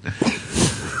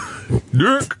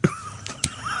 Nick.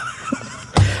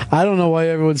 I don't know why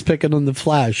everyone's picking on the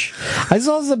Flash. I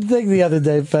saw something the other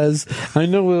day, Fez. I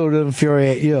know it would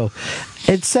infuriate you.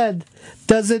 It said,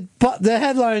 the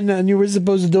headline, and you were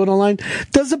supposed to do it online,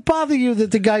 does it bother you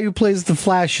that the guy who plays the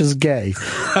Flash is gay?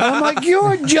 I'm like,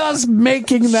 you're just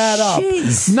making that up.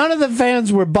 Jeez. None of the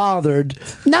fans were bothered.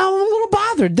 Now I'm a little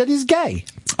bothered that he's gay.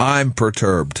 I'm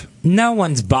perturbed. No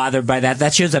one's bothered by that.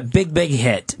 That show's a big, big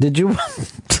hit. Did you...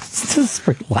 Just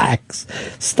relax.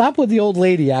 Stop with the old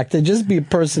lady act and just be a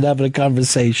person having a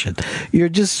conversation. You're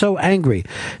just so angry.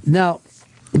 Now,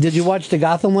 did you watch the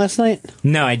Gotham last night?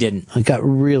 No, I didn't. I got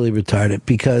really retarded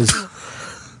because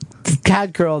the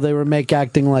cat girl, they were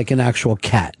acting like an actual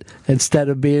cat. Instead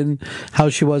of being how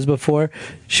she was before,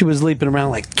 she was leaping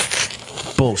around like...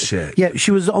 Bullshit. Yeah,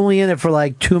 she was only in it for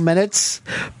like 2 minutes,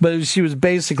 but she was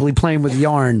basically playing with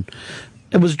yarn.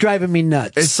 It was driving me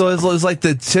nuts. It was like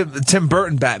the Tim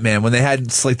Burton Batman when they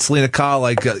had like Selena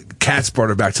Kyle, cats brought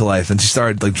her back to life, and she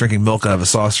started like drinking milk out of a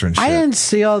saucer and shit. I didn't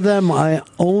see all them. I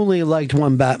only liked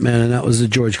one Batman, and that was the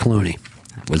George Clooney.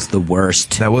 That was the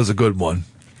worst. That was a good one.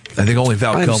 I think only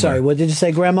Val Kilmer. I'm sorry, what did you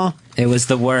say, Grandma? It was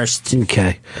the worst.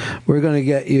 Okay. We're going to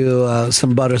get you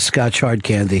some butterscotch hard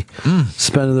candy.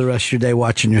 Spending the rest of your day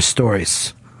watching your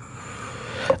stories.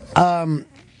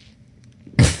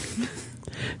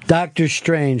 Doctor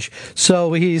Strange.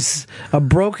 So he's a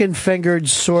broken-fingered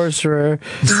sorcerer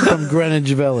from Greenwich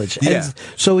Village. Yeah. And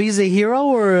so he's a hero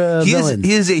or a villain?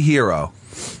 He is a hero.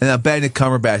 And now Benedict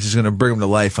Cumberbatch is going to bring him to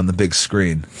life on the big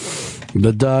screen.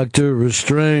 The doctor is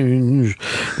strange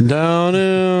down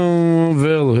in the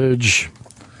village.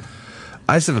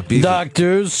 I used to have a beef.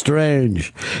 Doctor's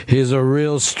strange. He's a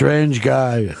real strange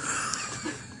guy.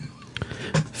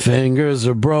 Fingers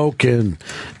are broken.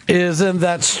 Isn't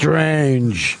that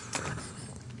strange?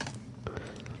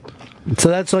 So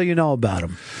that's all you know about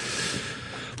him.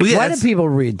 Well, yeah, why do people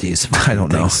read these? I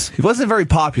don't know. He wasn't very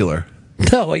popular.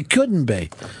 No, he couldn't be.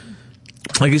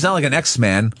 Like, he's not like an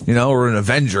X-Man, or an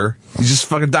Avenger. He's just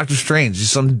fucking Doctor Strange.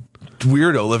 He's some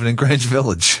weirdo living in Greenwich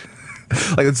Village.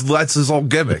 That's his whole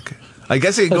gimmick. I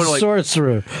guess he can go to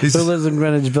sorcerer who lives in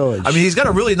Greenwich Village. I mean, he's got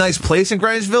a really nice place in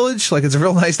Greenwich Village. Like, it's a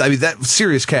real nice. I mean, that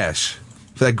serious cash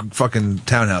for that fucking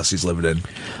townhouse he's living in.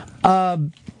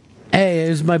 Hey,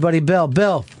 here's my buddy Bill.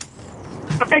 Bill.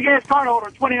 A big ass card holder,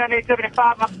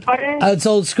 29875, my buddy. It's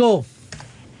old school.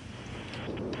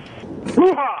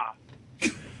 Hoo-ha!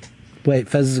 Wait,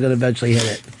 Fez is going to eventually hit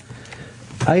it.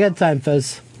 I got time,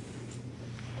 Fez.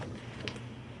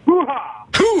 Hoo-ha!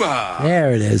 Hoo-ha!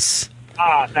 There it is.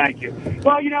 Thank you.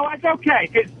 Well, it's okay,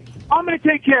 because I'm going to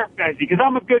take care of Fezzy, because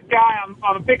I'm a good guy.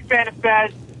 I'm a big fan of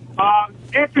Fez.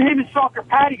 After him and Stalker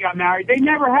Patty got married, they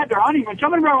never had their honeymoon, so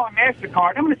I'm going to roll on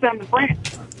MasterCard. I'm going to send them to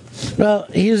France. Well,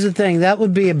 here's the thing. That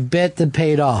would be a bet that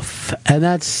paid off. And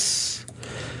it's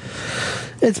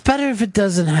better if it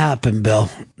doesn't happen, Bill.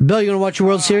 Bill, you going to watch the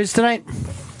World Series tonight?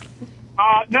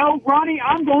 No, Ronnie,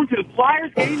 I'm going to the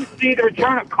Flyers game to see the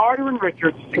return of Carter and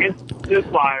Richards against the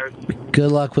Flyers.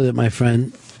 Good luck with it, my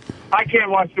friend. I can't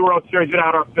watch the World Series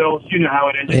without our Phils. You know how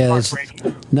it is. Yeah, it's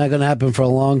not going to happen for a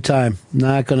long time.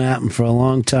 Not going to happen for a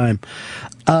long time.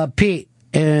 Pete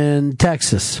in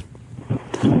Texas.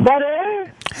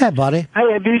 Buddy? Hey, buddy.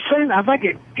 Hey, have you seen? I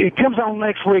think it comes on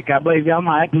next week, I believe. Y'all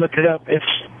might look it up. It's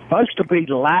supposed to be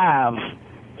live.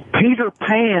 Peter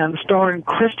Pan starring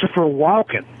Christopher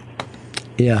Walken.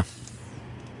 Yeah.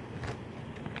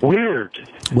 Weird.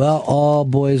 Well, all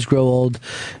boys grow old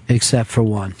except for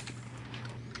one.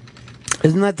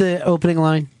 Isn't that the opening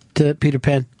line to Peter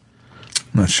Pan?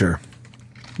 Not sure.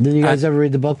 Didn't you guys ever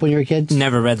read the book when you were kids?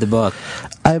 Never read the book.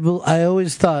 I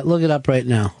always thought, look it up right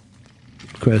now,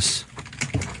 Chris.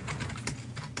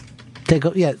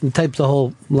 And type the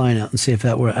whole line out and see if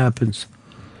that where it happens.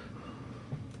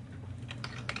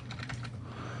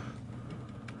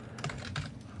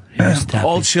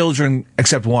 All children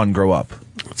except one grow up.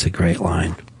 That's a great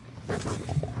line.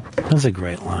 That's a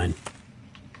great line.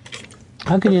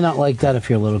 How can you not like that if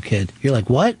you're a little kid? You're like,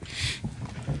 what?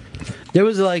 There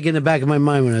was like in the back of my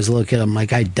mind when I was a little kid, I'm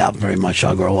like, I doubt very much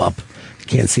I'll grow up.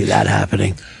 Can't see that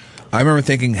happening. I remember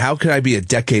thinking, how could I be a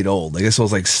decade old? I guess I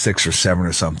was like 6 or 7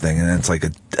 or something, and it's like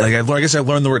I guess I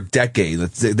learned the word decade.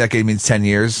 Decade means 10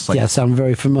 years. Like, yes, I'm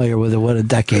very familiar with what a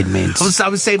decade means. I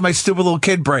was saying my stupid little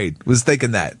kid brain was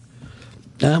thinking that.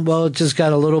 Well, it just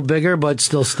got a little bigger, but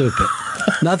still stupid.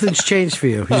 Nothing's changed for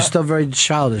you. You're still very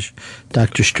childish,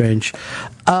 Dr. Strange.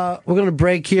 We're going to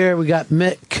break here. We got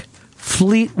Mick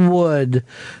Fleetwood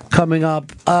coming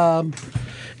up.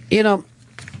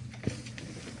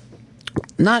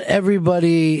 Not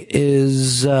everybody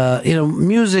is,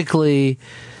 musically,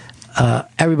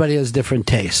 everybody has different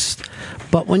tastes.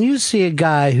 But when you see a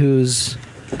guy who's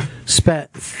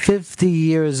spent 50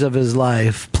 years of his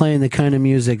life playing the kind of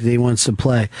music that he wants to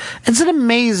play, it's an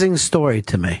amazing story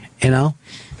to me,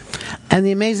 And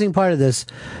the amazing part of this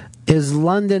is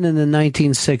London in the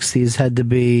 1960s had to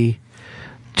be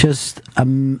just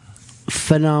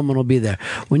phenomenal to be there.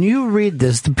 When you read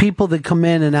this, the people that come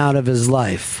in and out of his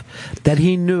life that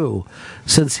he knew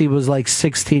since he was like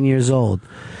 16 years old,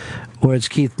 where it's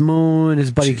Keith Moon,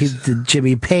 his buddy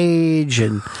Jimmy Page,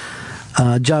 and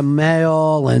John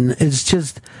Mayall, and it's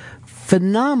just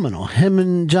phenomenal. Him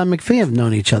and John McPhee have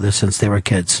known each other since they were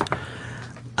kids.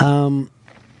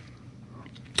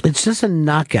 It's just a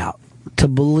knockout to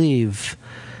believe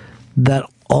that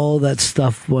all that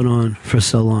stuff went on for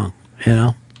so long,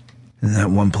 In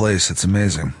that one place, it's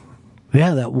amazing.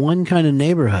 Yeah, that one kind of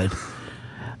neighborhood.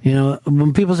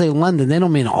 When people say London, they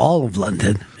don't mean all of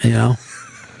London,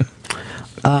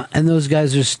 and those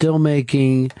guys are still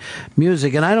making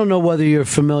music. And I don't know whether you're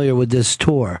familiar with this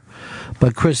tour,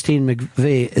 but Christine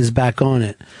McVie is back on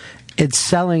it. It's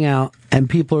selling out, and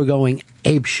people are going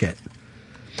apeshit.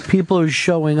 People are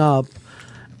showing up,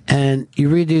 and you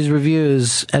read these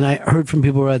reviews, and I heard from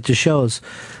people who were at the shows,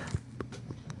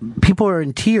 people are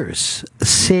in tears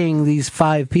seeing these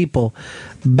 5 people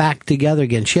back together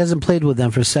again. She hasn't played with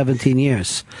them for 17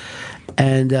 years.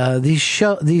 And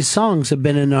these songs have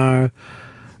been in our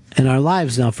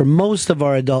lives now for most of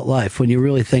our adult life, when you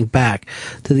really think back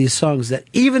to these songs that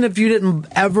even if you didn't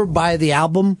ever buy the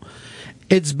album,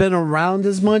 it's been around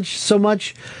so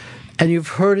much. and you've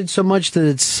heard it so much that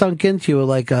it's sunk into you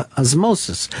like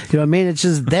osmosis. You know what I mean? It's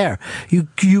just there.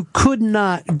 You could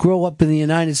not grow up in the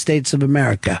United States of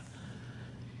America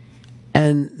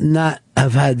and not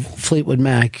have had Fleetwood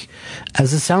Mac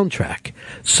as a soundtrack.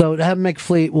 So to have Mick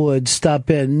Fleetwood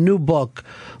stop in, new book,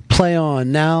 Play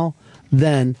On, Now,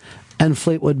 Then, and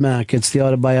Fleetwood Mac. It's the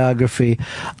autobiography.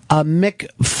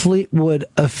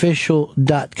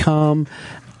 MickFleetwoodOfficial.com,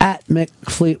 at Mick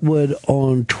Fleetwood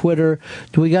on Twitter.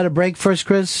 Do we got a break first,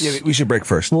 Chris? Yeah, we should break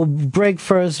first. We'll break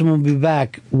first, and we'll be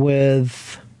back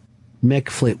with Mick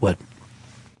Fleetwood.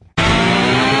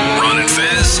 Ron and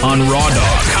Fez on Raw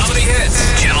Dog Comedy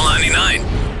Hits, Channel 99.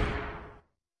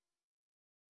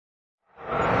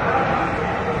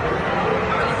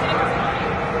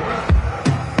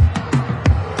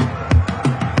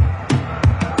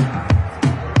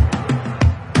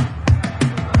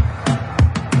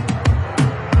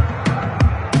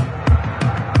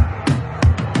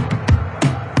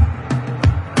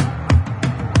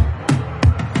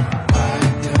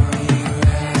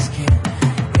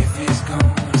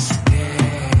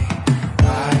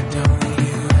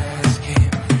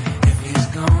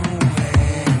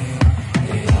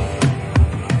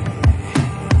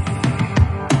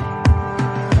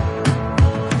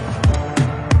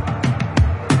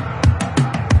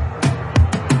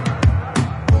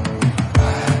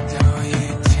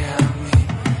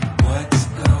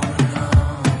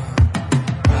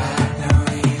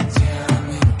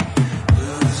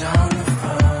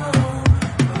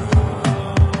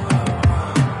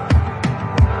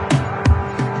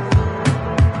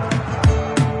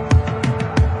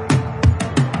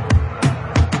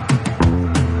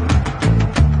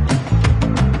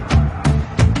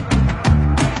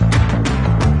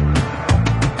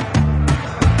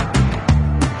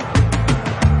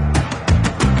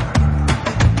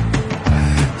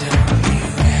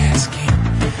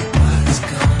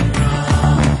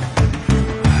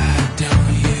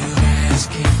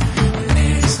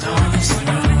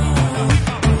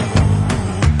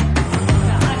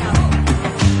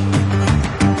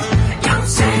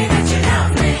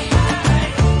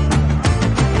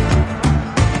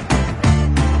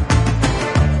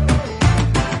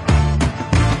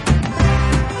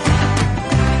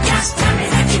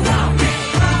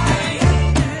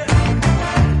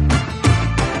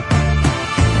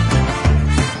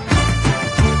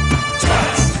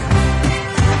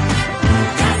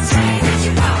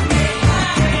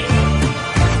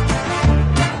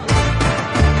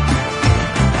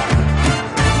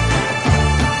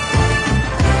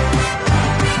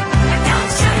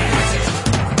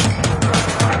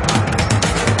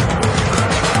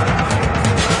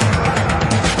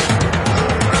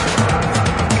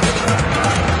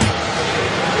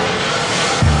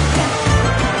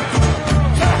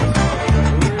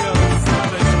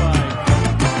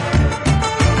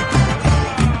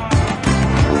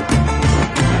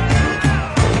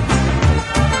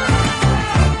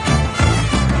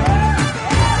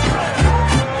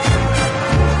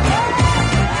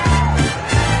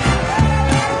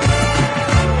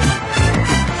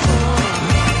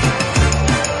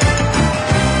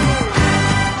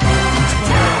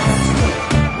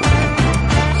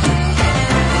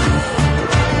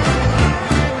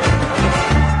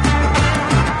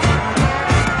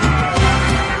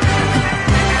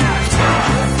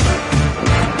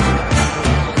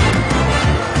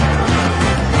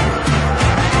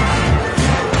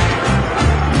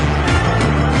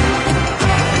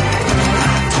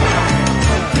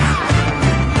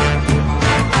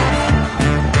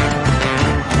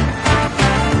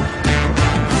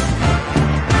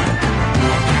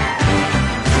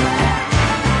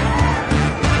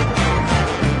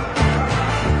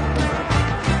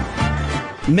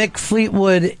 Mick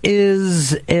Fleetwood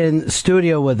is in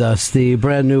studio with us. The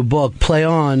brand new book, Play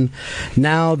On,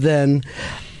 Now, Then,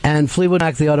 and Fleetwood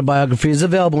Mac, the autobiography, is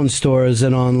available in stores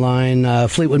and online.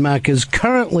 Fleetwood Mac is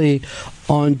currently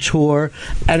on tour,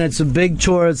 and it's a big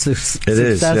tour. It's a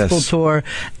successful tour,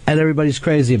 and everybody's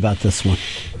crazy about this one.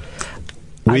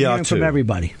 I'm hearing from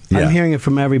everybody. Yeah. I'm hearing it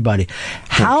from everybody.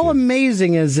 How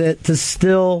amazing is it to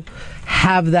still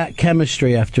have that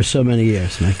chemistry after so many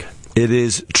years, Mick? It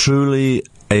is truly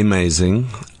amazing,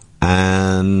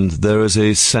 and there is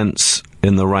a sense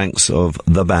in the ranks of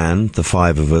the band, the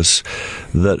five of us,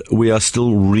 that we are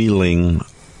still reeling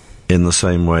in the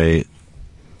same way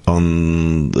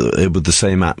with the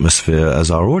same atmosphere as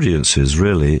our audience is,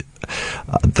 really.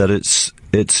 That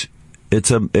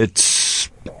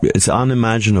it's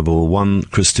unimaginable, one,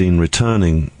 Christine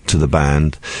returning to the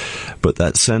band, but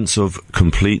that sense of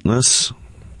completeness.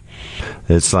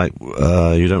 It's like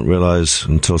you don't realize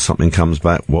until something comes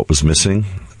back what was missing.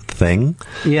 thing.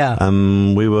 Yeah.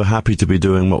 We were happy to be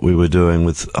doing what we were doing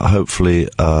with hopefully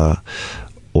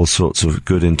all sorts of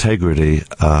good integrity.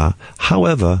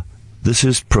 However, this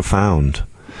is profound,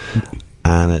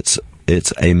 and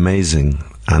it's amazing,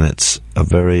 and it's a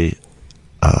very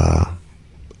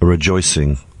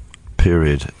rejoicing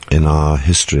period in our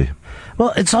history.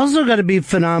 Well, it's also got to be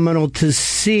phenomenal to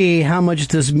see how much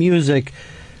this music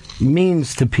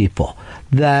means to people.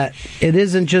 That it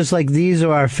isn't just like these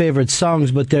are our favorite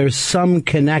songs, but there's some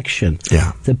connection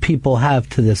that people have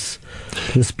to this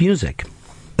music.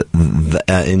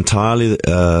 Entirely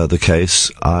the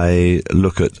case. I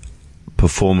look at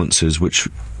performances which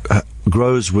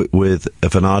grows with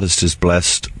if an artist is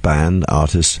blessed, band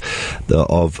artist,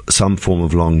 of some form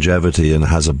of longevity and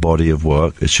has a body of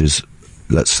work, which is,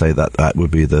 let's say that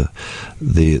would be the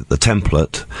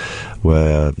template,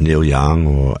 where Neil Young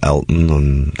or Elton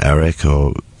and Eric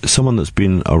or someone that's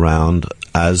been around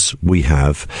as we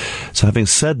have. So having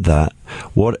said that,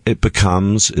 what it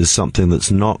becomes is something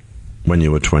that's not when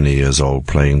you were 20 years old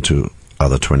playing to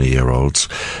other 20-year-olds.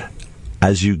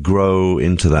 As you grow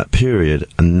into that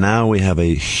period, and now we have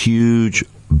a huge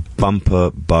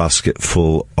bumper basket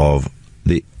full of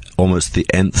almost the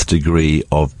nth degree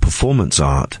of performance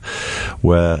art,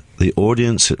 where the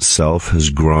audience itself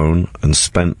has grown and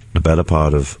spent the better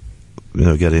part of,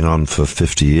 getting on for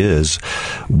 50 years,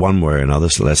 one way or another,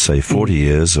 so let's say 40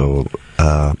 years or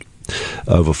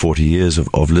over 40 years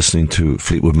of listening to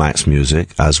Fleetwood Mac's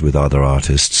music, as with other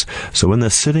artists. So when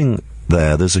they're sitting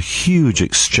there's a huge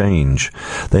exchange.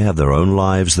 They have their own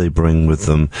lives they bring with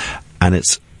them, and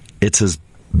it's as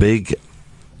big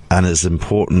and as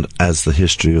important as the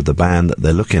history of the band that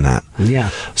they're looking at. Yeah.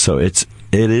 So it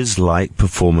is like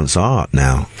performance art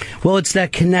now. Well, it's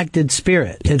that connected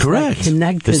spirit. It's correct. That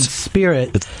connected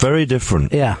spirit. It's very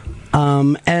different. Yeah.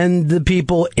 And the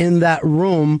people in that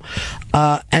room,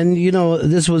 and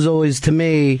this was always, to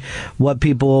me, what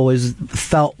people always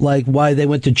felt like why they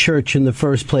went to church in the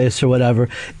first place or whatever,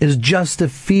 is just to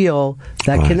feel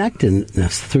that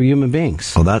connectedness through human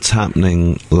beings. Well, that's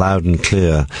happening loud and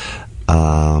clear.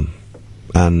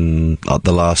 And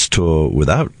the last tour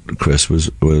without Chris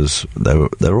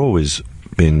they're always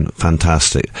been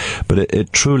fantastic, but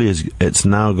it truly is. It's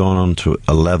now gone on to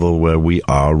a level where we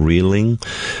are reeling,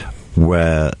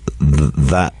 where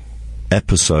that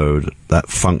episode, that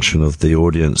function of the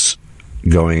audience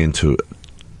going into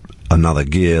another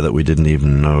gear that we didn't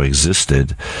even know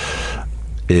existed,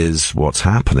 is what's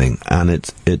happening, and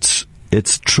it's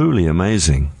truly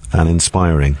amazing and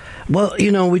inspiring. Well,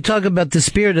 we talk about the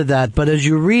spirit of that, but as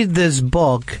you read this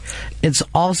book, it's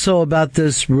also about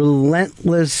this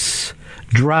relentless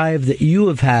drive that you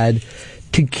have had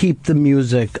to keep the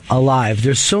music alive.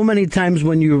 There's so many times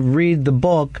when you read the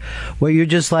book where you're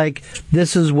just like,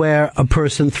 this is where a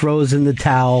person throws in the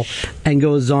towel and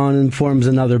goes on and forms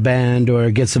another band or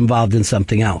gets involved in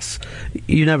something else.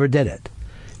 You never did it.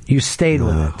 You stayed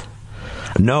with it.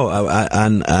 No,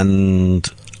 and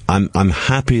I'm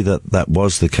happy that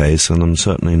was the case, and I'm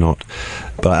certainly not.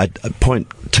 But point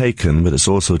taken, but it's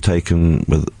also taken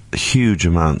with huge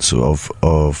amounts of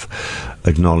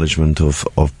acknowledgement of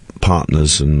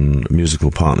partners and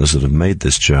musical partners that have made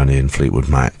this journey in Fleetwood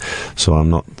Mac. So I'm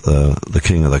not the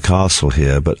king of the castle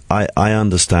here, but I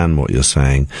understand what you're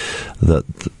saying.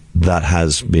 That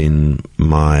has been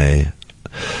my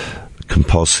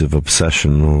compulsive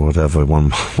obsession, or whatever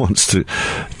one wants to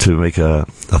make a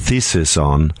thesis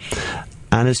on,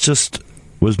 and it's just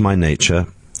was my nature.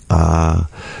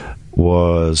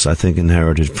 Was, I think,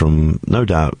 inherited from, no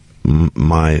doubt,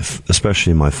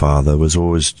 especially my father was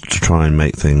always to try and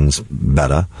make things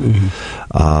better.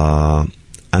 Mm-hmm.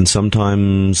 And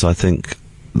sometimes I think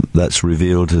that's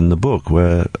revealed in the book,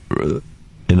 where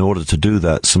in order to do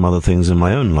that, some other things in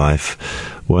my own life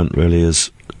weren't really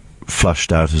as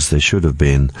flushed out as they should have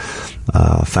been,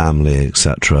 family,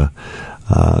 etc.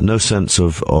 No sense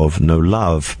of no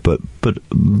love, but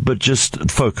just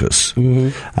focus,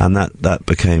 and that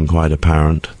became quite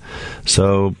apparent.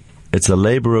 So it's a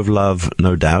labor of love,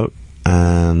 no doubt,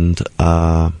 and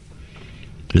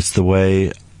it's the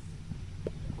way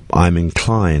I'm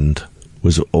inclined,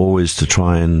 was always to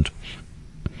try and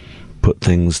put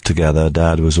things together.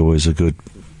 Dad was always a good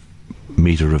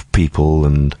meter of people,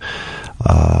 and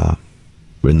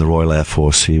in the Royal Air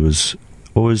Force he was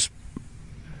always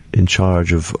in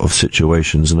charge of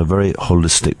situations in a very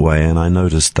holistic way, and I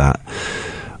noticed that.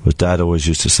 But Dad always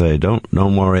used to say, don't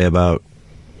worry about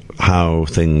how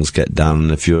things get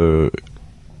done. If you're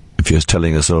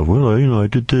telling yourself, well, I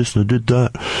did this and I did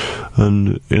that,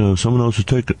 and someone else will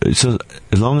take it.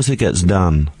 As long as it gets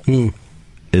done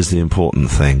is the important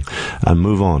thing, and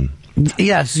move on.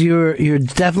 Yes, you're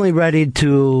definitely ready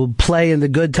to play in the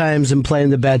good times and play in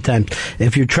the bad times.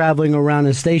 If you're traveling around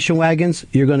in station wagons,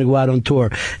 you're going to go out on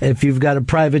tour. If you've got a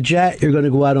private jet, you're going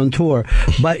to go out on tour.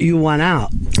 But you went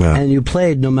out and you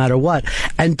played no matter what.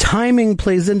 And timing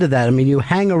plays into that. I mean, you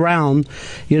hang around,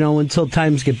 until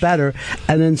times get better,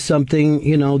 and then something,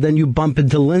 then you bump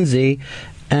into Lindsay,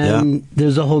 and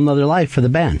there's a whole nother life for the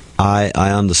band. I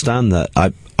understand that.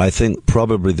 I think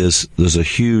probably there's a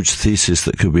huge thesis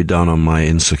that could be done on my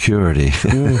insecurity.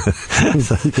 That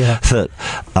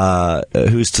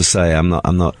who's to say I'm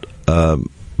not.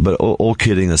 But all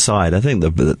kidding aside, I think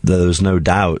that there's no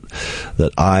doubt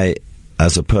that I,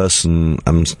 as a person,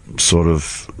 am sort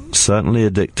of certainly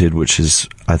addicted, which is,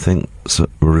 I think,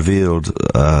 revealed.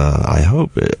 I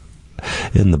hope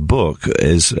in the book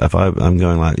is if I'm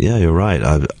going like, yeah, you're right.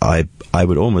 I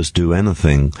would almost do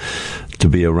anything to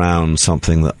be around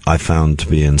something that I found to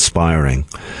be inspiring,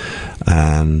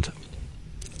 and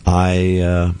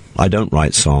I don't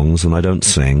write songs and I don't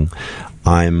sing.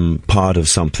 I'm part of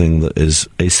something that is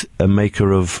a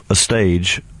maker of a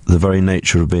stage. The very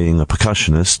nature of being a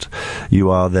percussionist,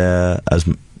 you are there, as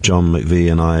John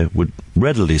McVie and I would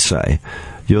readily say,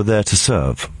 you're there to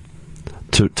serve,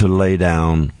 to lay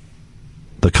down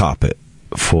the carpet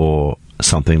for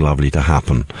something lovely to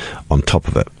happen on top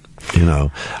of it,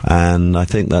 and I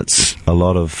think that's a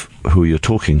lot of who you're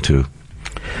talking to.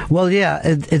 Well, yeah,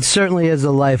 it certainly is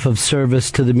a life of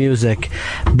service to the music,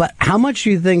 but how much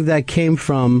do you think that came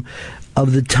from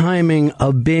of the timing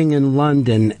of being in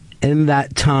London in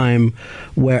that time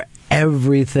where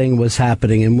everything was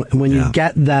happening, and when you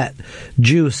get that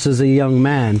juice as a young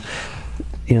man,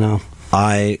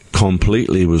 I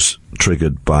completely was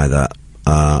triggered by that.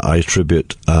 I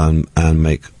attribute and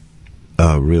make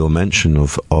real mention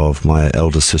of my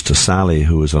elder sister Sally,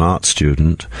 who was an art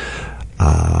student.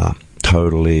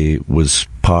 Totally was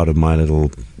part of my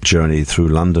little journey through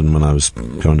London when I was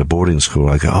going to boarding school.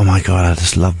 I go, oh my God, I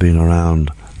just love being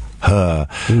around her.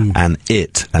 And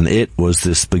it was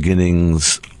this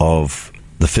beginnings of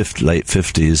the late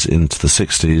 50s into the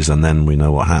 60s, and then we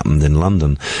know what happened in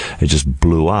London. It just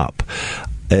blew up.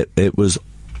 It was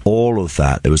all of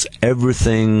that. It was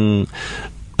everything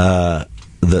that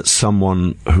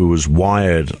someone who was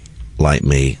wired like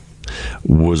me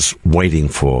was waiting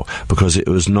for, because it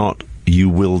was not, you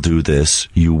will do this,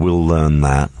 you will learn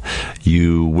that,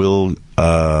 you will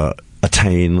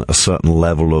attain a certain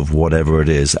level of whatever it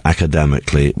is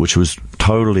academically, which was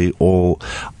totally all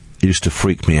used to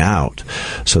freak me out.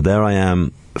 So there I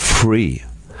am, free,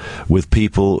 with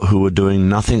people who were doing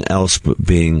nothing else but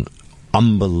being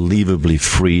unbelievably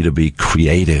free to be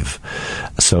creative.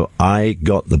 So I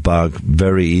got the bug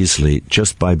very easily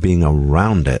just by being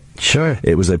around it. Sure.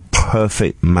 It was a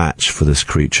perfect match for this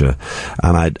creature,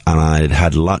 and I'd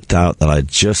had lucked out that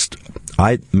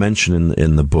I mention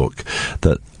in the book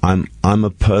that I'm a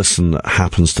person that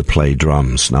happens to play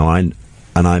drums. Now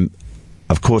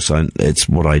it's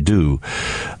what I do,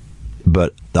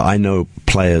 but I know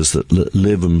players that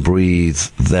live and breathe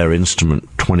their instrument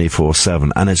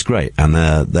 24/7, and it's great. And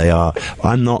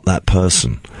I'm not that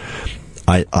person.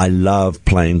 I love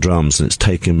playing drums, and it's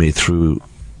taken me through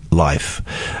life.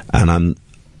 And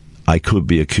I could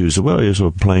be accused of, well, you're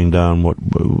sort of playing down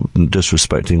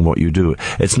disrespecting what you do.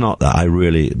 It's not that. I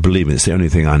really believe it's the only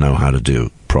thing I know how to do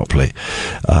properly.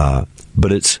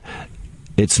 But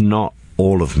it's not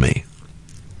all of me.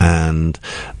 And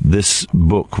this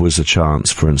book was a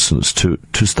chance, for instance,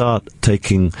 to start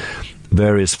taking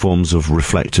various forms of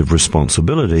reflective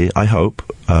responsibility. I hope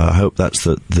that's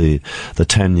the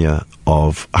tenure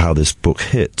of how this book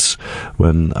hits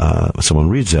when someone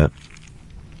reads it.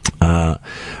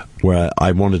 Where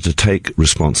I wanted to take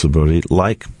responsibility,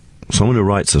 like someone who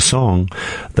writes a song,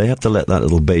 they have to let that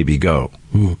little baby go.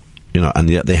 And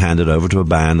yet they hand it over to a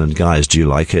band and, guys, do you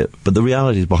like it? But the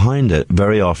reality behind it,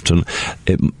 very often,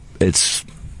 it's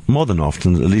more than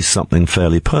often, at least something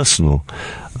fairly personal.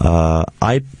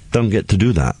 I don't get to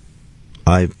do that.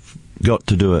 I've got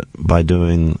to do it by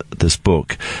doing this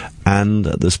book. And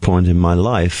at this point in my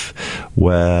life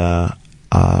where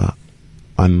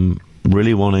I'm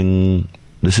really wanting,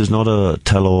 this is not a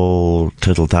tell-all,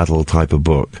 tittle-tattle type of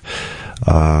book.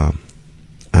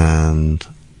 And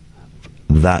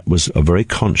that was a very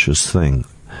conscious thing,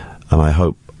 and I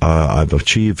hope I've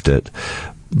achieved it,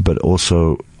 but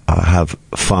also have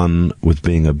fun with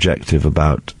being objective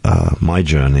about my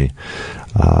journey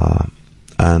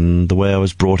and the way I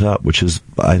was brought up, which is,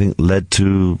 I think, led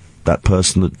to that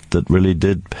person that really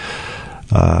did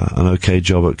an okay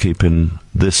job at keeping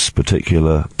this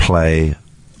particular play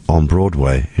on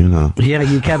Broadway, you know. Yeah,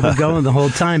 you kept it going the whole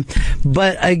time.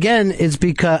 But again, it's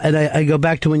because, and I go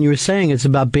back to when you were saying it's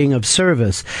about being of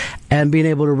service and being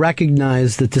able to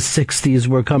recognize that the 60s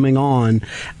were coming on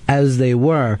as they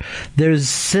were.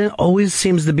 There's always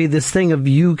seems to be this thing of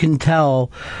you can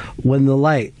tell when the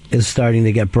light is starting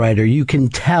to get brighter. You can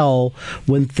tell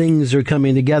when things are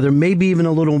coming together, maybe even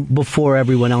a little before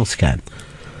everyone else can.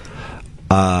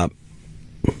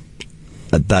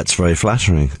 That's very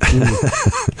flattering.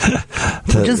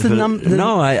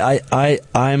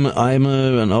 I'm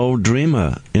an old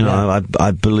dreamer. You know,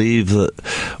 I believe that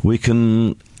we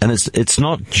can, and it's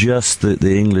not just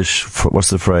the English. What's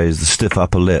the phrase? The stiff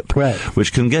upper lip, right?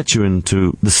 Which can get you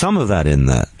into the some of that in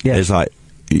there. Yeah. It's like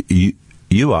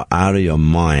you are out of your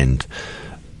mind.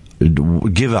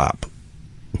 Give up.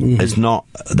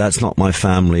 Mm-hmm. That's not my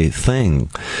family thing,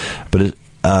 but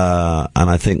and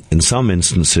I think in some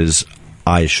instances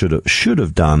I should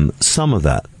have done some of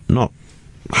that, not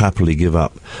happily give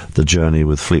up the journey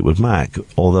with Fleetwood Mac,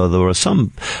 although there are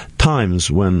some times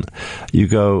when you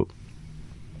go,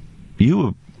 you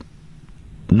were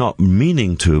not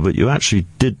meaning to, but you actually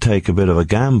did take a bit of a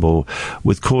gamble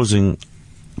with causing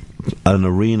an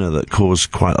arena that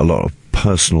caused quite a lot of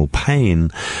personal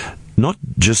pain, not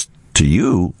just to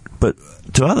you, but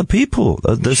to other people.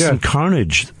 There's some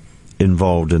carnage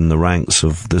involved in the ranks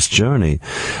of this journey,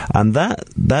 and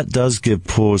that does give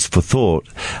pause for thought.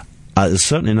 There's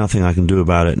certainly nothing I can do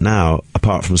about it now,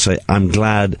 apart from say I'm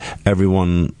glad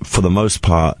everyone, for the most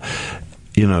part,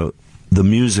 you know, the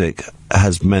music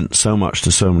has meant so much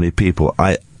to so many people.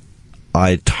 I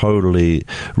totally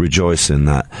rejoice in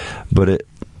that, but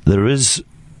there is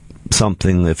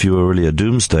something, if you were really a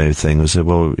doomsday thing, I said,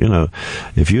 well, you know,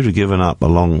 if you'd have given up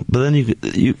but then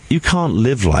you can't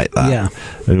live like that. Yeah.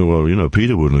 And, well, you know,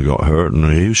 Peter wouldn't have got hurt, and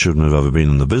he shouldn't have ever been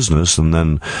in the business, and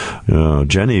then, you know,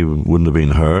 Jenny wouldn't have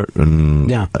been hurt,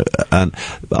 and and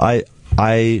I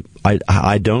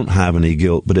don't have any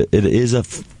guilt, but it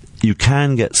is you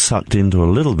can get sucked into a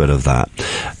little bit of that,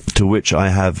 to which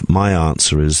my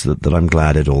answer is that I'm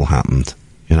glad it all happened,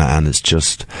 you know, and it's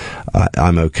just,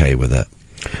 I'm okay with it.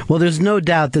 Well, there's no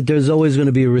doubt that there's always going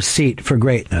to be a receipt for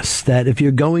greatness, that if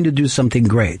you're going to do something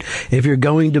great, if you're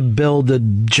going to build a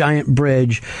giant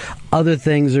bridge, other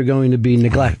things are going to be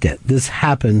neglected. This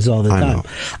happens all the time.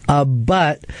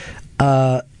 But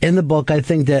in the book, I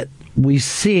think that we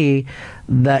see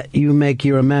that you make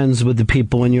your amends with the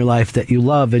people in your life that you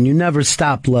love, and you never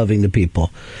stop loving the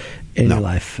people in your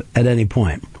life at any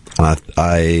point.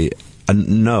 I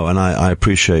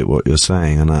appreciate what you're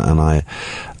saying, and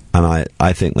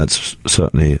I think that's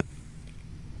certainly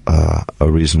a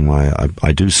reason why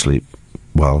I do sleep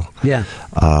well. Yeah.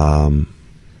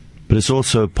 But it's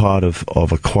also part of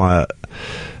a quiet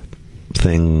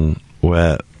thing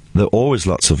where there are always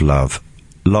lots of love,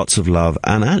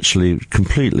 and actually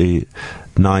completely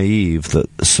naive, that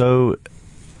so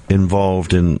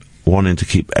involved in wanting to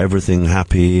keep everything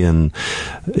happy, and,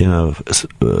 you know,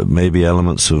 maybe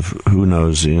elements of, who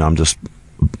knows, you know, I'm just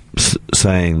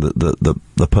saying that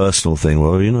the personal thing,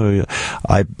 well, you know,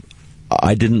 I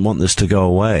didn't want this to go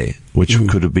away, which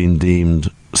could have been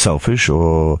deemed selfish,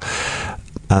 or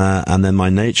and then my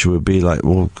nature would be like,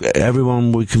 well,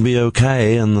 everyone, we can be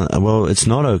okay, and well, it's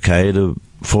not okay to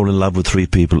fall in love with three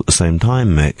people at the same time,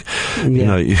 Mick. You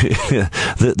know,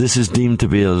 this is deemed to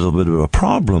be a little bit of a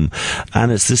problem,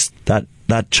 and it's that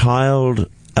child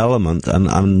element, and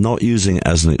I'm not using it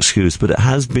as an excuse, but it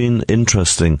has been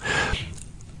interesting.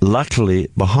 Luckily,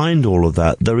 behind all of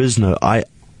that, there is no. I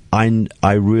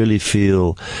really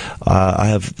feel I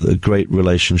have a great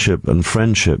relationship and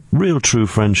friendship, real true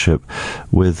friendship,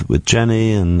 with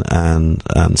Jenny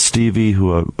and Stevie,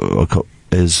 who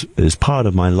is part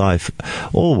of my life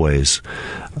always.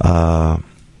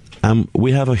 And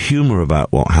we have a humour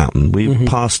about what happened. We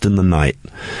passed in the night,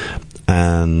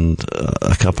 and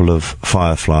a couple of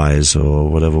fireflies, or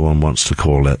whatever one wants to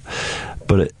call it,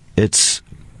 but it's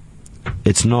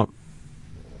not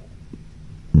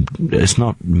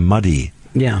muddy.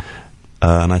 Yeah.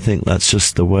 And I think that's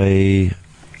just the way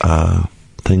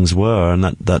things were, and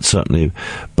that certainly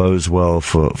bodes well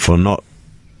for not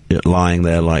lying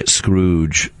there like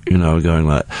Scrooge, you know, going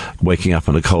like, waking up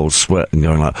in a cold sweat and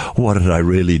going like, what did I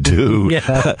really do?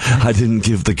 Yeah. I didn't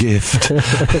give the gift.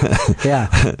 Yeah.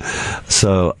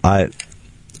 So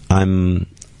I'm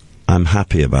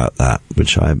happy about that,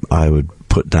 which I would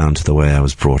put down to the way I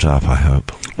was brought up, I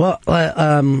hope. Well,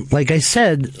 like I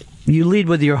said, you lead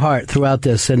with your heart throughout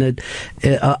this, and it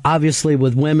obviously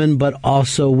with women, but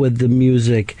also with the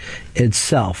music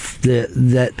itself.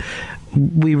 That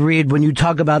we read when you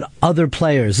talk about other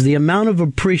players, the amount of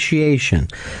appreciation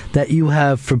that you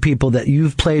have for people that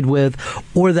you've played with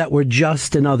or that were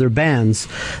just in other bands,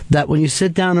 that when you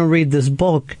sit down and read this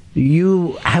book,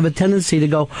 you have a tendency to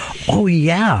go, oh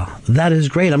yeah, that is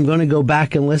great. I'm going to go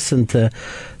back and listen to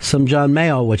some John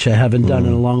Mayall, which I haven't done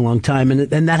in a long, long time. And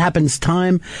that happens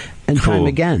time and time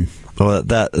again. Well,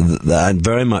 that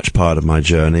very much part of my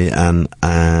journey, and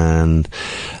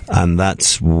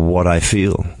that's what I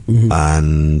feel,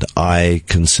 and I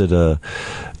consider,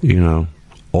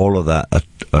 all of that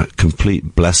a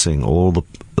complete blessing.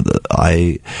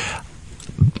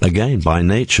 Again, by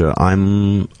nature,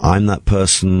 I'm that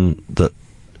person that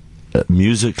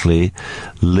musically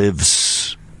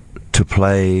lives to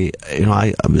play.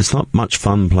 It's not much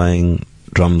fun playing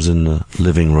drums in the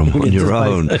living room on your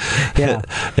own. Yeah.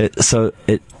 So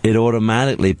it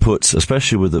automatically puts,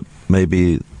 especially with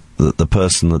maybe the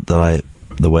person that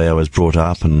the way I was brought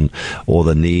up or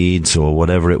the needs or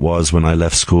whatever it was when I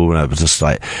left school, and I was just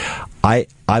like, I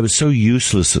was so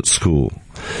useless at school.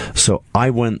 So I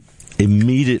went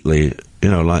immediately,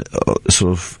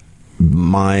 sort of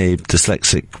my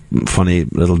dyslexic, funny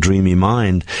little dreamy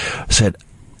mind said,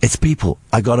 it's people.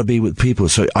 I got to be with people.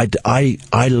 So I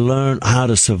learned how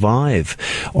to survive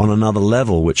on another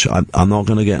level, which I'm not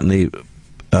going to get any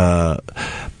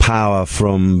power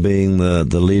from being the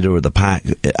leader of the pack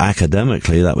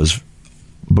academically. That was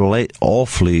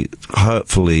awfully,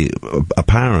 hurtfully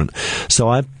apparent. So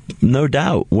I, no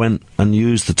doubt, went and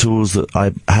used the tools that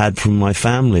I had from my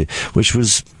family, which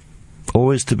was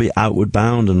always to be outward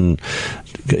bound. And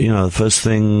the first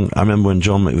thing I remember when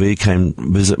John McVie came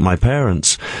visit my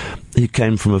parents, he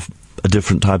came from a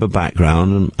different type of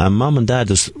background, and Mum and Dad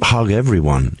just hug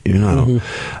everyone,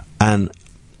 and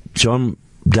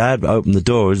Dad opened the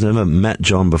door. He's never met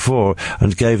John before,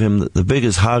 and gave him the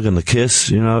biggest hug and a kiss,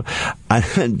 And I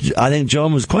think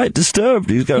John was quite disturbed.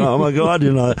 He was going, "Oh my God,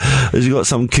 has he got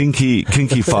some kinky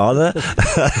father?"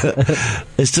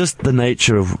 It's just the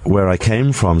nature of where I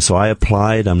came from. So I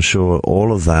applied, I'm sure,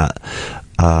 all of that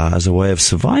as a way of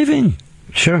surviving.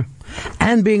 Sure.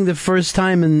 And being the first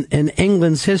time in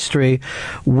England's history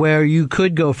where you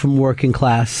could go from working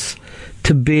class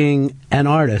to being an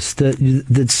artist,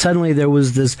 that suddenly there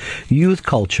was this youth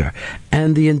culture,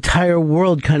 and the entire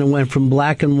world kind of went from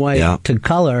black and white to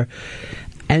color,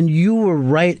 and you were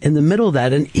right in the middle of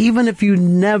that. And even if you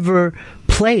never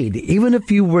played, even if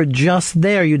you were just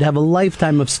there, you'd have a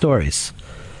lifetime of stories.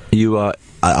 You are.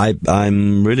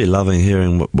 I'm really loving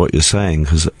hearing what you're saying,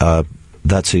 because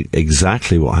that's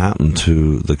exactly what happened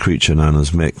to the creature known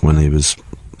as Mick when he was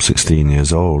 16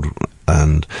 years old,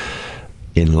 and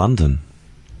in London,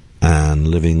 and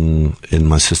living in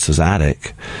my sister's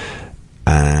attic,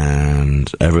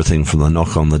 and everything from the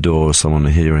knock on the door, someone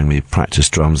hearing me practice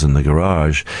drums in the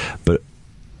garage. But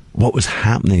what was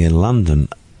happening in London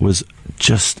was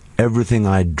just everything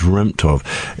I dreamt of.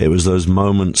 It was those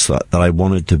moments that I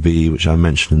wanted to be, which I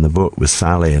mentioned in the book with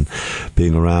Sally, and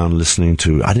being around listening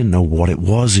to, I didn't know what it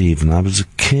was even. I was a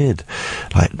kid,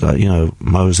 like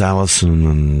Mose Allison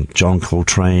and John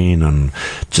Coltrane and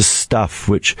just stuff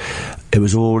which it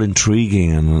was all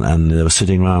intriguing, and they were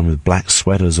sitting around with black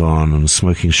sweaters on and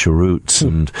smoking cheroots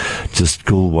and just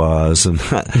gulwars,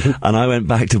 and I went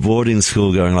back to boarding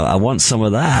school going like, I want some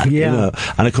of that.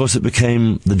 And of course it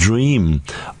became the dream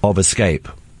of escape.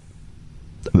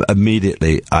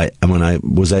 Immediately, when I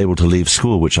was able to leave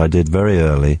school, which I did very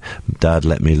early, Dad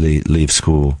let me leave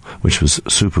school, which was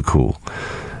super cool,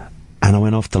 and I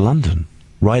went off to London,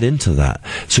 right into that.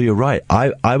 So you're right,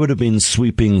 I would have been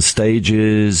sweeping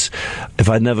stages. If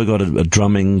I'd never got a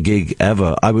drumming gig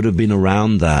ever, I would have been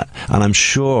around that, and I'm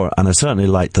sure, and I certainly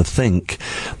like to think,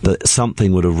 that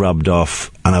something would have rubbed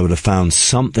off, and I would have found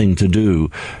something to do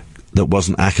that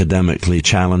wasn't academically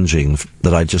challenging,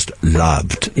 that I just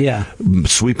loved. Yeah.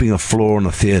 Sweeping a floor in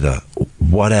a theatre,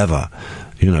 whatever,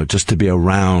 just to be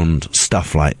around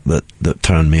stuff like that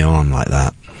turned me on like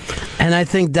that. And I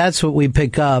think that's what we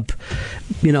pick up,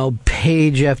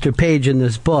 page after page in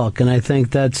this book. And I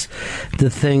think that's the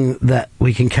thing that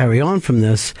we can carry on from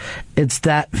this. It's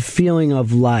that feeling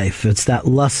of life. It's that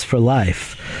lust for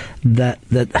life that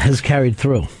has carried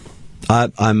through.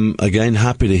 I'm again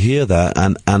happy to hear that,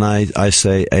 and I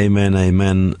say amen,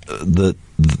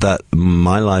 that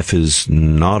my life is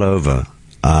not over,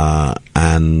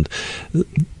 and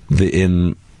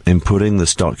in putting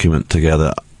this document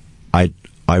together, I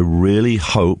really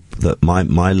hope that my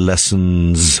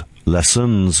lessons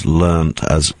learnt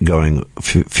as going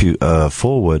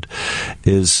forward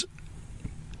is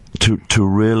to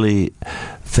really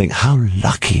think how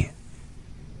lucky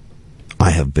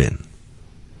I have been.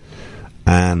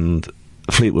 And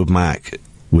Fleetwood Mac,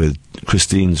 with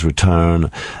Christine's return,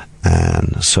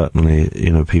 and certainly,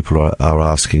 people are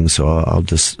asking, so I'll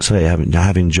just say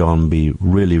having John be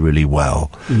really, really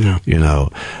well,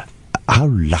 how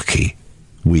lucky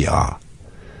we are.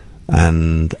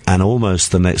 And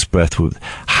almost the next breath would,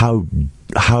 how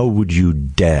would you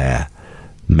dare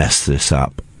mess this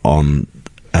up on,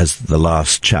 as the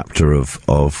last chapter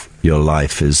of your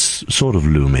life is sort of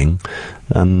looming,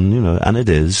 and it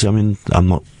is. I mean, I'm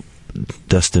not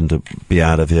destined to be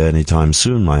out of here anytime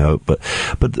soon, I hope, but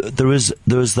there is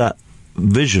that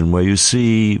vision where you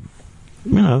see,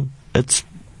 it's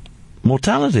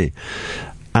mortality,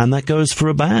 and that goes for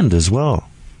a band as well,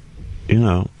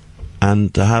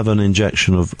 and to have an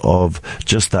injection of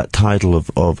just that title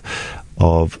of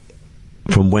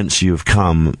from whence you've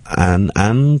come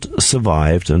and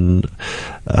survived, and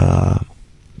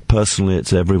personally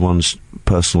it's everyone's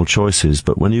personal choices,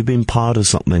 but when you've been part of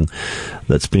something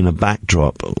that's been a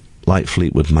backdrop like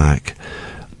Fleetwood Mac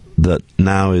that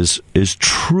now is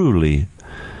truly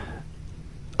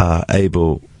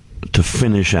able to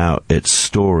finish out its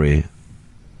story,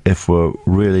 if we're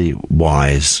really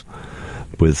wise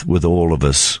with all of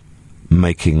us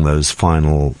making those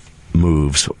final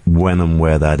moves, when and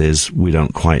where that is, we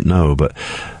don't quite know, but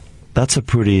that's a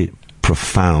pretty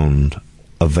profound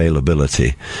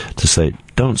availability to say,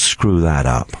 don't screw that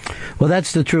up. Well,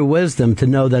 that's the true wisdom, to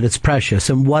know that it's precious,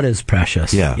 and what is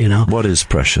precious. Yeah, what is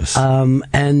precious.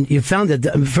 And you found it,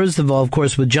 first of all, of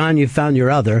course, with John, you found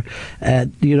your other.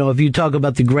 If you talk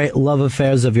about the great love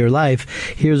affairs of your life,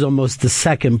 here's almost the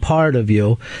second part of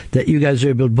you that you guys are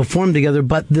able to perform together,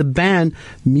 but the band,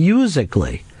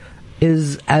 musically,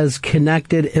 is as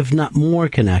connected, if not more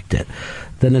connected,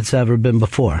 than it's ever been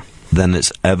before. Than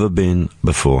it's ever been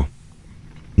before.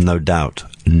 No doubt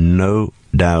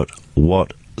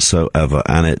whatsoever,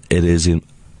 and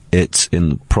it's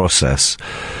in process,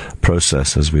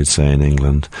 as we'd say in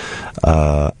England,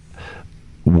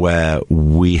 where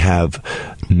we have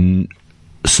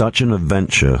such an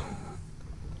adventure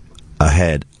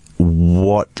ahead.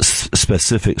 What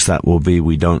specifics that will be,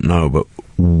 we don't know, but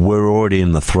we're already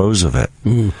in the throes of it.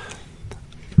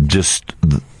 Just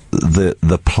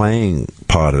the playing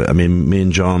part of it. I mean, me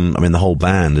and John, the whole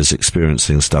band is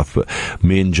experiencing stuff, but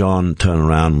me and John turn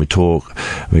around, we talk,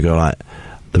 we go like,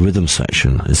 the rhythm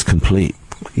section is complete.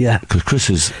 Yeah.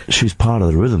 Because she's part of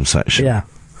the rhythm section. Yeah.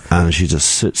 And she just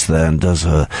sits there and does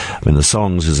her, the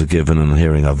songs is a given and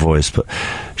hearing her voice, but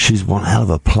she's one hell of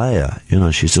a player,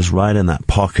 she's just right in that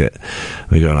pocket.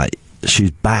 We go like,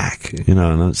 she's back,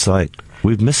 and it's like,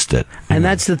 we've missed it. And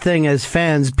that's the thing, as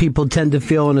fans, people tend to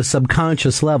feel on a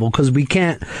subconscious level, because we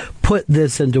can't put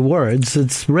this into words.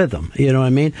 It's rhythm, you know what I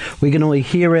mean? We can only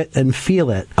hear it and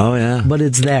feel it. Oh, yeah. But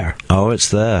it's there. Oh, it's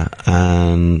there.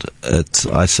 And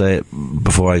I say it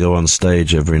before I go on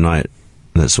stage every night.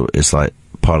 It's like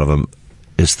part of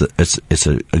it's a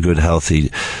good, healthy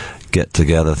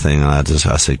get-together thing. And I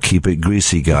say, keep it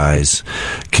greasy, guys.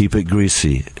 Keep it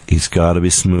greasy. He's got to be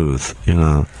smooth,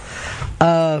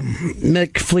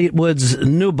 Mick Fleetwood's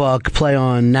new book, Play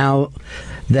On Now,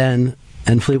 Then,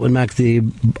 and Fleetwood Mac, the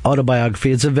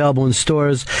autobiography. It's available in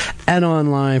stores and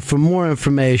online. For more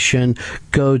information,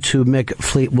 go to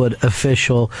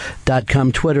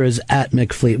MickFleetwoodOfficial.com. Twitter is at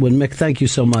Mick Fleetwood. Mick, thank you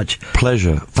so much.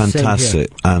 Pleasure.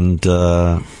 Fantastic. And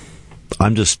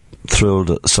I'm just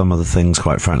thrilled at some of the things,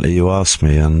 quite frankly, you asked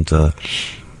me, and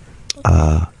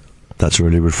that's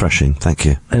really refreshing. Thank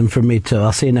you. And for me, too.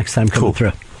 I'll see you next time coming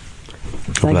through.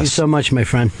 Thank you so much, my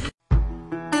friend.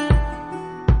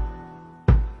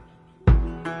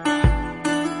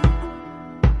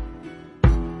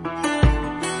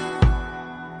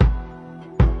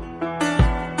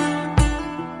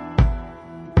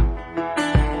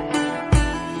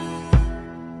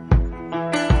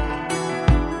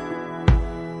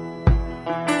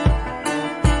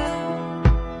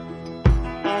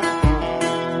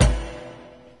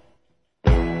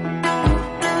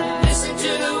 Listen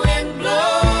to the wind blow.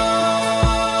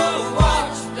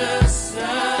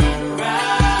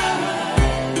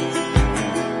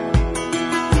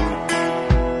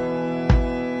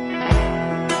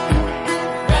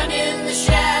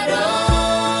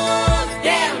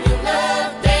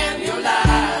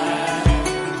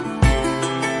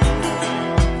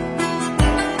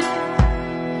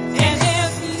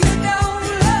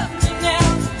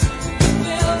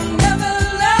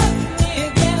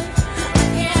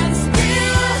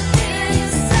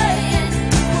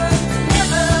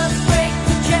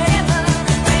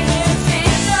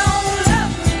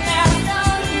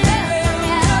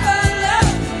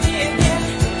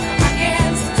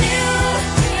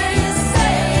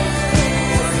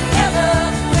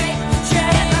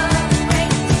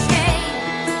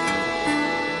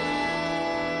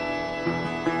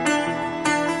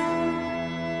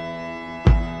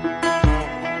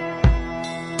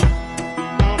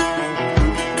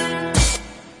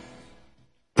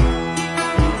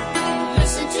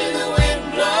 Listen to the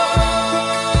wind blow,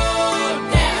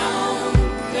 down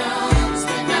comes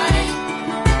the night.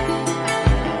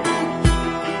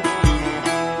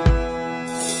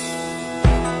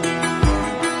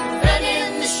 Run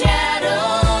in the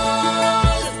shadows,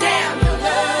 damn your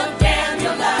love, damn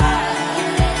your life.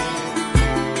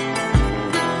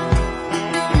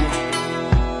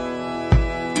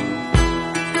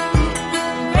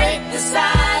 Break the silence,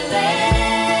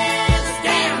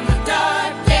 damn the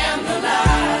dark, damn the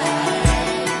light.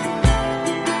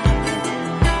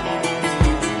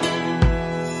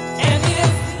 And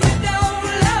if you don't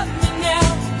love me now,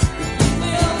 you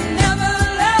will never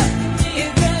love me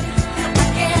again. I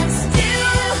can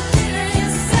still hear you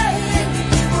saying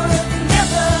you would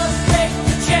never break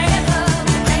the chain.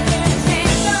 And if you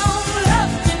don't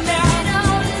love me now, you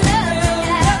will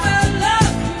never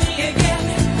love me again.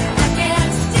 I can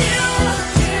still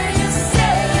hear you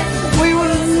saying We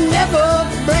will never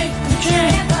break the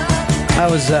chain. That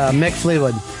was Mick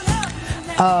Fleetwood.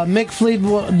 Mick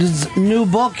Fleetwood's new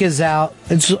book is out.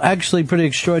 It's actually pretty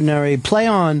extraordinary. Play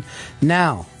On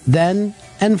Now, Then,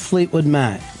 and Fleetwood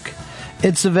Mac.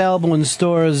 It's available in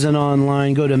stores and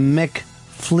online. Go to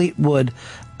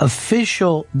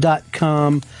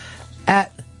mickfleetwoodofficial.com,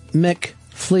 at Mick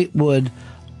Fleetwood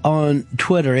on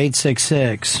Twitter,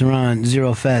 866 Ron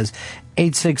Zero Fez.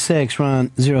 866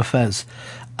 Ron Zero Fez.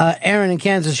 Aaron in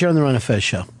Kansas, you're on the Ron and Fez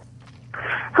show.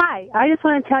 Hi, I just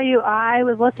want to tell you I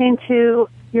was listening to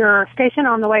your station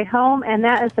on the way home, and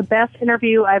that is the best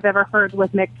interview I've ever heard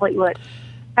with Mick Fleetwood.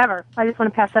 Ever. I just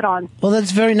want to pass that on. Well,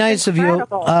 that's very nice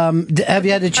Incredible. of you. Have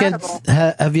you had a chance?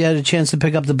 Have you had a chance to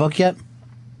pick up the book yet?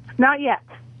 Not yet.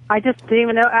 I just didn't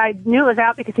even know. I knew it was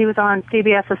out because he was on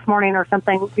CBS this morning or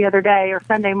something the other day or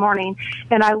Sunday morning,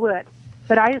 and I would.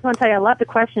 But I just want to tell you, I love the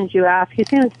questions you ask. He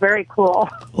seems very cool.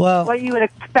 Well, what you would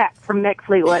expect from Mick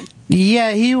Fleetwood.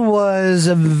 Yeah, he was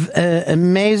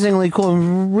amazingly cool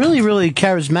and really, really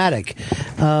charismatic.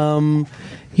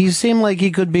 He seemed like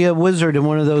he could be a wizard in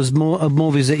one of those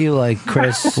movies that you like,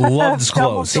 Chris. Loved his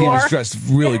clothes. He was dressed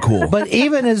really cool. But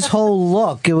even his whole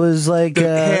look, it was like the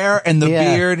hair and the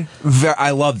beard.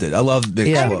 I loved it. I loved Big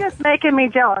You're Flo. just making me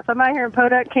jealous. I'm out here in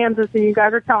Podunk, Kansas, and you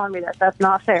guys are telling me that. That's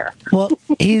not fair. Well,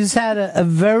 he's had a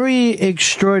very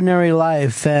extraordinary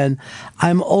life, and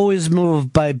I'm always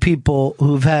moved by people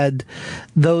who've had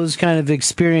those kind of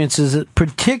experiences,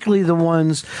 particularly the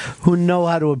ones who know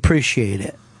how to appreciate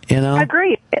it. You know? I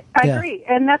agree. I agree.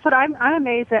 And that's what I'm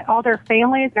amazed that all their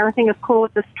families and everything is cool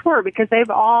with this tour because they've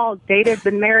all dated,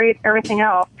 been married, everything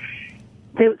else.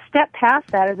 To step past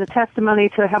that is a testimony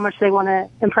to how much they want to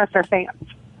impress their fans.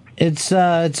 It's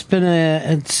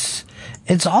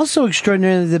also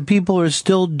extraordinary that people are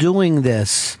still doing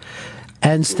this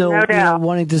and still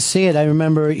wanting to see it. I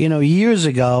remember, years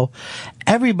ago,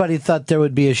 everybody thought there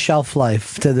would be a shelf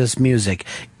life to this music.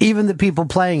 Even the people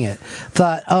playing it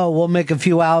thought, oh, we'll make a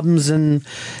few albums and,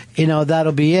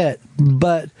 that'll be it.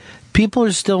 But people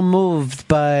are still moved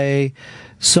by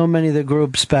so many of the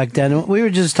groups back then. We were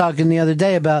just talking the other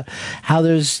day about how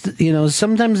there's,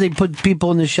 sometimes they put people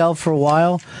on the shelf for a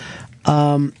while,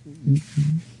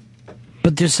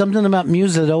 but there's something about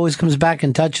music that always comes back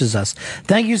and touches us.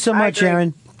 Thank you so much,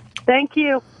 Aaron. Thank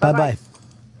you. Bye-bye.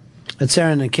 It's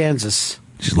Aaron in Kansas.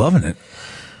 She's loving it.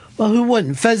 Well, who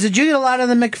wouldn't? Fez, did you get a lot out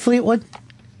of the Mick Fleetwood?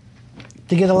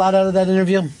 Did you get a lot out of that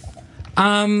interview?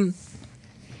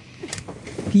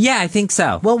 Yeah, I think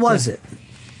so. What was it?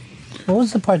 What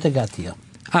was the part that got to you?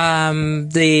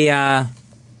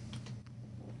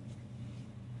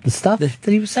 The stuff that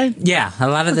he was saying? Yeah, a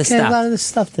lot of the stuff. A lot of the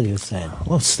stuff that he was saying.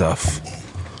 What stuff?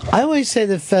 I always say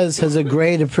that Fez has a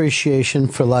great appreciation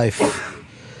for life,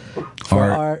 for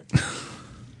art.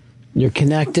 You're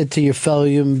connected to your fellow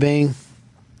human being.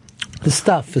 The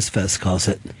stuff, as Fez calls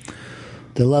it.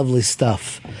 The lovely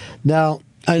stuff. Now,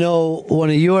 I know one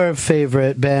of your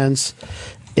favorite bands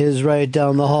is right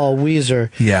down the hall, Weezer.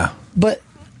 Yeah. But,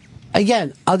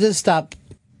 again, I'll just stop.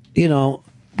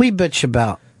 We bitch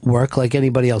about work like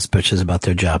anybody else bitches about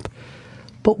their job.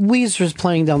 But Weezer's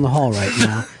playing down the hall right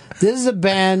now. This is a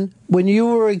band, when you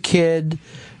were a kid,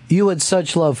 you had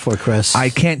such love for, Chris. I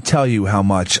can't tell you how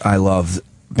much I loved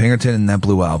Pinkerton and that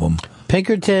Blue Album.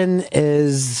 Pinkerton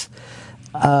is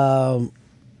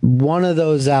one of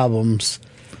those albums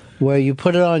where you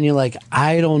put it on and you're like,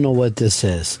 I don't know what this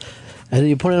is. And then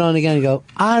you put it on again and you go,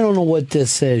 I don't know what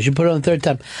this is. You put it on the third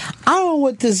time. I don't know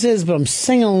what this is, but I'm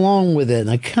singing along with it, and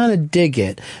I kind of dig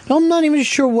it. I'm not even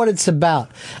sure what it's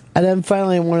about. And then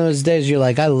finally, one of those days, you're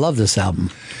like, I love this album.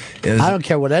 I don't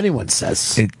care what anyone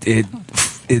says.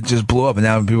 It just blew up, and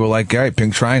now people are like, all right,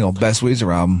 Pink Triangle, best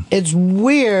Weezer album. It's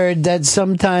weird that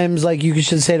sometimes, like, you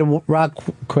should say to rock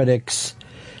critics,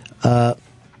 why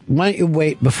don't you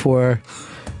wait before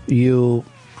you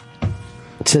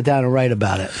sit down and write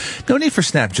about it? No need for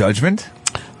snap judgment.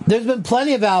 There's been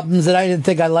plenty of albums that I didn't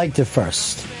think I liked at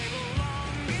first,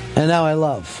 and now I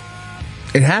love.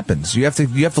 It happens. You have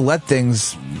to let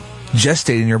things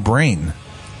gestate in your brain.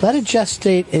 Let it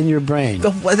gestate in your brain.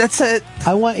 That's it.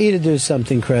 I want you to do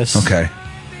something, Chris. Okay.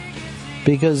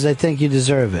 Because I think you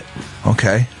deserve it.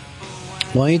 Okay.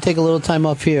 Why don't you take a little time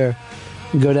off here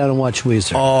and go down and watch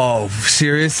Weezer? Oh,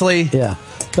 seriously? Yeah.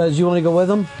 Because you want to go with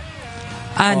them?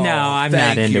 No, I'm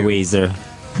not into Weezer.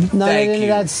 Not into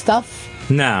that stuff?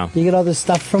 No. You get all this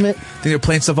stuff from it? They're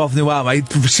playing stuff off the new album.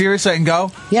 Seriously, I can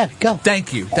go? Yeah, go.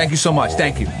 Thank you. Thank you so much.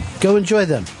 Thank you. Go enjoy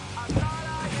them.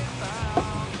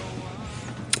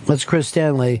 That's Chris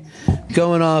Stanley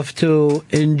going off to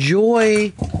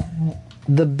enjoy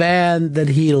the band that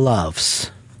he loves.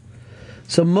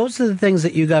 So most of the things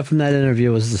that you got from that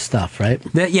interview was the stuff, right?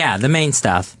 The main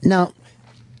stuff. Now,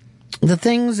 the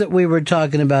things that we were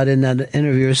talking about in that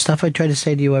interview is stuff I try to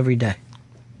say to you every day.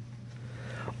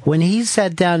 When he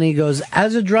sat down and he goes,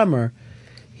 as a drummer,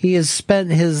 he has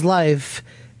spent his life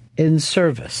in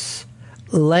service,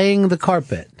 laying the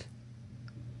carpet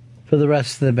for the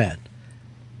rest of the band.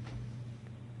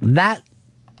 That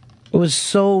was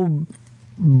so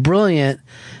brilliant,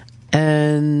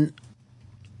 and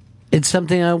it's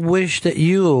something I wish that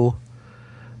you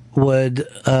would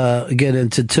get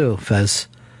into too, Fez.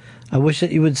 I wish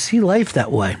that you would see life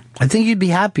that way. I think you'd be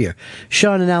happier.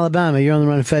 Sean in Alabama, you're on the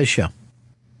Ron and Fez show.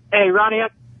 Hey, Ronnie,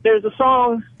 there's a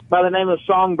song by the name of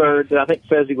Songbird that I think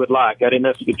Fezzy would like. I didn't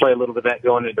know if you could play a little bit of that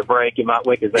going into break. It might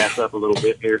wake his ass up a little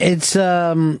bit here. It's,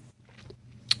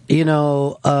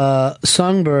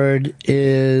 Songbird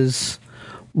is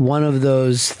one of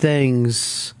those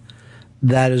things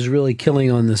that is really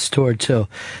killing on this tour, too.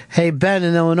 Hey, Ben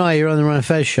in Illinois, you're on the Ron and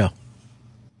Fez show.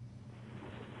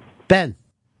 Ben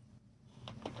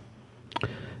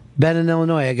in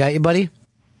Illinois, I got you, buddy.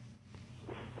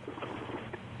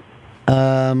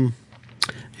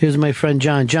 Here's my friend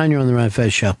John. John, you're on the Ron and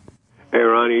Fez show. Hey,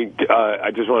 Ronnie, I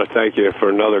just want to thank you for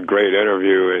another great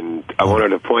interview, and I wanted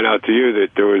to point out to you that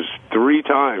there was 3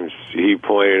 times he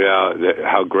pointed out that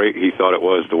how great he thought it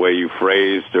was the way you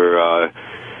phrased or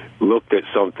looked at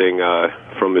something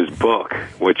from his book,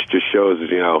 which just shows,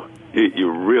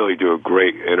 you really do a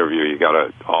great interview. You got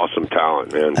an awesome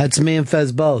talent, man. That's me and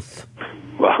Fez both.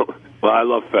 Well, I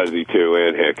love Fezzy, too,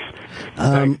 and Hicks.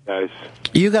 Thanks, guys.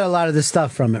 You got a lot of the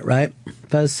stuff from it, right,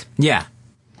 Fez? Yeah.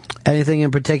 Anything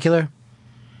in particular?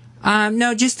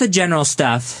 No, just the general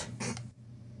stuff.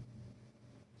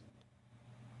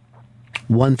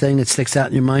 One thing that sticks out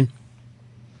in your mind?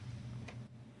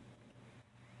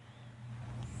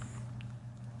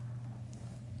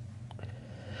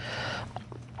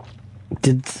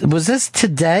 Was this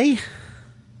today?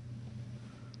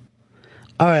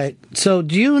 All right. So,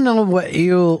 do you know what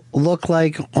you look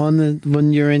like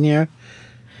when you're in here?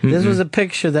 Mm-hmm. This was a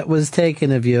picture that was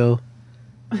taken of you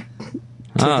today.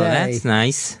 Oh, that's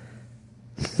nice.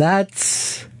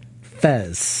 That's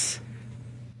Fez.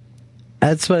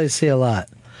 That's what I see a lot.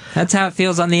 That's how it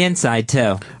feels on the inside,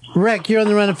 too. Rick, you're on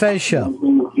the Ron and Fez show.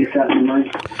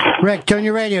 Rick, turn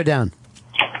your radio down.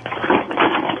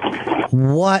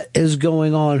 What is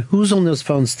going on? Who's on those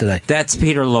phones today? That's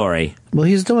Peter Lorre. Well,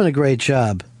 he's doing a great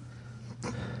job.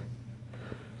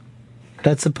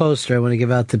 That's a poster I want to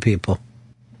give out to people.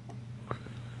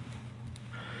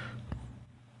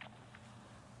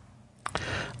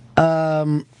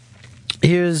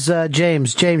 Here's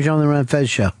James. James, you're on the Ron and Fez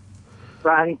show.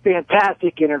 Ronnie,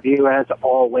 fantastic interview as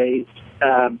always.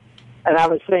 And I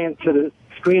was saying to the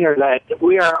screener that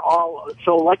we are all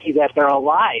so lucky that they're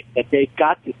alive, that they've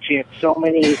got to chance so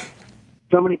many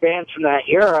bands from that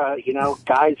era,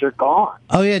 guys are gone.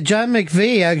 Oh yeah, John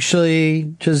McVie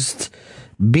actually just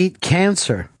beat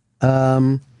cancer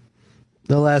the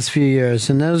last few years,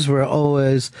 and that's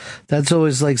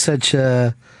always like such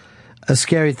a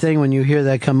scary thing when you hear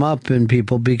that come up in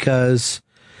people, because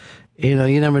you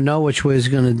never know which way it's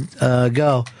going to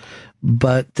go.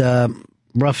 But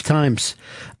rough times.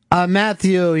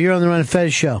 Matthew, you're on the Ron and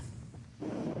Fez show.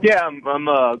 Yeah, I'm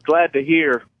glad to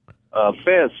hear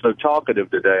Fez so talkative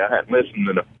today. I hadn't listened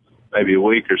in maybe a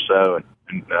week or so,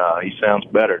 and he sounds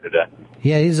better today.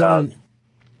 Yeah, he's on.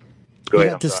 Go You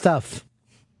ahead. got the stuff.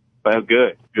 Well,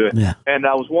 good. Yeah. And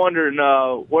I was wondering,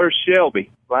 where's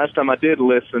Shelby? Last time I did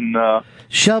listen,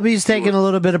 Shelby's taking a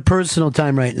little bit of personal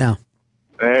time right now.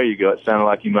 there you go. It sounded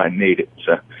like you might need it.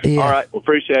 So, Yeah. all right. Well,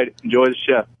 appreciate it. Enjoy the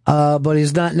show. But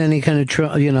he's not in any kind of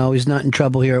trouble. He's not in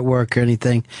trouble here at work or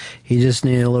anything. He just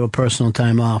needed a little personal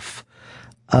time off.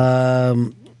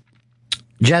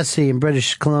 Jesse in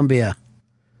British Columbia.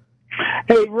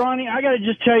 Hey, Ronnie, I got to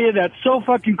just tell you, that's so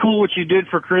fucking cool what you did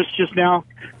for Chris just now.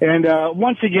 And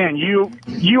once again, you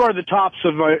are the tops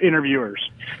of interviewers.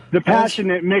 The passion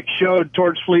that Mick showed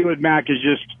towards Fleetwood Mac is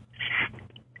just...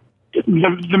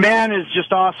 The man is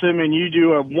just awesome, and you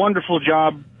do a wonderful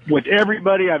job with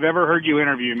everybody I've ever heard you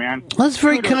interview, man. That's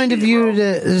very kind of you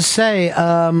to say.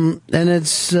 And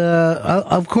it's,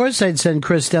 of course I'd send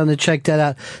Chris down to check that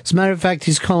out. As a matter of fact,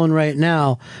 he's calling right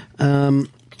now.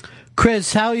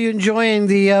 Chris, how are you enjoying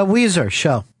the Weezer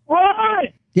show?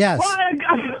 What? Yes. I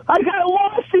got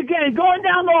lost again going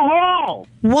down the hall.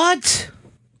 What?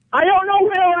 I don't know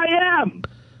where I am.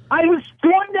 I was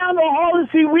going down the hall to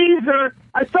see Weezer.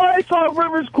 I thought I saw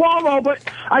Rivers Cuomo, but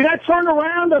I got turned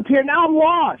around up here. Now I'm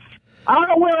lost. I don't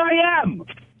know where I am.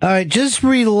 All right, just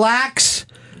relax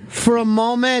for a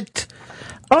moment.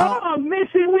 Oh, I'm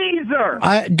missing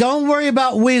Weezer. Don't worry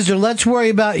about Weezer. Let's worry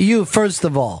about you first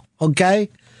of all, okay?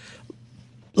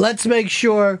 Let's make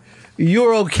sure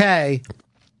you're okay.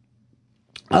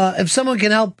 If someone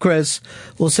can help Chris,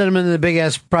 we'll send him into the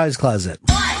big-ass prize closet.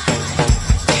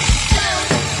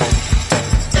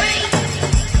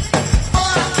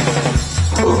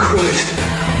 Oh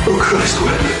Christ,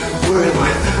 where am I?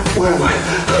 Where am I?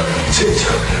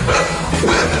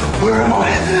 Where am I?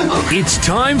 It's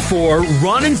time for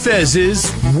Ron and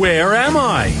Fez's Where Am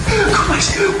I?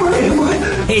 Christ, where am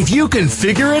I? If you can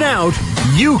figure it out,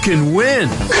 you can win.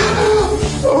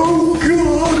 Oh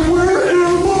God, where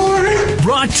am I?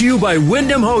 Brought to you by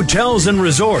Wyndham Hotels and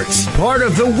Resorts, part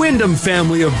of the Wyndham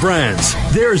family of brands.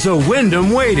 There's a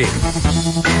Wyndham waiting.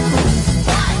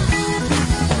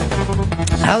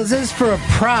 How's this for a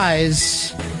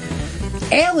prize?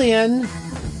 Alien,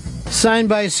 signed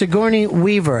by Sigourney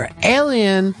Weaver.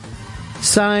 Alien,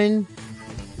 signed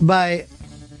by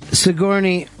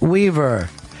Sigourney Weaver.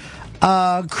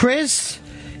 Chris,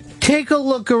 take a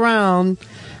look around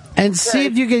and see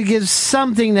if you can give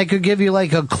something that could give you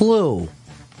like a clue.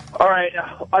 All right.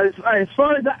 As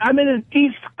far as I'm in an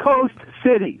East Coast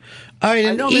city. All right,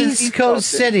 an East Coast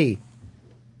city.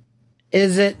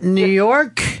 Is it New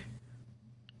York?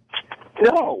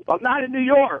 No, I'm not in New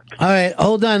York. All right,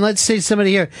 hold on. Let's see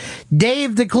somebody here.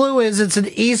 Dave, the clue is it's an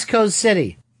East Coast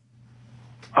city.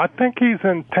 I think he's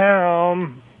in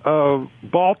town of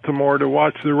Baltimore to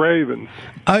watch the Ravens.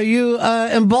 Are you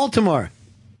in Baltimore?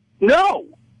 No.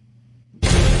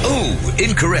 Oh,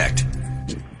 incorrect.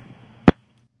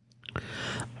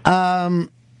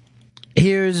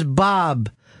 Here's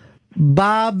Bob.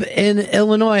 Bob in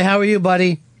Illinois. How are you,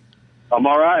 buddy? I'm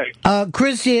all right.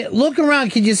 Chris, look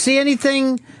around. Can you see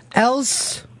anything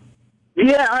else?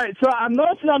 Yeah, all right. So I'm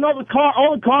noticing on all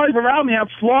the cars around me have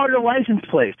Florida license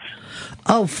plates.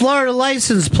 Oh, Florida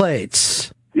license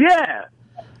plates. Yeah.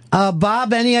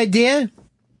 Bob, any idea?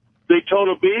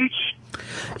 Daytona Beach?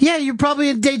 Yeah, you're probably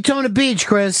in Daytona Beach,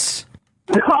 Chris.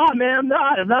 No, man, I'm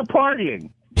not. I'm not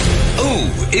partying.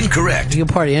 Oh, incorrect. You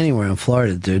can party anywhere in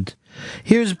Florida, dude.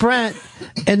 Here's Brent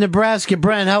in Nebraska.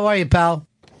 Brent, how are you, pal?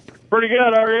 Pretty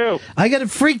good. How are you? I got a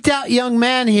freaked out young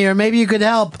man here. Maybe you could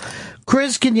help.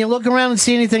 Chris, can you look around and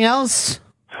see anything else?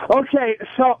 Okay,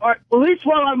 so at least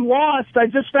while I'm lost, I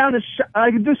just found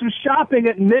I could do some shopping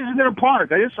at Misner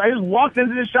Park. I just walked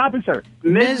into the shopping center.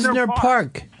 Misner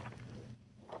Park.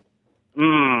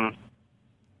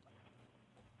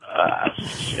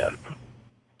 Shit.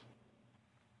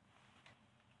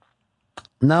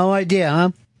 No idea,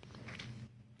 huh?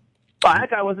 Oh,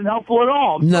 that guy wasn't helpful at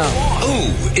all. No.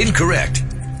 Oh, incorrect.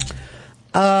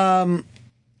 I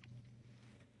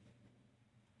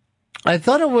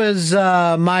thought it was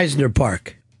Meisner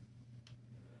Park.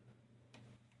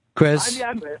 Chris?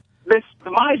 I missed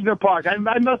the Meisner Park. I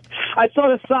saw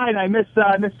the sign. I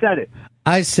missaid it.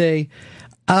 I see.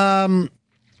 Well,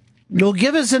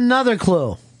 give us another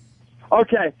clue.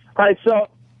 Okay. All right. So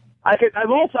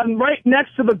I'm right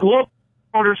next to the global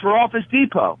headquarters for Office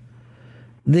Depot.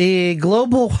 The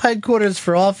global headquarters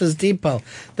for Office Depot.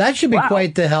 That should be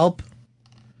quite the help.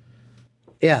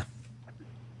 Yeah.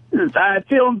 I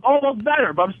feel almost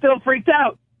better, but I'm still freaked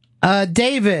out.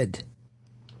 David,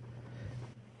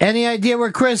 any idea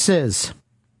where Chris is?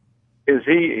 Is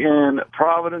he in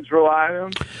Providence, Rhode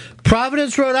Island?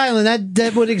 Providence, Rhode Island.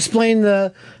 That would explain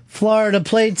the Florida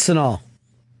plates and all.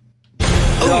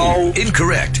 Oh,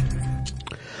 incorrect.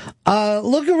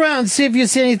 Look around, see if you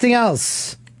see anything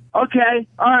else. Okay,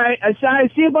 all right. I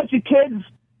see a bunch of kids,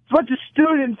 a bunch of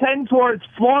students heading towards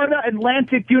Florida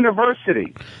Atlantic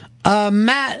University.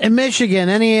 Matt in Michigan,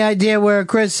 any idea where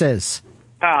Chris is?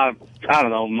 I don't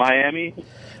know, Miami?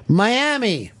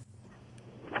 Miami.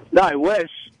 No, I wish.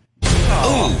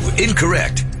 Oh,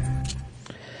 incorrect.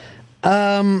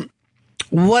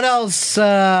 What else,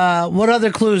 what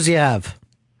other clues do you have?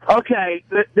 Okay,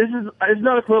 this is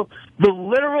another clue. The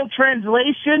literal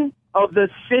translation of the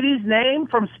city's name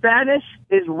from Spanish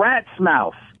is rat's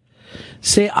mouth.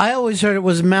 See, I always heard it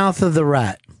was mouth of the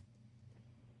rat.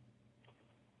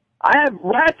 I have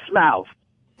rat's mouth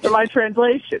in my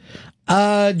translation.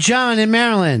 John in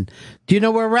Maryland, do you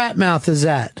know where Rat Mouth is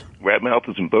at? Rat mouth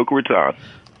is in Boca Raton.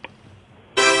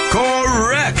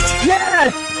 Correct.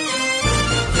 Yes!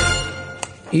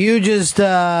 You just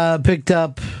picked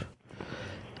up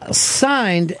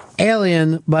Signed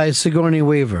Alien by Sigourney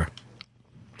Weaver.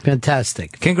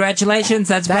 Fantastic. Congratulations.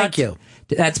 Thank you.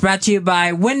 That's brought to you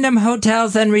by Wyndham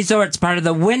Hotels and Resorts, part of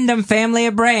the Wyndham family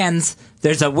of brands.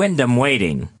 There's a Wyndham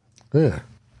waiting. Ugh.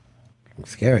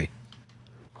 Scary.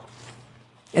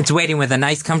 It's waiting with a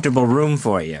nice, comfortable room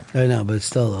for you. I know, but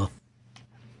still, though.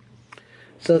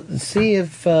 So, see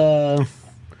if, ring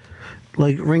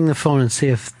the phone and see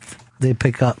if they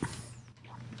pick up.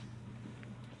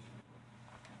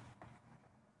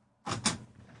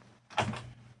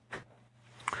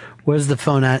 Where's the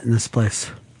phone at in this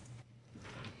place?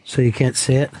 So you can't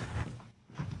see it?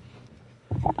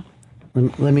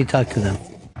 Let me talk to them.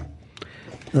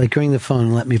 Ring the phone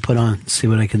and let me put on, see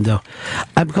what I can do.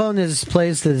 I'm calling this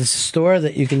place, this store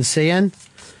that you can see in.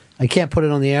 I can't put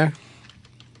it on the air.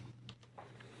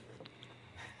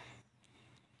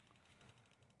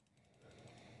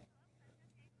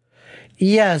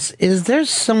 Yes, is there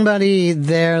somebody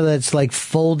there that's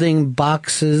folding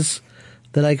boxes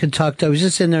that I could talk to? I was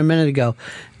just in there a minute ago,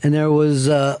 and there was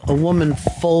a woman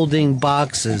folding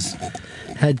boxes.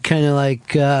 Had kind of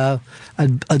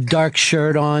a dark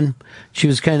shirt on. She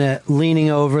was kind of leaning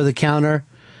over the counter.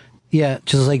 Yeah,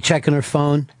 just checking her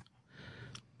phone.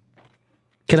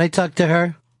 Can I talk to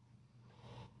her?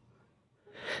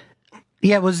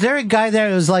 Yeah, was there a guy there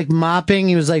that was mopping?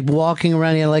 He was walking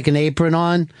around. He had an apron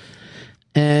on.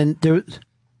 And there,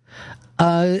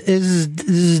 this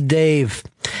is Dave.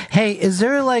 Hey, is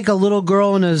there a little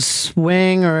girl in a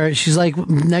swing, or she's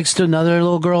next to another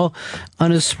little girl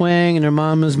on a swing, and her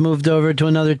mom has moved over to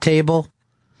another table?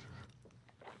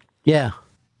 Yeah.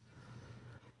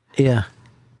 Yeah.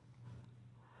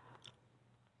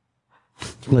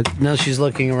 Look, now she's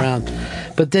looking around.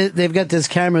 But they've got this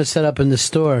camera set up in the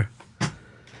store.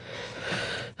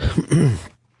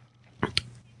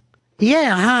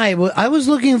 Yeah, hi. I was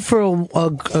looking for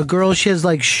a girl. She has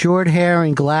short hair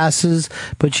and glasses,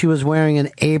 but she was wearing an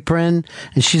apron,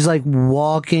 and she's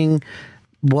walking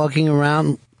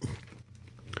around.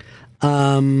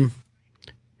 Can't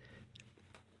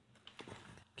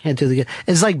do the.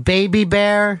 It's Baby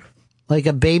Bear, like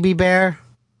a baby bear.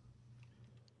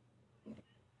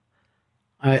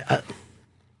 All right, I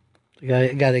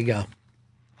gotta go.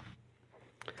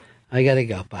 I gotta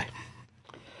go. Bye.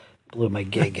 Blew my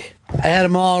gig. I had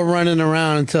them all running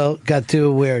around until it got too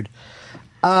weird.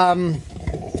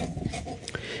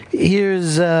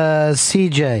 Here's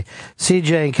CJ.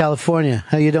 CJ in California.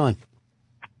 How you doing?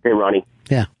 Hey, Ronnie.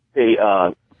 Yeah. Hey,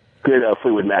 good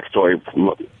Fleetwood Mac story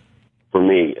for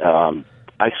me.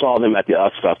 I saw them at the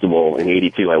US Festival in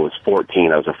 '82. I was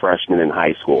 14. I was a freshman in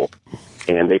high school.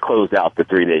 And they closed out the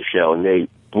 3-day show, and they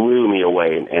blew me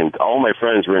away. And all my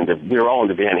friends were we were all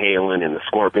into Van Halen and the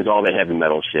Scorpions, all the heavy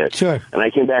metal shit. Sure. And I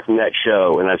came back from that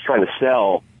show, and I was trying to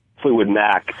sell Fleetwood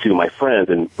Mac to my friends,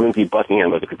 and Lindsey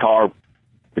Buckingham was a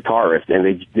guitarist,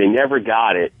 and they never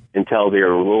got it until they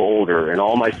were a little older. And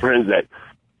all my friends that,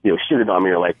 shitted on me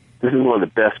are like, this is one of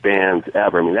the best bands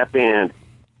ever. I mean, that band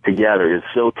together is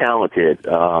so talented.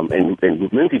 And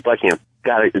Lindsey Buckingham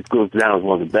it goes down as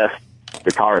one of the best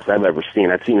guitarist I've ever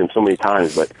seen. I've seen him so many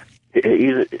times, but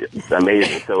he's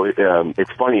amazing. So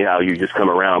it's funny how you just come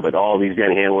around, but all these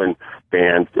Van Halen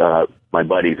bands, my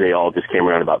buddies, they all just came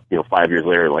around about 5 years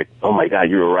later, like, oh my God,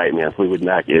 you were right, man. Fleetwood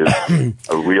Mac is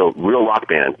a real rock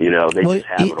band. They just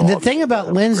have it all. The thing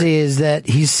about Lindsay is that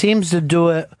he seems to do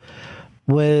it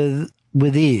with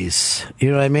ease. You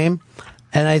know what I mean?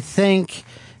 And I think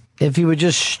if he would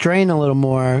just strain a little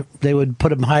more, they would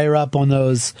put him higher up on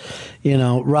those,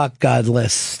 rock god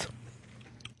lists.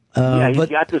 He's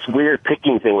got this weird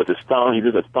picking thing with his thumb. He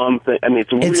does a thumb thing. I mean,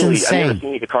 it's really, insane. I've never seen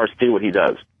any guitarist do what he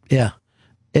does. Yeah,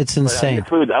 it's insane.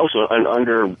 But also an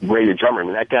underrated drummer. I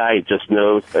mean, that guy just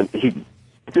knows. It's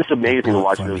just amazing to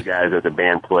watch those guys as a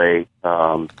band play.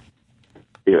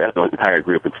 as an entire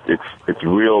group, it's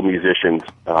real musicians,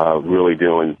 really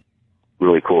doing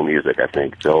really cool music, I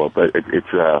think. So, but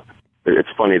it's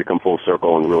funny to come full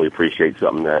circle and really appreciate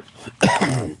something that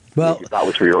well, you thought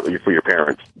was for your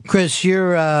parents. Chris,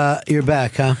 you're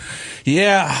back, huh?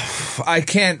 Yeah, I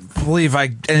can't believe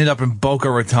I ended up in Boca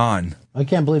Raton. I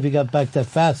can't believe you got back that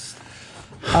fast.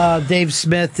 Dave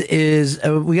Smith is.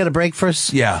 We got a break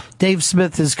first. Yeah. Dave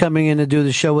Smith is coming in to do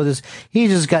the show with us. He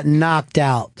just got knocked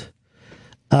out.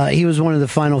 He was one of the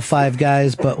final 5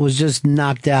 guys, but was just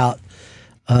knocked out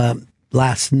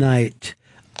last night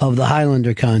of the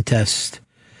Highlander contest.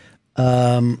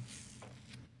 So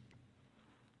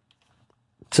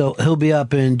he'll be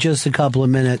up in just a couple of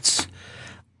minutes.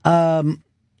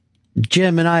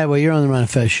 Jim in Iowa, you're on the Ron and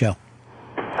Fez show.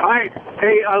 Hi.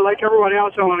 Hey, like everyone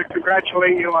else, I want to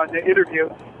congratulate you on the interview.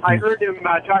 I heard him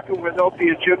talking with Opie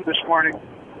and Jim this morning,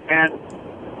 and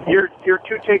your 2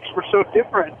 takes were so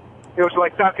different. It was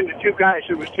like talking to 2 guys.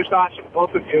 It was just awesome,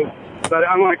 both of you. But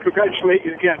I want to congratulate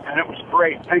you again, man. It was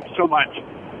great. Thank you so much.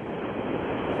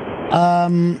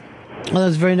 Well,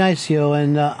 that's very nice, yo.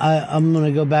 And I'm going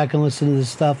to go back and listen to the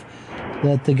stuff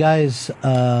that the guys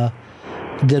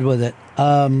did with it.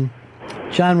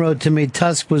 John wrote to me,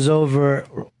 Tusk was over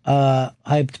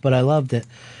hyped, but I loved it.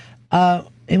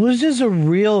 It was just a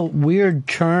real weird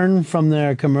turn from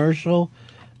their commercial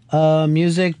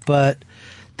music, but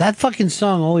that fucking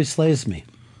song always slays me.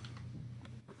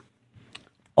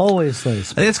 Always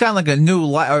slays me. I think it's gotten like a new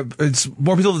life. It's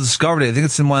more people have discovered it. I think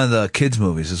it's in one of the kids'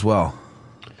 movies as well.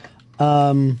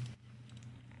 Are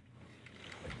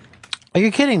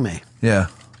you kidding me? Yeah.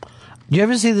 Do you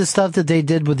ever see the stuff that they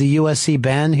did with the USC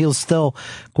band? He'll still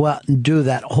go out and do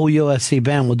that. Whole USC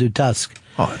band will do Tusk.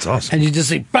 Oh, that's awesome. And you just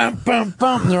see bum, bum,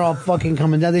 bum, and they're all fucking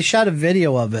coming down. They shot a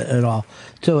video of it and all.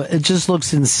 So it just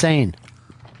looks insane.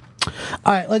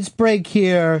 All right, let's break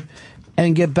here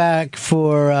and get back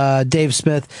for Dave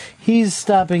Smith. He's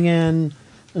stopping in.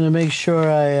 I'm going to make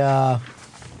sure I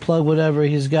plug whatever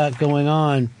he's got going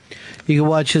on. You can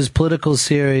watch his political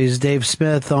series, Dave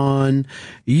Smith, on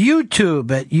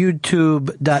YouTube at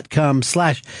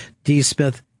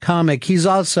youtube.com/dsmithcomic. He's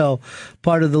also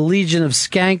part of the Legion of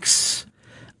Skanks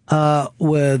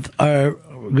with our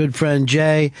good friend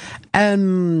Jay,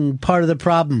 and part of the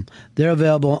problem. They're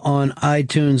available on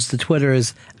iTunes. The Twitter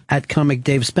is at Comic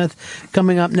Dave Smith.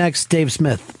 Coming up next, Dave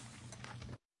Smith.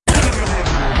 Ron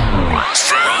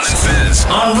and Fez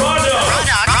on Raw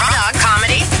Dog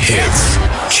Comedy Hits.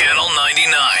 Channel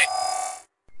 99.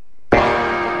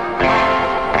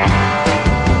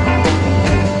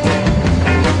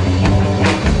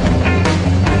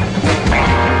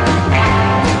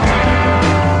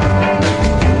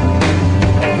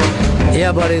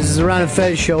 Yeah, buddies, this is the Ron and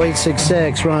Fez show,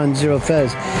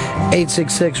 866-RON-0-FEZ.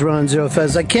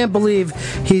 866-RON-0-FEZ. I can't believe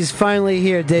he's finally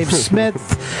here, Dave Smith.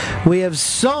 We have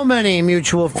so many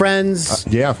mutual friends.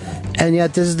 Yeah. And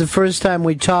yet this is the first time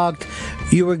we talked.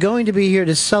 You were going to be here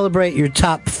to celebrate your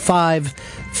top 5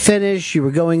 finish. You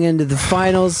were going into the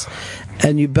finals,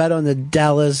 and you bet on the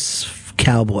Dallas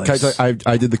Cowboys. Guys,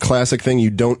 I did the classic thing you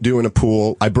don't do in a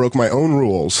pool. I broke my own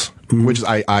rules, which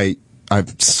I'm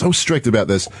so strict about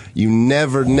this. You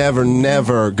never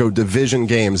go division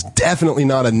games. Definitely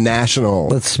not a national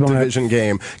division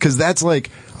game. Because that's like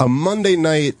a Monday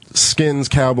night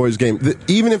Skins-Cowboys game.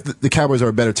 Even if the Cowboys are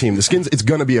a better team, the Skins, it's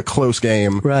going to be a close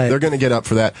game. Right. They're going to get up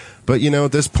for that. But,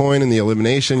 at this point in the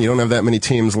elimination, you don't have that many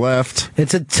teams left.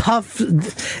 It's a tough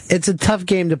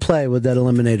game to play with that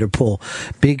eliminator pool,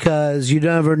 because you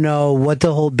never know what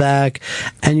to hold back,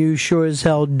 and you sure as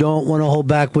hell don't want to hold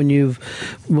back and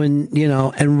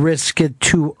risk it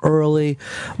too early.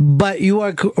 But you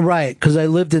are right, because I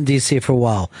lived in D.C. for a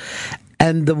while,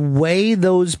 and the way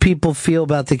those people feel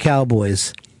about the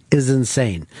Cowboys is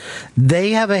insane.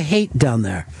 They have a hate down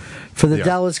there for the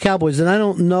Dallas Cowboys, and I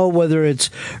don't know whether it's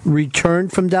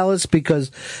returned from Dallas,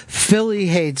 because Philly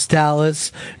hates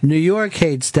Dallas, New York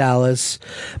hates Dallas,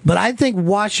 but I think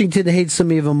Washington hates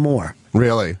them even more.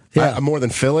 Really? Yeah. More than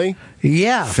Philly?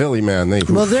 Yeah. Philly, man.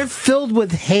 They're filled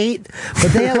with hate,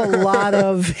 but they have a lot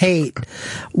of hate,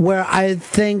 where I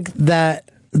think that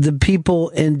the people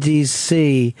in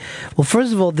D.C., well,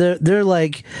 first of all, they're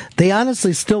like, they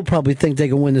honestly still probably think they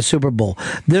can win the Super Bowl.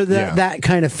 They're that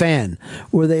kind of fan,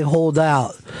 where they hold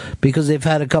out because they've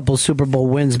had a couple Super Bowl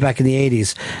wins back in the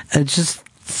 80s. And it just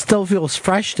still feels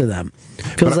fresh to them.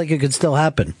 Feels like it could still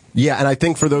happen. Yeah, and I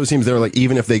think for those teams, they're like,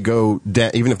 even if they don't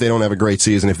have a great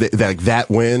season, if that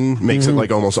win makes it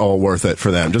like almost all worth it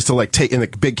for them, just to like take in the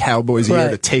big Cowboys year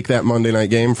to take that Monday night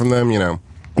game from them,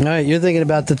 All right, you're thinking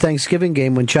about the Thanksgiving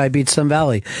game when Chi beats Sun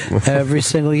Valley every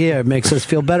single year. It makes us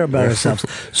feel better about ourselves.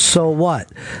 So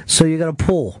what? So you got a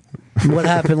pool. What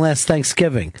happened last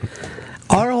Thanksgiving?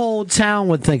 Our whole town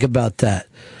would think about that.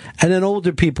 And then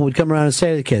older people would come around and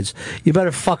say to the kids, you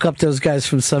better fuck up those guys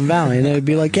from Sun Valley. And they'd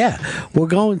be like, yeah, we're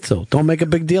going to. Don't make a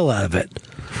big deal out of it.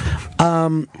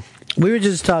 We were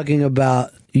just talking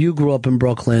about, you grew up in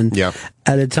Brooklyn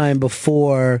at a time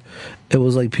before it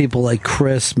was like people like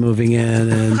Chris moving in.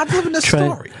 And I'm living a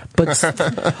story. But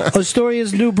Astoria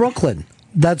is New Brooklyn.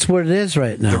 That's what it is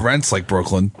right now. The rent's like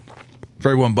Brooklyn for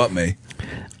everyone but me.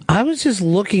 I was just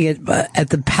looking at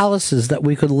the palaces that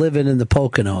we could live in the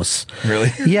Poconos. Really?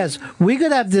 Yes, we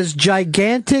could have this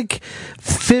gigantic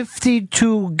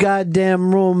 52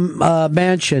 goddamn room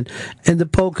mansion in the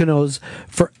Poconos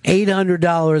for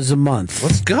 $800 a month.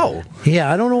 Let's go.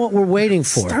 Yeah, I don't know what we're waiting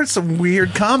for. Start some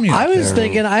weird commune. I was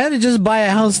thinking I had to just buy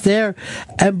a house there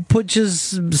and put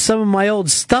just some of my old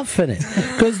stuff in it,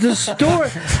 because the store,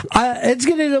 it's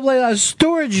going to be like a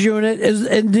storage unit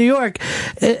in New York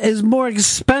is more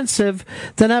expensive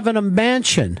than having a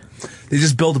mansion. They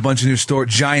just built a bunch of new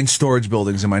giant storage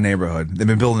buildings in my neighborhood. They've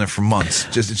been building it for months.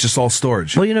 It's just all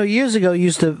storage. Well, years ago you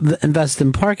used to invest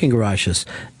in parking garages.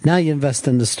 Now you invest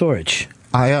in the storage.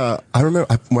 I remember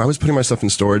when I was putting my stuff in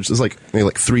storage. This was like maybe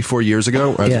 3-4 years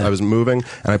ago. I was moving,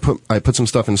 and I put some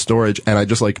stuff in storage, and I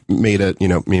just made it.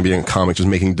 Me being a comic, just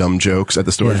making dumb jokes at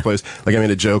the storage place. Like I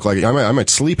made a joke, like I might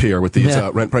sleep here with these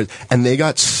rent prices, and they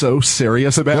got so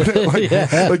serious about it.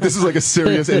 Like this is like a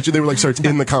serious issue. They were like, "Sir, it's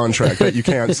in the contract that you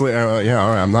can't sleep." All right,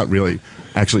 I'm not really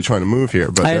actually trying to move here.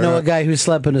 But I know a guy who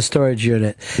slept in a storage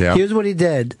unit. Yeah. Here's what he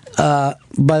did.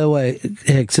 By the way,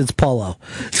 Hicks, it's Polo.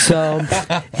 So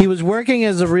he was working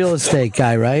as a real estate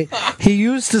guy, right? He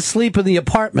used to sleep in the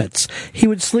apartments. He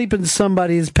would sleep in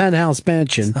somebody's penthouse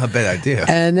mansion. Not a bad idea.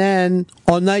 And then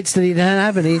on nights that he didn't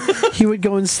have any, he would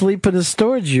go and sleep in a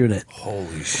storage unit.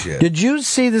 Holy shit. Did you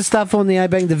see the stuff on the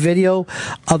iBang, the video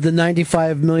of the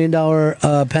 $95 million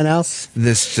penthouse?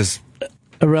 This just...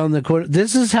 around the corner.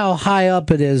 This is how high up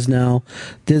it is now.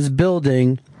 This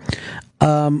building.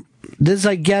 This,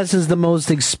 I guess, is the most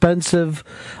expensive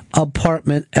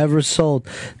apartment ever sold.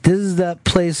 This is that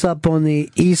place up on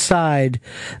the east side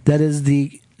that is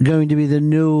going to be the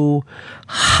new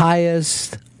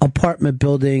highest apartment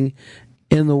building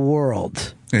in the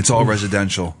world. It's all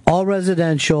residential. All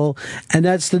residential, and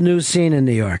that's the new scene in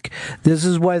New York. This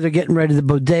is why they're getting rid of the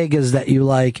bodegas that you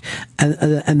like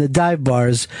and the dive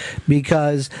bars,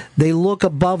 because they look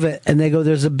above it and they go,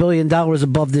 there's $1 billion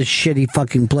above this shitty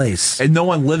fucking place. And no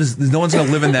one's going to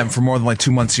live in them for more than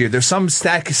 2 months a year. There's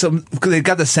they've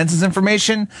got the census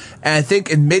information, and I think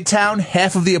in Midtown,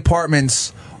 half of the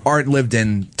apartments aren't lived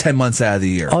in 10 months out of the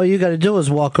year. All you got to do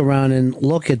is walk around and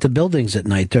look at the buildings at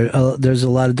night. There's a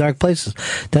lot of dark places.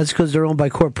 That's because they're owned by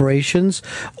corporations,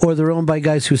 or they're owned by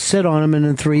guys who sit on them and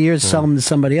in 3 years sell them to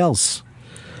somebody else.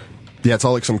 Yeah, it's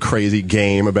all like some crazy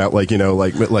game about like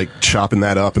chopping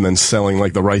that up and then selling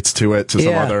like the rights to it to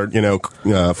some other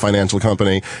financial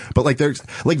company. But there's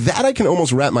that I can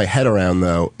almost wrap my head around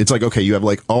though. It's like, okay, you have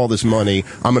all this money.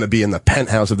 I'm going to be in the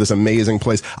penthouse of this amazing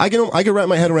place. I can wrap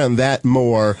my head around that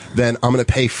more than I'm going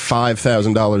to pay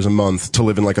 $5,000 a month to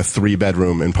live in a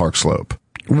 3-bedroom in Park Slope.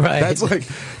 Right.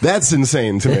 That's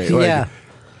insane to me. Yeah.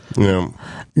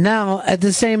 Now, at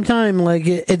the same time,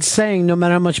 it's saying no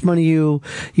matter how much money you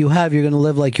have, you're going to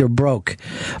live like you're broke.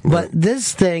 But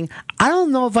this thing, I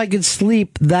don't know if I could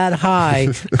sleep that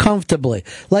high comfortably.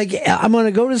 I'm going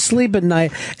to go to sleep at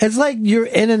night. It's like you're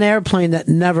in an airplane that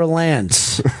never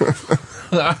lands.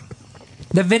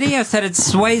 The video said it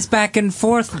sways back and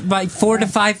forth by 4 to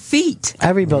 5 feet.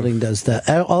 Every building does that.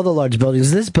 All the large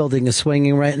buildings. This building is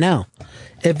swinging right now.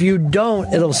 If you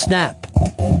don't, it'll snap.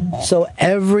 So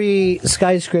every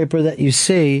skyscraper that you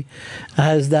see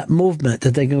has that movement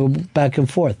that they can go back and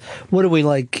forth. What are we,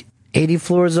 80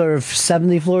 floors or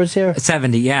 70 floors here?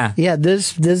 70, yeah. Yeah,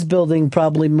 this building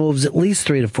probably moves at least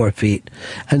 3 to 4 feet.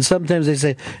 And sometimes they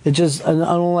say, I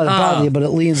don't let it bother you, but it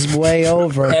leans way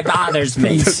over. It bothers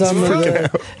me.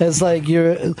 It's like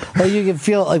you can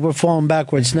feel it like we're falling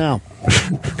backwards now.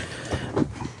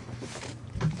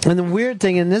 And the weird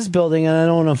thing in this building, and I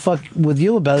don't want to fuck with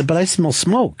you about it, but I smell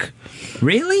smoke.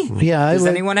 Really? Yeah. Does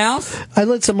anyone else? I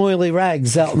lit some oily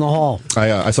rags out in the hall.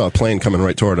 I saw a plane coming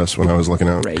right toward us when I was looking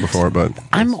out before, but...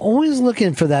 I'm always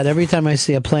looking for that every time I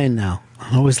see a plane now.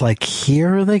 I'm always like,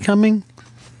 here are they coming?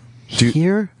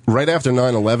 Here? Right after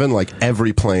 9/11, like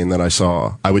every plane that I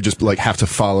saw, I would just like have to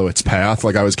follow its path.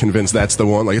 Like I was convinced that's the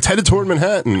one. Like it's headed toward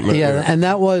Manhattan. Yeah, and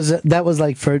that was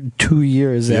like for 2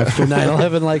 years after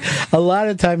 9/11. Like a lot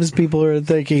of times people are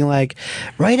thinking like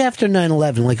right after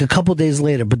 9/11, like a couple days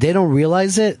later, but they don't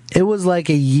realize it. It was like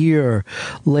a year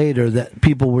later that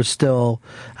people were still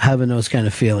having those kind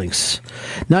of feelings.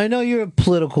 Now I know you're a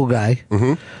political guy.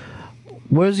 Mm-hmm.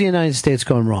 Where's the United States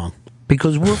going wrong?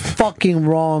 Because we're fucking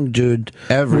wrong, dude.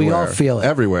 Everywhere. We all feel it.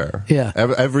 Everywhere. Yeah.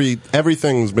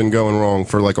 Everything's been going wrong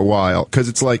for like a while. Because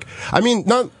it's like, I mean,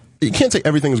 you can't say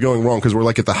everything's going wrong because we're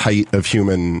like at the height of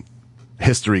human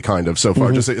history kind of so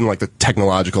far, just in like the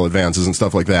technological advances and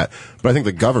stuff like that. But I think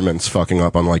the government's fucking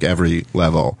up on like every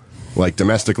level. Like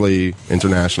domestically,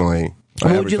 internationally.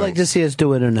 What would you like to see us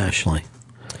do internationally?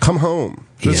 Come home.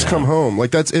 Just come home.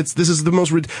 Like this is the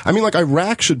most, I mean, like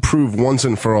Iraq should prove once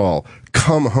and for all,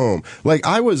 come home. Like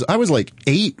I was like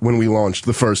 8 when we launched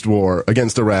the first war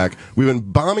against Iraq. We've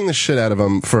been bombing the shit out of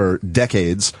them for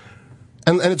decades.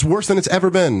 And it's worse than it's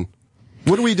ever been.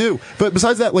 What do we do? But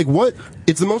besides that, like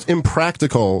it's the most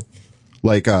impractical,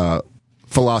 like,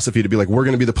 philosophy to be like, we're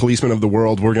going to be the policeman of the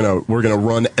world. We're going to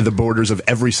run the borders of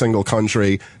every single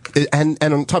country. And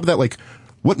on top of that, like,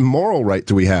 what moral right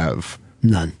do we have?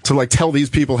 None. To like tell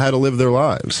these people how to live their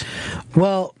lives.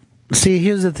 Well, see,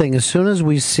 here's the thing. As soon as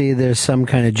we see there's some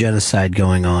kind of genocide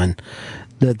going on,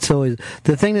 that's always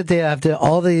the thing that they have to,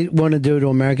 all they want to do to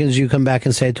Americans, you come back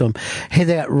and say to them, hey,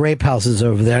 they got rape houses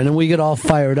over there. And then we get all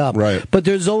fired up. Right. But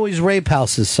there's always rape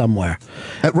houses somewhere.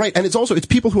 Right. And it's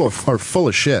people who are full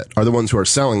of shit are the ones who are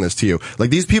selling this to you. Like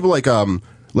these people, like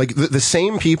the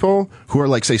same people who are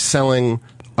like, say, selling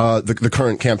the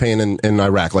current campaign in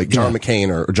Iraq, like John McCain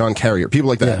or John Kerry or people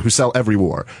like that who sell every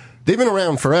war. They've been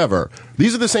around forever.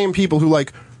 These are the same people who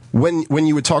like, when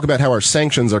you would talk about how our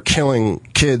sanctions are killing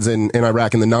kids in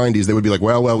Iraq in the 90s, they would be like,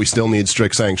 well, we still need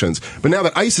strict sanctions. But now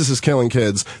that ISIS is killing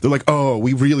kids, they're like, oh,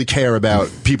 we really care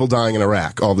about people dying in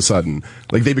Iraq all of a sudden.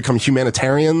 Like they become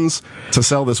humanitarians to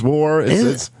sell this war.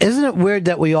 Isn't it weird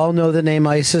that we all know the name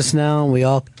ISIS now and we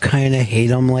all kind of hate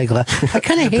them? Like, I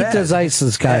kind of hate those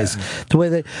ISIS guys. The way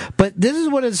they, but this is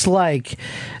what it's like.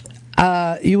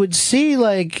 You would see,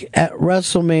 like, at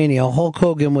WrestleMania, Hulk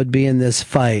Hogan would be in this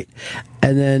fight,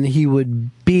 and then he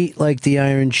would beat, like, the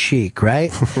Iron Sheik,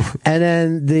 right?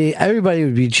 And then everybody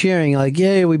would be cheering, like,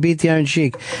 yay, we beat the Iron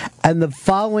Sheik. And the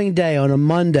following day, on a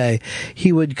Monday,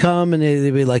 he would come and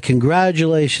they'd be like,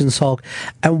 congratulations, Hulk.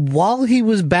 And while he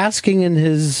was basking in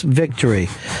his victory,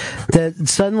 that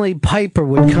suddenly Piper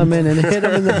would come in and hit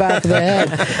him in the back of the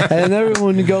head. And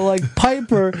everyone would go like,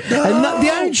 Piper. And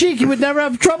the Iron Sheik, he would never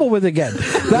have trouble with again.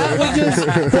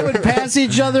 They would pass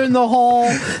each other in the hall.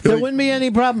 There wouldn't be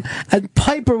any problem. And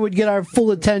Piper would get our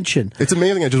full attention. It's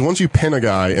amazing. Just once you pin a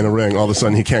guy in a ring, all of a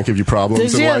sudden he can't give you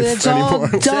problems in life it's anymore.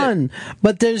 all done.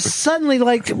 But there's suddenly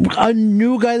like a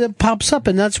new guy that pops up,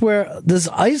 and that's where this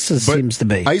ISIS seems to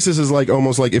be. ISIS is like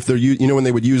almost like if they're, when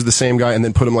they would use the same guy and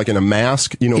then put him like in a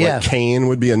mask, like Kane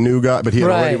would be a new guy, but he had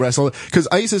already wrestled. Because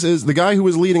ISIS is, the guy who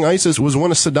was leading ISIS was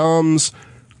one of Saddam's,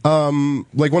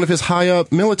 like one of his high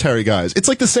up military guys. It's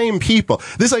like the same people.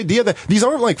 This idea that these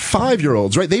aren't like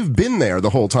 5-year-olds, right? They've been there the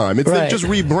whole time. They've just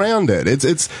rebranded.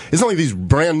 It's not like these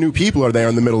brand new people are there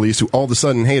in the Middle East who all of a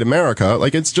sudden hate America.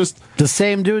 Like it's just the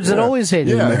same dudes that always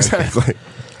hated America. Exactly.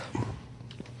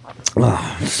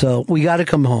 So we got to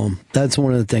come home. That's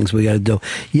one of the things we got to do.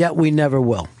 Yet we never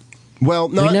will. Well,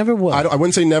 we never will. I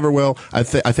wouldn't say never will. I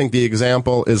think the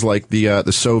example is like the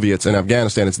Soviets in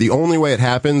Afghanistan. It's the only way it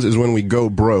happens is when we go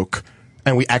broke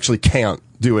and we actually can't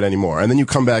do it anymore, and then you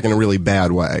come back in a really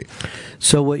bad way.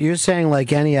 So what you're saying,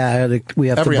 like any addict, we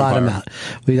have Every to bottom empire.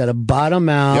 out. We got to bottom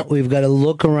out. Yep. We've got to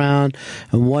look around,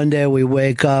 and one day we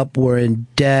wake up, we're in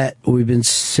debt, we've been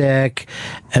sick,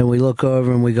 and we look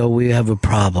over and we go, we have a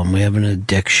problem. We have an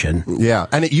addiction. Yeah,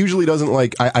 and it usually doesn't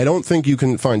like. I don't think you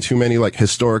can find too many like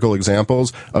historical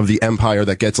examples of the empire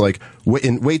that gets like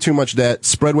in way too much debt,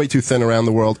 spread way too thin around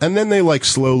the world, and then they like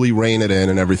slowly rein it in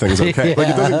and everything's okay. Like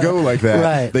it doesn't go like that.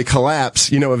 Right. They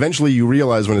collapse. Eventually you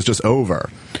realize when it's just over,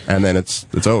 and then it's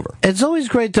over. It's always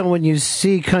great though when you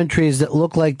see countries that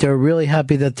look like they're really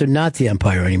happy that they're not the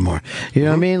empire anymore. You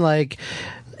know what I mean? Like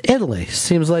Italy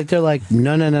seems like they're like,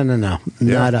 no,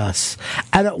 not us.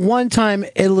 And at one time,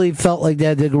 Italy felt like they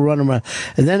had to run around.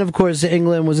 And then, of course,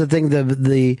 England was the thing.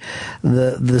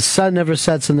 The sun never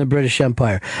sets in the British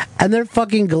Empire, and they're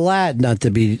fucking glad not to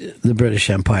be the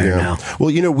British Empire now.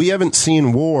 Well, we haven't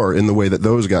seen war in the way that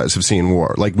those guys have seen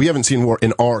war. Like we haven't seen war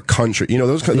in our country.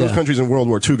 Those countries in World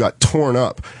War II got torn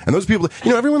up, and those people.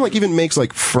 Everyone like even makes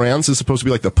like France is supposed to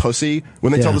be like the pussy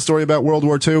when they tell the story about World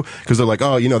War II because they're like,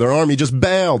 oh, their army just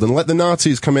bailed. rebelled and let the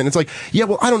Nazis come in. It's like, yeah,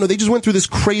 well, I don't know. They just went through this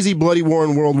crazy bloody war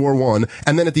in World War I,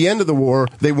 and then at the end of the war,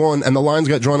 they won, and the lines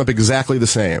got drawn up exactly the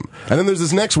same. And then there's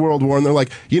this next World War, and they're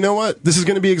like, you know what? This is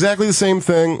going to be exactly the same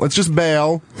thing. Let's just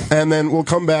bail, and then we'll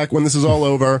come back when this is all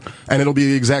over, and it'll be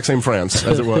the exact same France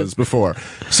as it was before.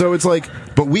 So it's like,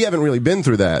 but we haven't really been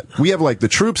through that. We have, like, the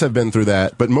troops have been through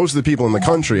that, but most of the people in the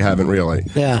country haven't really.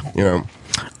 Yeah. You know?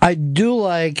 I do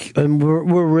like, and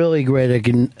we're really great at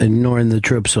ignoring the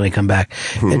troops when they come back.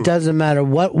 It doesn't matter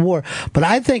what war, but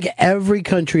I think every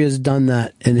country has done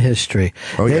that in history.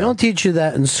 They don't teach you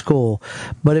that in school,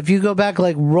 but if you go back,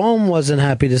 like Rome wasn't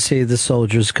happy to see the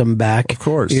soldiers come back. Of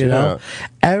course, you know,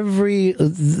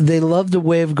 they love to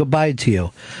wave goodbye to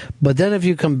you, but then if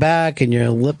you come back and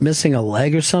you're missing a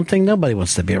leg or something, nobody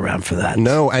wants to be around for that.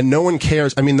 No, and no one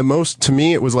cares. I mean, to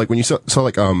me, it was like when you saw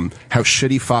like how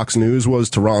shitty Fox News was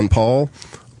to Ron Paul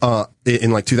in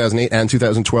like 2008 and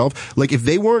 2012. Like, if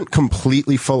they weren't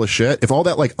completely full of shit, if all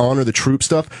that like honor the troop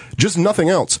stuff, just nothing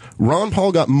else, Ron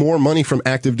Paul got more money from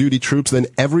active duty troops than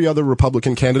every other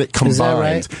Republican candidate combined. Is that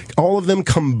right? All of them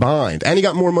combined. And he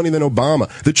got more money than Obama.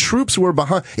 The troops were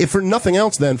behind. If for nothing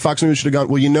else, then Fox News should have gone,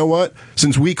 well, you know what?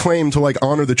 Since we claim to like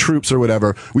honor the troops or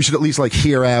whatever, we should at least like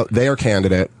hear out their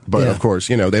candidate. But of course,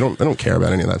 you know, they don't care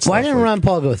about any of that stuff. Why didn't Ron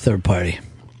Paul go third party?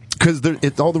 Because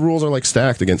all the rules are like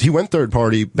stacked against. He went third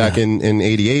party back in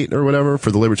 88 or whatever for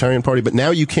the Libertarian Party, but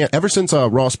now you can't. Ever since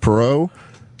Ross Perot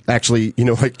actually, you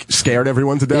know, like scared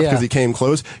everyone to death because he came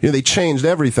close, you know, they changed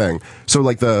everything. So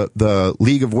like the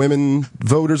League of Women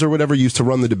Voters or whatever used to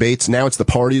run the debates. Now it's the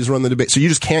parties run the debates. So you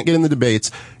just can't get in the debates.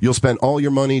 You'll spend all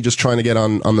your money just trying to get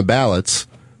on the ballots.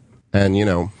 And, you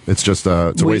know, it's just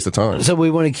it's a waste of time. So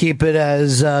we want to keep it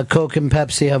as Coke and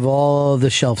Pepsi have all the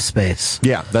shelf space.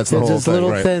 Yeah, that's the whole thing. It's this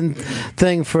little thin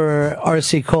thing for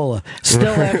RC Cola. Still,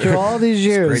 after all these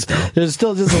years, there's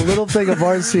still just a little thing of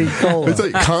RC Cola. It's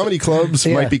like comedy clubs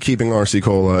might be keeping RC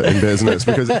Cola in business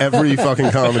because every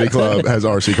fucking comedy club has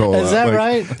RC Cola. Is that like,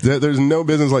 right? There's no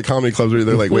business like comedy clubs where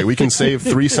they're like, wait, we can save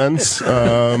 3 cents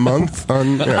a month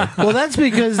on. Yeah. Well, that's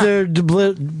because they're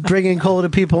bringing cola to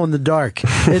people in the dark.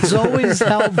 It's always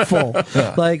helpful.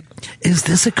 Like, is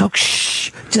this a Coke?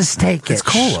 Shh, just take it. It's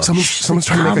cola. Someone's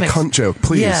trying to make a cunt joke.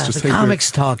 Please, just the take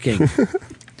comics talking.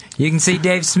 You can see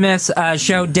Dave Smith's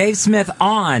show, Dave Smith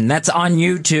On. That's on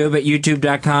YouTube at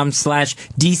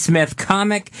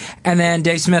youtube.com/dsmithcomic. And then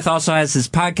Dave Smith also has his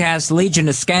podcast, Legion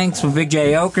of Skanks with Big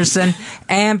J. Okerson,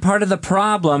 and Part of the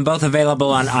Problem, both available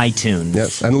on iTunes.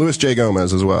 Yes, and Louis J.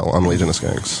 Gomez as well on Legion of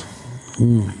Skanks.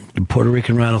 The Puerto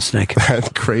Rican rattlesnake.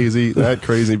 That crazy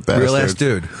bastard. Real ass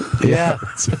dude. Yeah,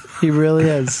 he really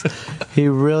is. He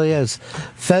really is.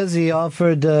 Fezzi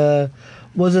offered,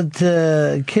 was it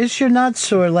to kiss your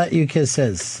nuts or let you kiss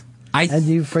his? And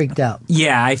you freaked out.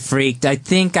 Yeah, I freaked. I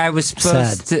think I was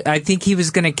supposed to. I think he was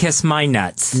going to kiss my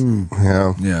nuts.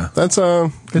 Yeah. That's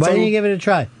Why didn't you give it a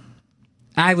try?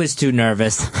 I was too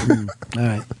nervous. All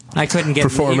right. I couldn't get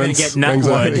Performance even get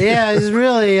Nutwood. Yeah, he's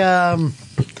really.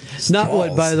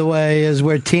 Nutwood, by the way, is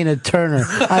where Tina Turner,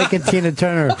 Ike and Tina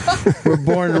Turner, were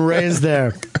born and raised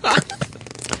there.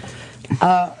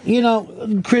 You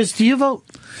know, Chris, do you vote?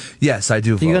 Yes, I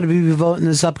do vote. Are you going to be voting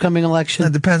this upcoming election?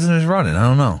 It depends on who's running. I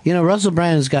don't know. You know, Russell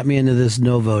Brandon's got me into this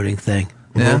no voting thing.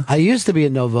 Yeah. I used to be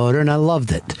a no voter and I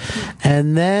loved it.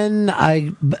 And then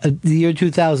the year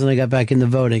 2000, I got back into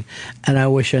voting and I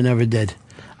wish I never did.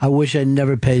 I wish I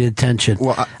never paid attention.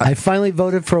 Well, I finally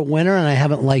voted for a winner and I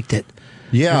haven't liked it.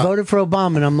 Yeah. I voted for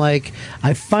Obama, and I'm like,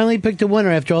 I finally picked a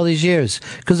winner after all these years.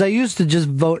 Because I used to just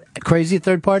vote crazy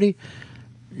third party.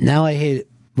 Now I hate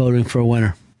voting for a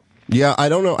winner. Yeah, I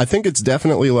don't know. I think it's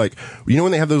definitely like, you know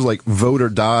when they have those like vote or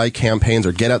die campaigns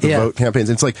or get out the vote campaigns,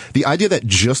 it's like the idea that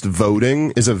just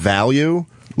voting is a value.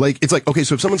 Like, it's like, okay,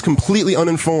 so if someone's completely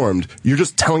uninformed, you're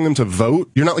just telling them to vote.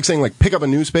 You're not like saying like, pick up a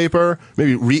newspaper,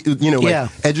 maybe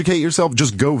educate yourself,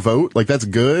 just go vote. Like, that's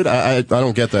good. I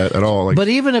don't get that at all. Like, but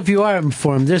even if you are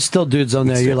informed, there's still dudes on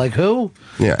there. You're like, who?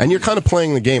 Yeah, and you're kind of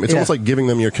playing the game. It's almost like giving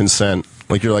them your consent.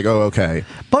 Like, you're like, oh, okay.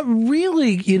 But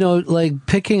really, you know, like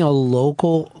picking a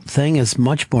local thing is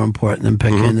much more important than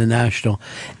picking the national.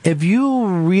 If you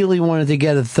really wanted to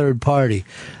get a third party,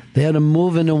 they had to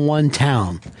move into one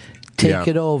town. Take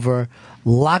it over,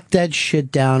 lock that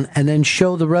shit down, and then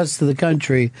show the rest of the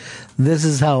country this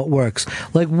is how it works.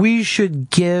 Like, we should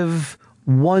give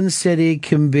one city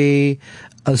can be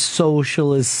a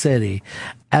socialist city,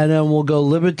 and then we'll go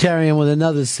libertarian with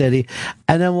another city,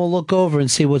 and then we'll look over and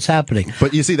see what's happening.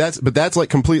 But you see, that's like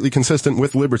completely consistent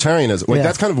with libertarianism. Like,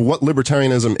 that's kind of what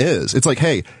libertarianism is. It's like,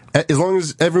 hey, as long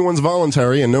as everyone's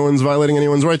voluntary and no one's violating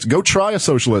anyone's rights, go try a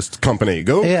socialist company.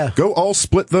 Go all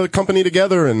split the company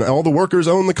together and all the workers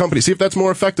own the company. See if that's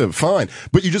more effective. Fine.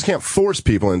 But you just can't force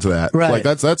people into that. Right. Like,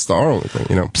 that's our only thing,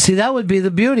 you know. See, that would be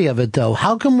the beauty of it, though.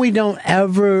 How come we don't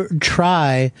ever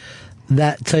try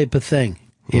that type of thing?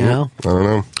 You know? I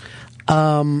don't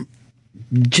know.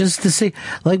 Just to see,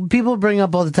 like people bring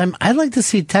up all the time, I'd like to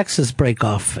see Texas break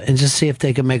off and just see if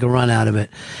they can make a run out of it.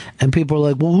 And people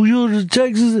are like, well, you know,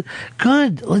 Texas,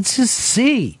 good. Let's just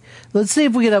see. Let's see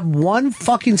if we could have one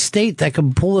fucking state that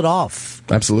can pull it off.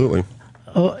 Absolutely.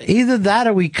 Either that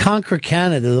or we conquer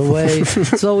Canada the way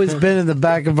it's always been in the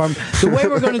back of our, the way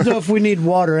we're going to do if we need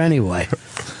water anyway.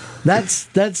 That's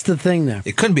the thing there.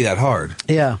 It couldn't be that hard.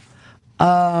 Yeah.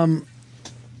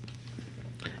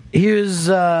 Here's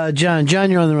John.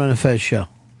 John, you're on the Ron and Fez show.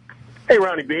 Hey,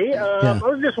 Ronnie B. I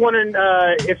was just wondering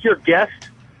if your guest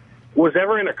was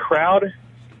ever in a crowd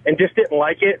and just didn't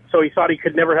like it, so he thought he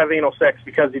could never have anal sex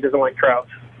because he doesn't like crowds.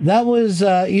 That was,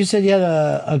 you said you had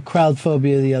a crowd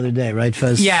phobia the other day, right,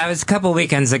 Fez? Yeah, it was a couple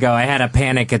weekends ago. I had a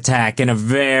panic attack in a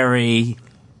very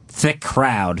thick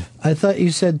crowd. I thought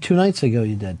you said 2 nights ago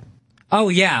you did. Oh,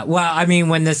 yeah. Well, I mean,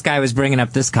 when this guy was bringing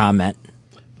up this comment.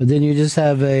 But then you just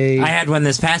have I had one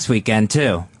this past weekend,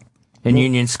 too, in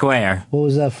Union Square. What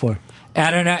was that for? I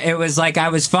don't know. It was like I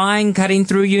was fine cutting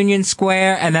through Union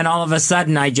Square, and then all of a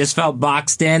sudden I just felt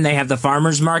boxed in. They have the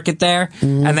farmer's market there,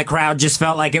 and the crowd just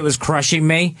felt like it was crushing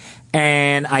me,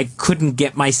 and I couldn't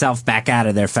get myself back out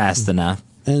of there fast enough.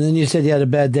 And then you said you had a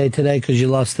bad day today because you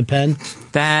lost the pen?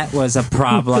 That was a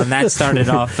problem. That started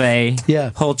off a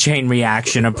whole chain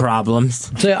reaction of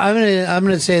problems. So I'm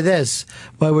gonna say this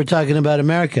while we're talking about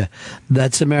America.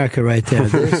 That's America right there.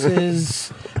 This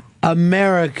is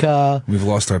America. We've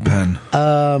lost our pen.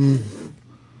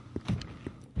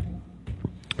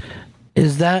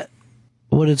 Is that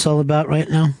what it's all about right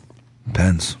now?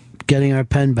 Pens. Getting our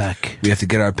pen back. We have to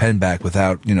get our pen back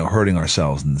without, hurting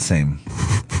ourselves in the same.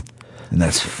 And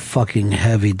that's fucking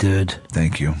heavy, dude.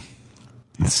 Thank you.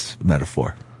 It's a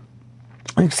metaphor.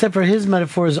 Except for his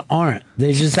metaphors aren't.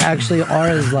 They just actually are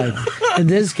his life. In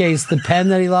this case, the pen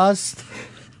that he lost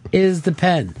is the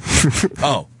pen.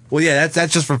 Oh. Well, yeah,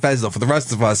 that's just for Fez, though. For the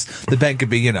rest of us, the pen could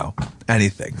be,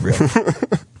 anything, really.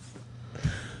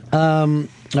 All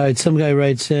right, some guy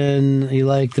writes in, he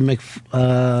liked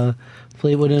the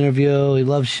Fleetwood interview. He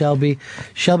loves Shelby.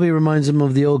 Shelby reminds him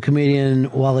of the old comedian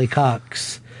Wally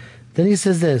Cox. Then he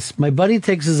says this, my buddy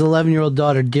takes his 11-year-old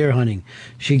daughter deer hunting.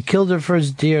 She killed her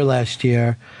first deer last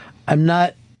year. I'm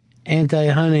not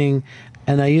anti-hunting,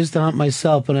 and I used to hunt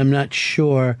myself, but I'm not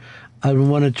sure I would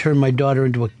want to turn my daughter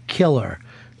into a killer.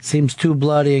 Seems too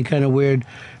bloody and kind of weird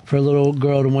for a little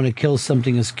girl to want to kill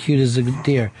something as cute as a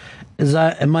deer.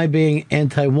 Am I being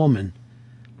anti-woman?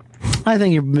 I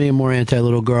think you're being more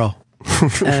anti-little girl.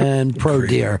 And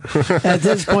pro-deer. At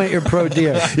this point, you're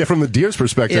pro-deer. Yeah, from the deer's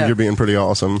perspective, you're being pretty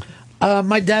awesome.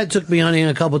 My dad took me hunting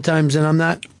a couple times, and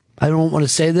I don't want to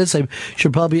say this. I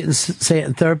should probably say it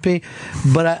in therapy,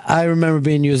 but I remember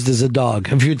being used as a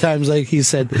dog a few times, like he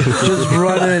said, just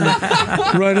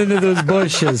run into those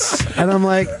bushes. And I'm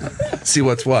like... See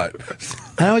what's what.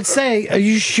 And I would say, are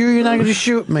you sure you're not going to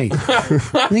shoot me?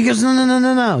 And he goes,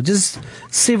 no. Just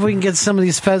see if we can get some of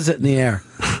these pheasants in the air.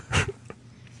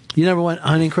 You never went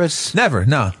hunting, Chris? Never,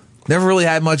 no. Never really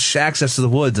had much access to the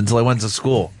woods until I went to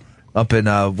school up in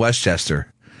Westchester.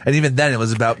 And even then, it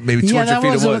was about maybe 200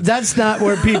 feet of woods. That's not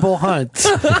where people hunt.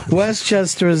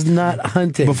 Westchester is not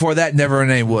hunting. Before that, never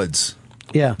in any woods.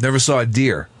 Yeah. Never saw a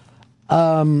deer.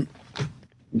 You've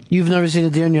never seen a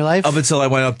deer in your life? Up until I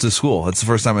went up to school. That's the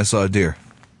first time I saw a deer.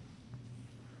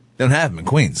 They don't have them in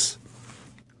Queens.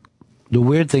 The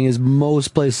weird thing is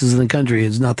most places in the country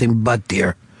is nothing but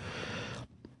deer.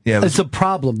 Yeah, it's a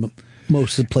problem.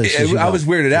 Most of the places. I was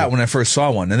weirded out when I first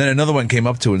saw one, and then another one came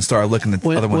up to it and started looking at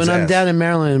other ones. When I'm down in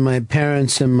Maryland, my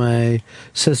parents and my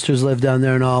sisters live down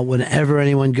there and all. Whenever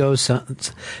anyone goes,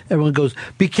 everyone goes,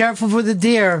 "Be careful for the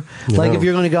deer." Yeah. Like if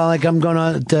you're going to go, like I'm going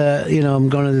to, I'm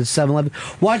going to the 7-Eleven.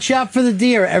 Watch out for the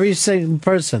deer. Every single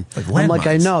person. I'm like,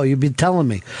 I know. You'd be telling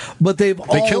me, but they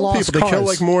kill lost people. cars. They kill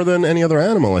like more than any other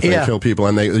animal. I think Yeah. kill people,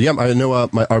 and I know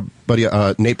our buddy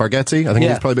Nate Bargatze. I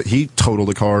think he totaled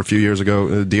a car a few years ago.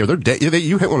 A deer. They're dead.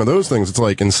 You hit one of those things, it's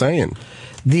like insane.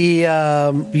 The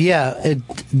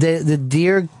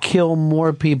deer kill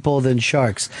more people than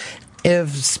sharks.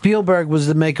 If Spielberg was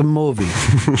to make a movie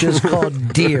just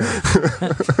called Deer,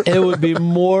 it would be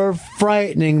more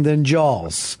frightening than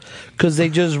Jaws because they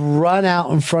just run out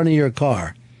in front of your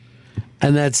car.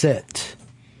 and that's it.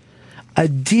 A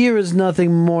deer is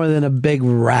nothing more than a big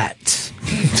rat.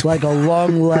 It's like a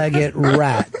long-legged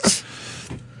rat.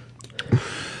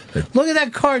 Look at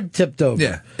that card tipped over.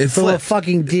 Yeah, it for a flipped.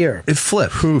 fucking deer. It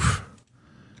flipped. Oof.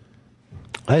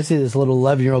 I see this little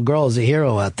 11-year-old girl as a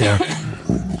hero out there.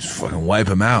 Just fucking wipe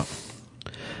him out.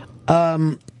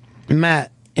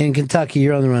 Matt, in Kentucky,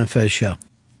 you're on the Ron and Fez show.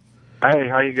 Hey,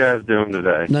 how you guys doing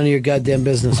today? None of your goddamn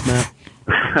business, Matt.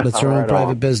 That's your own Right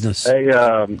private on. business. Hey,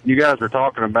 you guys were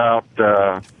talking about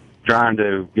trying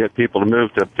to get people to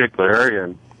move to a particular area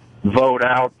and vote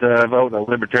a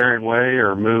libertarian way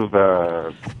or move.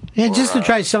 Yeah, just to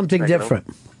try something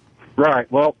different. Right.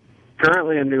 Well,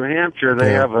 currently in New Hampshire,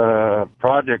 they have a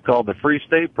project called the Free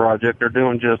State Project. They're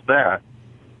doing just that.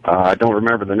 I don't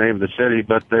remember the name of the city,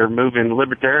 but they're moving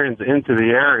libertarians into the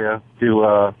area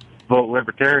to vote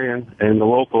libertarian in the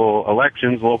local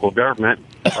elections, local government,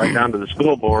 right down to the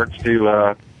school boards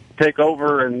to take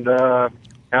over and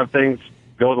have things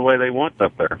go the way they want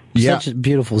up there. Yeah. Such a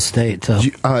beautiful state, too.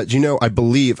 Do you know, I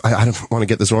believe, I don't want to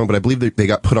get this wrong, but I believe they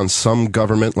got put on some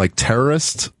government, like,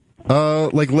 terrorist,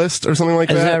 list or something like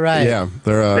that. Is that right? Yeah.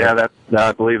 They're,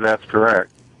 I believe that's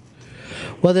correct.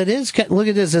 Well, that is. Look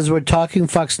at this. As we're talking,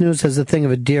 Fox News has a thing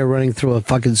of a deer running through a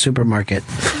fucking supermarket.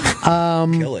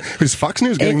 Kill it. Is Fox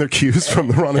News getting their cues from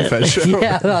the Ron and Fez show?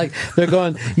 Yeah, like they're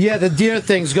going, yeah, the deer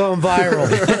thing's going viral.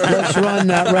 Let's run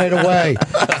that right away.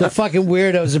 The fucking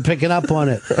weirdos are picking up on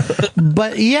it.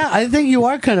 But yeah, I think you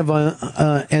are kind of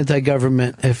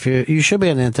anti-government. If you should be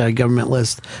on an anti-government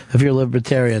list if you're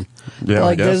libertarian. Yeah,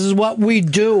 like I guess. this is what we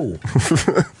do.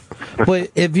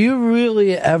 But if you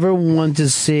really ever want to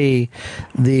see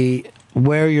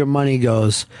where your money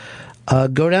goes,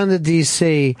 go down to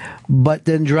D.C., but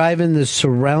then drive in the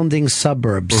surrounding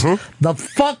suburbs. The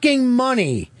fucking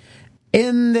money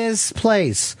in this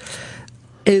place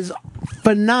is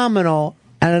phenomenal,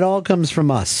 and it all comes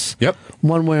from us. Yep.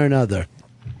 One way or another.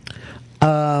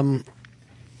 All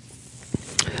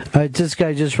right, this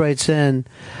guy just writes in,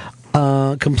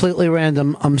 completely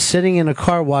random. I'm sitting in a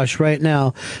car wash right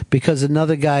now because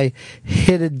another guy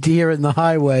hit a deer in the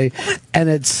highway and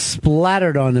it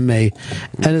splattered onto me.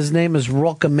 And his name is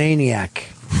Rockamaniac.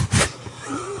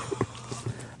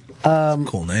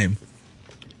 Cool name.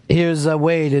 Here's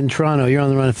Wade in Toronto. You're on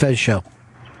the Ron and Fez show.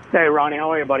 Hey, Ronnie,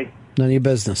 how are you, buddy? None of your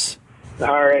business.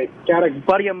 All right. Got a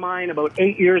buddy of mine about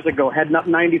 8 years ago heading up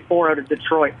 94 out of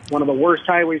Detroit, one of the worst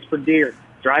highways for deer,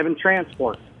 driving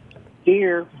transport.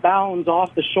 Deer bounds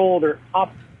off the shoulder,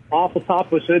 up off the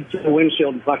top of his hood to the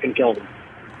windshield and fucking killed him.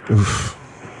 Oof.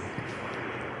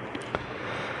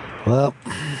 Well,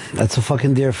 that's a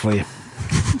fucking deer for you.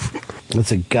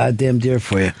 That's a goddamn deer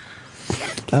for you.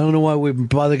 I don't know why we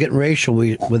bother getting racial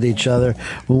with each other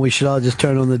when we should all just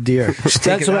turn on the deer.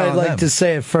 That's what I'd like to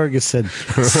say at Ferguson.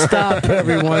 Stop,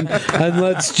 everyone, and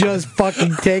let's just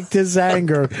fucking take this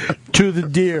anger to the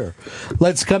deer.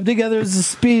 Let's come together as a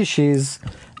species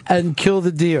and kill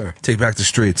the deer. Take back the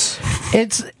streets.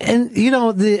 It's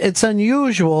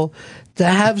unusual to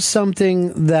have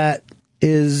something that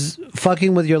is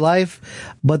fucking with your life,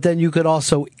 but then you could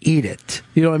also eat it.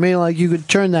 You know what I mean? Like you could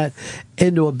turn that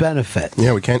into a benefit.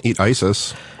 Yeah, we can't eat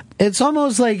ISIS. It's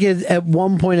almost like at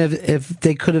one point if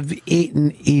they could have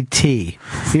eaten E.T.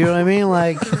 You know what I mean?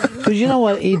 Like, because you know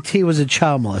what? E.T. was a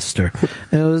child molester.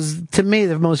 And it was, to me,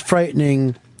 the most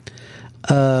frightening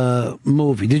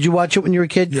movie. Did you watch it when you were a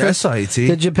kid, Chris? Yeah, I saw E.T.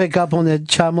 Did you pick up on the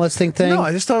child molesting thing? No,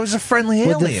 I just thought it was a friendly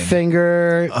alien. With the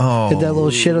finger, with that little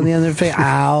shit on the end of the finger.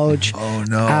 Ouch. Oh,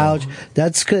 no. Ouch.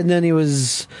 That's good. And then he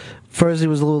was... First, he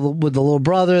was with the little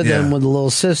brother, then with the little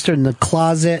sister in the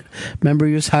closet. Remember,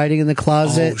 he was hiding in the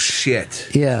closet? Oh, shit.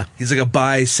 Yeah. He's like a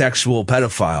bisexual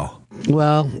pedophile.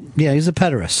 Well, yeah, he's a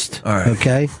pederast. All right.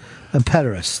 Okay? A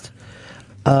pederast.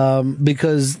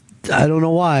 Because, I don't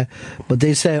know why, but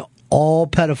they say all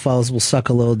pedophiles will suck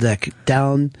a little dick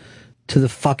down to the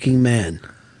fucking man.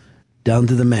 Down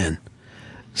to the man.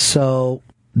 So...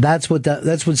 That's what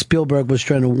Spielberg was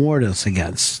trying to warn us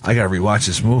against. I gotta rewatch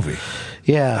this movie.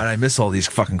 Yeah. And I miss all these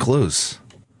fucking clues.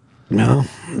 No,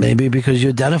 maybe because you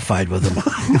identified with him.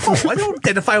 No, I don't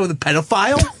identify with a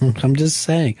pedophile. I'm just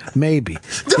saying, maybe.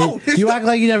 No, you act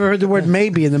like you never heard the word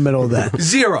maybe in the middle of that.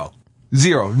 Zero.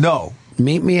 No.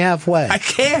 Meet me halfway. I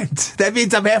can't. That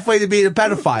means I'm halfway to being a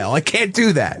pedophile. I can't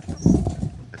do that.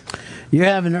 You're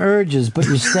having urges, but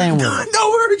you're staying with it.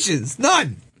 No urges.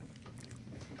 None.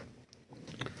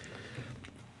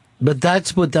 But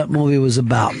that's what that movie was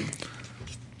about.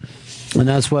 And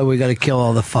that's why we got to kill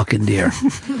all the fucking deer.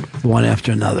 One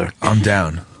after another. I'm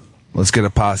down. Let's get a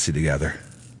posse together.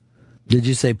 Did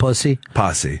you say pussy?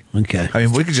 Posse. Okay. I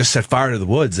mean, we could just set fire to the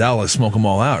woods. That'll smoke them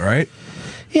all out, right?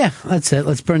 Yeah, that's it.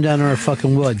 Let's burn down our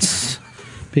fucking woods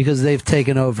because they've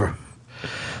taken over.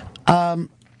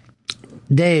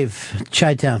 Dave,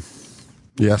 Chi-Town.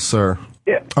 Yes, sir.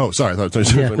 Yeah. Oh, sorry. I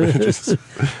thought Yeah.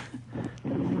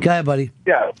 Go ahead, buddy.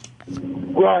 Yeah.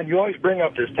 Ron, you always bring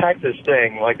up this Texas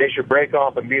thing, like they should break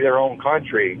off and be their own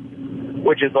country,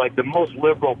 which is like the most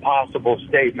liberal possible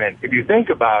statement. If you think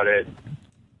about it,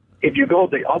 if you go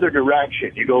the other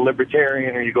direction, you go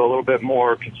libertarian or you go a little bit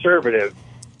more conservative,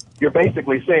 you're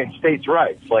basically saying states'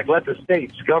 rights. Like, let the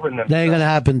states govern themselves. That ain't gonna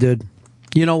happen, dude.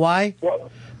 You know why?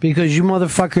 Because you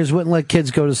motherfuckers wouldn't let kids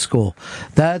go to school.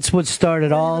 That's what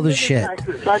started all the shit.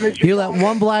 You let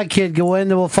one black kid go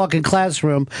into a fucking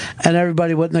classroom, and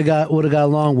everybody would have got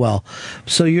along well.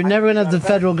 So you're never gonna have the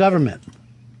federal government.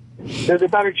 There's a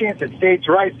better chance at states'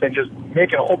 rights than just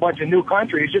making a whole bunch of new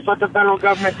countries. Just let the federal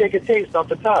government take a taste off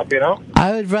the top, you know?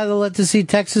 I would rather let to see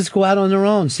Texas go out on their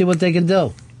own, see what they can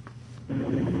do.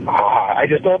 I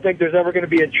just don't think there's ever going to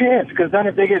be a chance, because then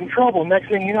if they get in trouble, next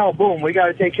thing you know, boom, we got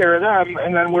to take care of them,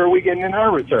 and then where are we getting in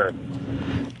our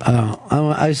return?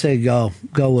 I say go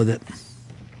with it.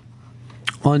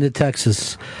 On to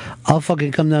Texas. I'll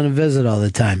fucking come down and visit all the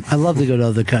time. I love to go to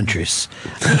other countries.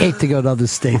 I hate to go to other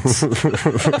states. It's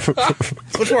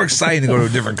much more exciting to go to a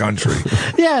different country.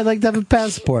 Yeah, I'd like to have a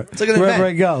passport. It's like an wherever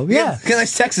event. I go. Yeah. Get a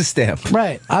nice Texas stamp.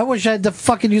 Right. I wish I had to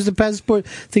fucking use the passport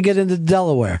to get into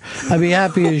Delaware. I'd be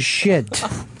happy as shit.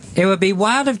 It would be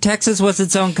wild if Texas was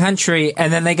its own country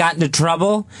and then they got into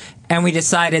trouble and we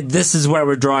decided this is where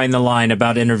we're drawing the line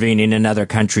about intervening in other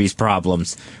countries'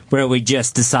 problems, where we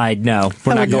just decide, no,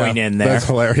 we're not going in there. That's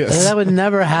hilarious. That would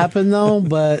never happen, though,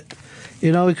 but,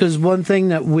 you know, because one thing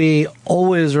that we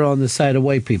always are on the side of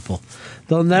white people.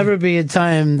 There'll never be a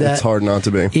time that... It's hard not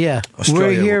to be. Yeah.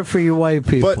 Australia. We're here for you white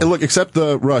people. But look, except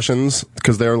the Russians,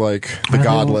 because they're like the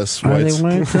godless Are whites. they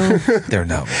white, though? They're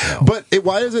no. But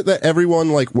why is it that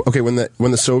everyone, like, okay, when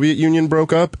the Soviet Union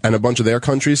broke up and a bunch of their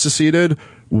countries seceded,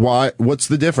 what's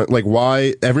the difference? Like,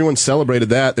 why everyone celebrated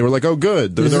that? They were like, oh,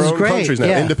 good, they're This their is own great, countries now,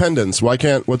 yeah. independence.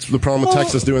 What's the problem with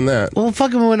Texas doing that? Well,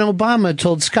 fucking when Obama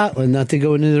told Scotland not to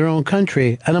go into their own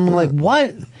country, and I'm like,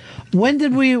 what? When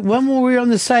were we on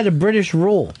the side of British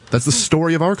rule? That's the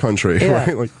story of our country, Yeah.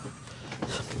 right? Like,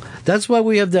 That's why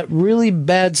we have that really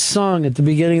bad song at the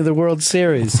beginning of the World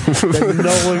Series that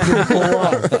no one can pull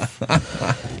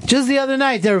off. Just the other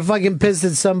night, they were fucking pissed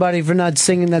at somebody for not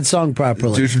singing that song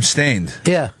properly. Dude from Stained.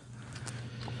 Yeah.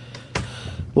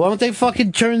 Why don't they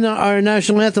fucking turn our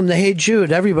national anthem to Hey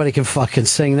Jude? Everybody can fucking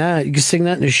sing that. You can sing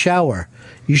that in the shower.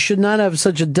 You should not have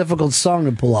such a difficult song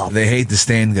to pull off. They hate the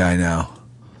Stained guy now.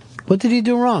 What did he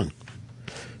do wrong?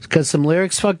 Because some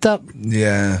lyrics fucked up?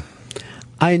 Yeah.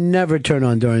 I never turn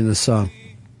on during the song.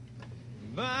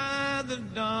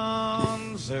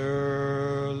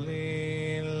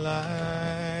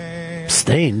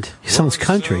 Stained? He sounds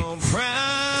country.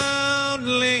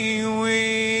 Proudly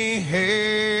we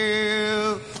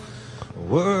hail,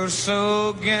 we're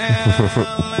so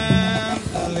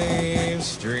gallantly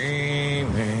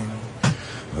streaming,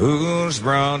 whose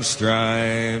broad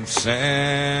stripes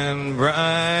and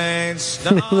bright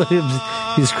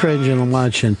stars He's cringing and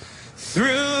watching.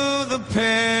 through the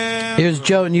pen. Here's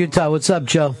Joe in Utah. What's up,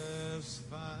 Joe?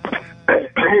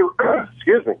 Hey,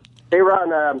 excuse me. Hey,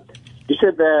 Ron, you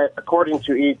said that according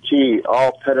to E.T.,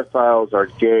 all pedophiles are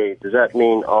gay. Does that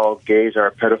mean all gays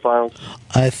are pedophiles?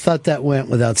 I thought that went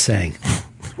without saying.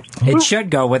 It should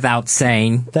go without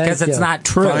saying, because it's you. not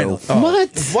true.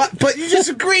 What? But you just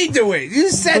agreed to it.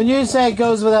 You said when you say it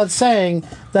goes without saying,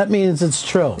 that means it's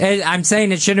true. I'm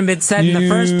saying it shouldn't have been said in the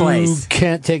first place. You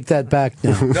can't take that back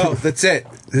now. No, that's it.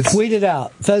 Tweet it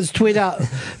out. Tweet out.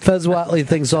 Fez Watley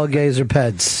thinks all gays are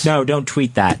peds. No, don't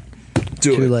tweet that.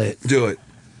 Too late. Do it.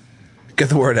 Get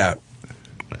the word out.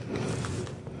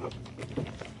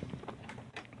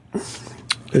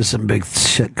 There's some big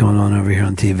shit going on over here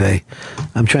on TV.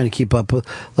 I'm trying to keep up with.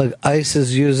 Look,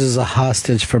 ISIS uses a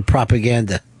hostage for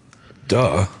propaganda.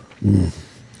 Duh. I'm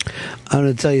going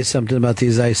to tell you something about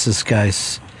these ISIS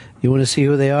guys. You want to see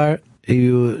who they are?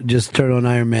 You just turn on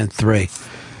Iron Man 3.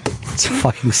 It's a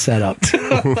fucking setup.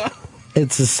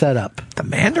 It's a setup. The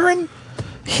Mandarin?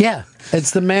 Yeah,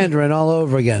 it's the Mandarin all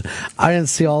over again. I didn't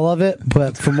see all of it,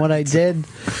 but from what I did,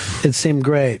 it seemed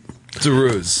great. It's a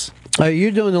ruse.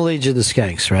 You're doing the Legion of the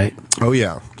Skanks, right? oh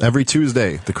yeah, every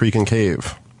Tuesday, the Creek and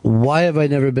Cave. Why have I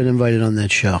never been invited on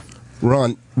that show?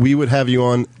 Ron, we would have you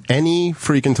on any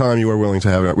freaking time you are willing to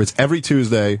have it. It's every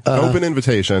Tuesday, open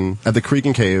invitation at the Creek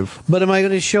and Cave. But am I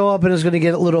going to show up and it's going to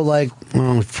get a little like,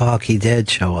 oh, fuck, he did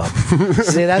show up.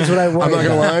 See, that's what I worry I'm not going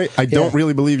to about. lie, I don't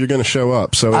really believe you're going to show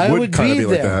up, so it I would kind of be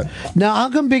like that. Now, how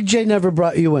come Big J never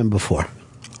brought you in before?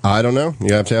 I don't know.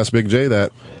 You have to ask Big J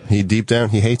that. He deep down,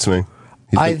 he hates me.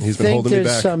 He's been think holding me there's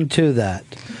back. some to that.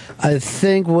 I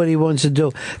think what he wants to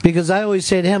do, because I always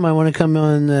say to him, I want to come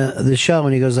on the show,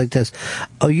 and he goes like this,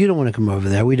 oh, you don't want to come over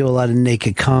there. We do a lot of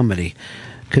naked comedy.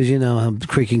 Because, you know, how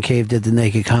Creek and Cave did the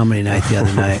naked comedy night the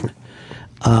other night.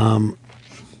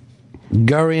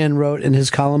 Gurian wrote in his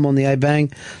column on the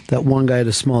iBang that one guy had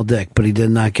a small dick, but he did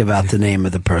not give out the name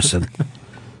of the person.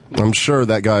 I'm sure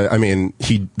that guy,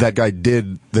 that guy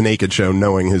did the naked show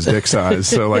knowing his dick size.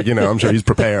 So, like, you know, I'm sure he's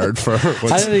prepared for I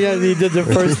think he did the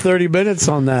first 30 minutes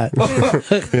on that.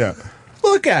 Yeah.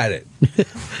 Look at it.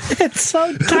 It's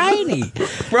so tiny.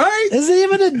 Right? Is it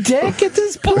even a dick at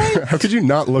this point? How could you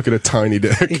not look at a tiny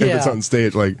dick if Yeah. it's on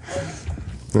stage? Like,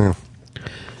 yeah.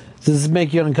 Does this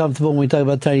make you uncomfortable when we talk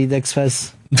about tiny dicks,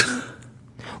 Fez?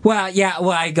 Well, yeah,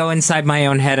 I go inside my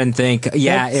own head and think,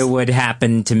 it would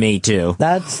happen to me too.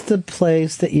 That's the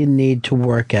place that you need to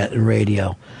work at in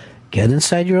radio. Get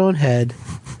inside your own head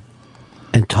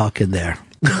and talk in there.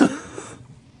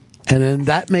 And then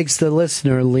that makes the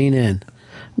listener lean in.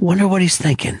 Wonder what he's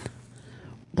thinking.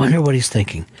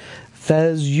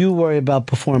 Fez, you worry about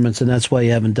performance, and that's why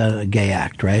you haven't done a gay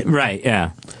act, right? Right,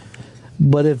 yeah.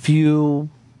 But if you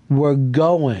were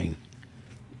going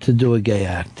to do a gay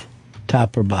act,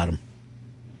 top or bottom?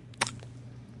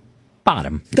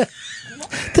 Bottom.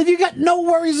 Then you got no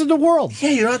worries in the world.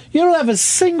 Yeah, you don't have a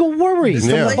single worry. There's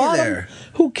From no the lay bottom, there.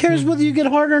 who cares whether you get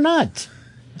hard or not?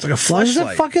 It's like a As long as they're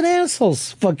fleshlight. fucking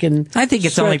assholes. Fucking. I think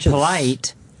it's only stretches.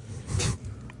 polite.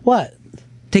 What?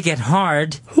 To get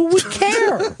hard. Who would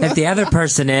care? If the other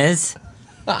person is.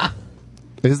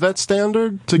 Is that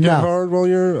standard to get hard while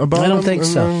you're a bottom? I don't think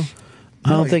so. I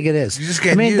don't think it is. You just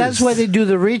get that's used. why they do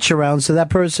the reach around, so that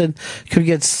person could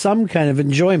get some kind of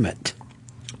enjoyment.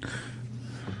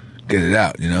 Get it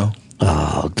out, you know?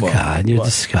 Oh, God, you're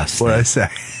disgusting. What did I say?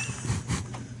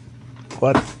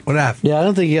 What happened? Yeah, I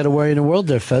don't think you got to worry in the world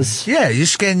there, Fez. Yeah, you're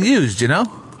just getting used, you know?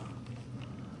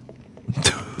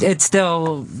 It's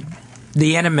still.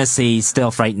 The intimacy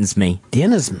still frightens me. The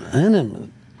intimate.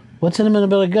 What's intimate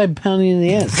about a guy pounding you in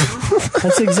the ass?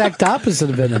 That's the exact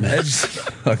opposite of intimate. That's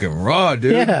fucking raw,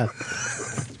 dude. Yeah.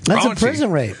 That's a Raunchy.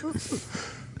 prison rape.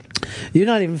 You're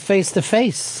not even face to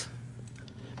face.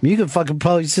 You could fucking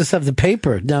probably just have the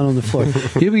paper down on the floor.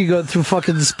 You could go through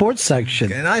fucking the sports section.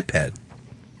 Get an iPad.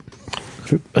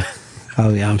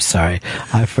 Oh yeah, I'm sorry,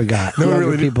 I forgot. No Younger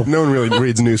one really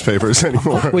reads newspapers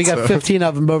anymore. We got so. 15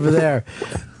 of them over there.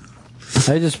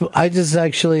 I just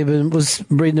actually was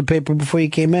reading the paper before you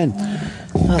came in.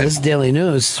 Oh, this Daily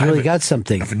News really got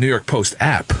something. I have a New York Post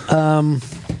app.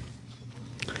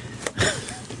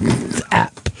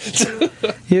 App.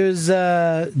 Here's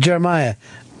Jeremiah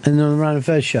and the Ron and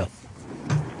Fez show.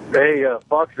 Hey,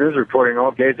 Fox News reporting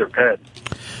all gays are pets.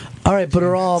 All right, but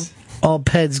are all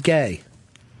peds gay?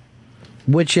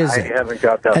 Which is I it? haven't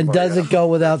got that And far does yet. it go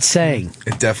without saying?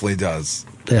 It definitely does.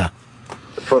 Yeah.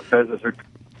 That's what pheasants are.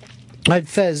 All right,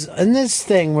 Fez, in this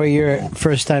thing where your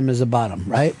first time is a bottom,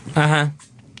 right? Uh-huh.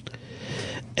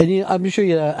 And I'm sure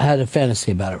you had a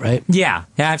fantasy about it, right? Yeah,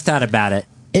 I've thought about it.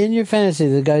 In your fantasy,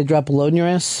 did the guy drop a load in your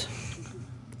ass?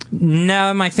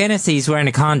 No, my fantasy is wearing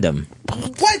a condom.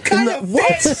 What kind of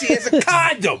fantasy is a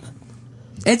condom?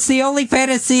 It's the only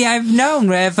fantasy I've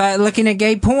known if looking at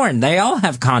gay porn. They all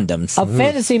have condoms. A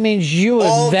fantasy means you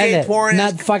All invent gay it, porn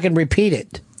not fucking repeat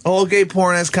it. All gay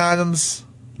porn has condoms?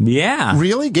 Yeah.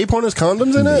 Really? Gay porn has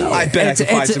condoms in it? I bet I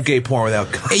can find some gay porn without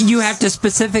condoms. You have to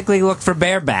specifically look for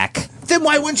bareback. Then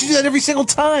why wouldn't you do that every single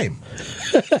time?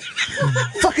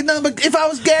 Fucking no, but if I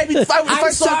was gay, if I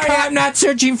I'm saw sorry, I'm not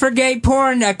searching for gay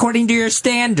porn according to your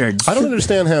standards. I don't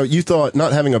understand how you thought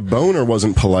not having a boner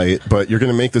wasn't polite, but you're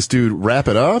going to make this dude wrap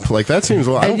it up? Like, that seems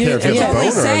a lot. I don't care if he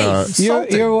has a boner or not.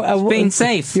 You're being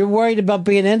safe. You're worried about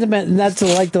being intimate, and that's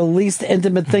like the least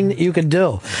intimate thing that you can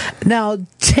do. Now,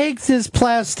 take this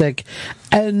plastic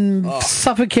and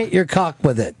suffocate your cock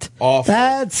with it. Awful.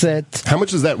 That's it. How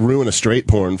much does that ruin a straight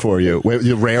porn for you?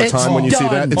 The rare It's time when you see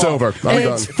done. that? It's over. I'm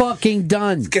It's done. fucking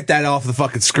done. Get that off the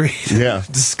fucking screen. Yeah.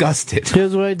 Disgusted.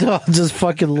 Here's what I do. I'll just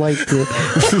fucking light the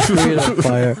screen on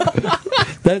fire.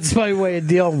 That's my way of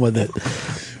dealing with it.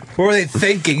 What were they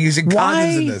thinking using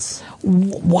condoms in this?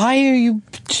 Why are you,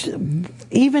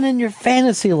 even in your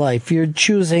fantasy life, you're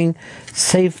choosing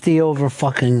safety over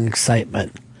fucking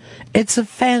excitement? It's a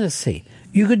fantasy.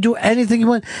 You could do anything you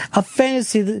want. A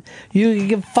fantasy that you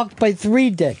get fucked by 3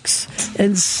 dicks.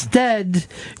 Instead,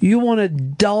 you want a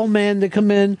dull man to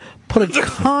come in, put a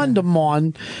condom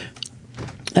on,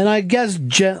 and I guess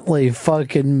gently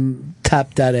fucking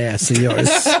tap that ass of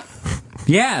yours.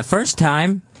 Yeah, first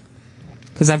time.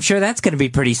 Because I'm sure that's going to be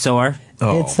pretty sore.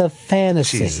 It's a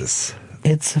fantasy. Jesus. It's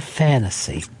It's a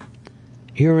fantasy.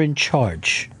 You're in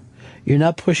charge. You're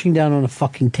not pushing down on a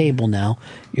fucking table now.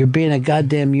 You're being a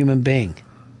goddamn human being.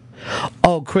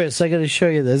 Oh, Chris, I got to show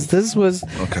you this. This was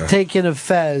taken of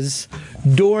Fez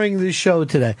during the show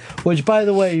today, which, by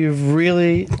the way, you've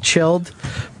really chilled.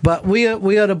 But we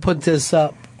ought to put this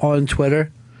up on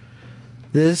Twitter.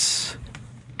 This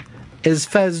is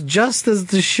Fez just as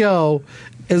the show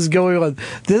is going on.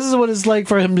 This is what it's like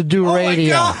for him to do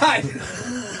radio. Oh, my God.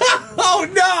 Oh,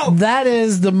 no. That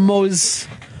is the most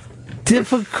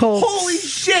difficult. Holy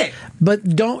shit. But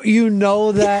don't you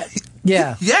know that?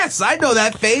 Yeah. Yes, I know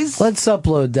that phase. Let's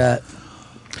upload that.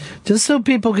 Just so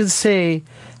people can see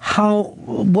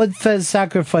what Fez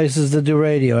sacrifices to do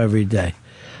radio every day.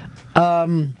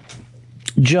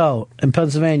 Joe, in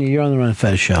Pennsylvania, you're on the Run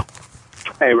Fez show.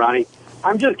 Hey, Ronnie.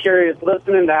 I'm just curious,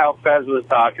 listening to how Fez was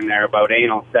talking there about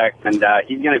anal sex, and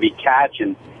he's going to be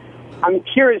catching. I'm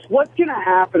curious, what's going to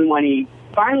happen when he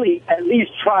finally at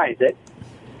least tries it?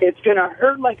 It's going to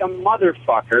hurt like a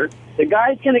motherfucker. The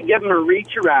guy's going to give him a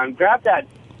reach around, grab that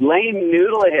lame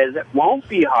noodle of his. It won't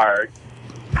be hard.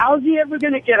 How's he ever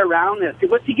going to get around this?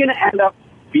 What's he going to end up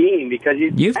being? Because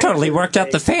You've totally worked out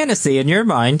the fantasy in your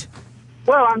mind.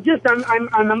 Well, I'm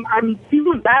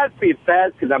feeling bad for you,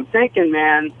 Fez, because I'm thinking,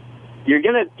 man, you're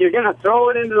gonna throw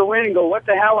it into the wind and go, what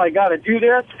the hell, I got to do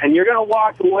this, and you're gonna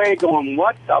walk away going,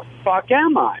 what the fuck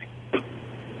am I?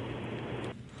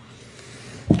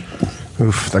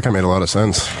 Oof, that guy made a lot of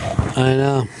sense. I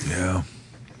know. Yeah.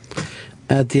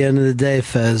 At the end of the day,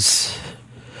 Fez,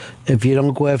 if you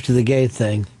don't go after the gay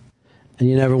thing, and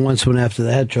you never once went after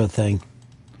the hetero thing,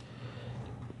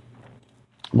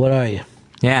 what are you?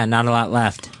 Yeah, not a lot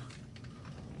left.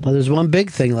 Well, there's one big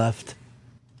thing left.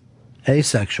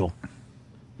 Asexual.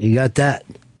 You got that.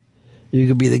 You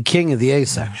could be the king of the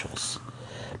asexuals.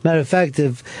 Matter of fact,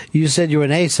 if you said you were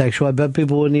an asexual, I bet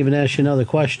people wouldn't even ask you another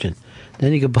question.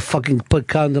 Then you could fucking put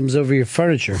condoms over your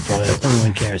furniture for it.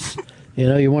 Anyone cares. You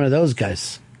know, you're one of those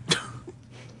guys.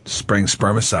 Spraying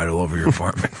spermicide all over your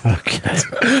apartment. Okay.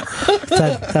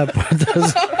 that part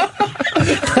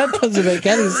that doesn't make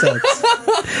any sense.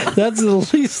 That's the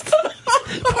least.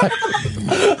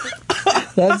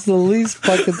 That's the least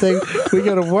fucking thing we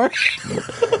gotta worry.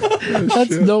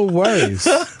 That's no worries.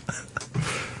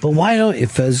 But why don't you,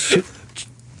 Fez,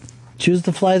 choose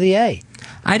to fly the A?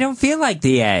 I don't feel like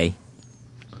the A.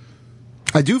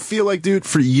 I do feel like, dude,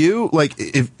 for you, like,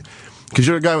 because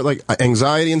you're a guy with like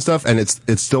anxiety and stuff, and it's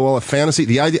still all a fantasy.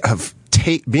 The idea of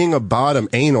being a bottom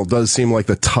anal does seem like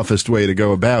the toughest way to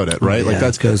go about it, right? Yeah, like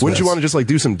that's. Wouldn't you want to just like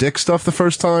do some dick stuff the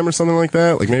first time or something like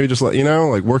that? Like maybe just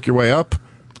like work your way up.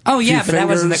 Oh yeah, but that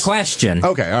wasn't the question.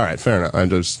 Okay, all right, fair enough.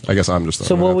 I guess I'm just.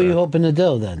 So what were you hoping to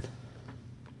do then?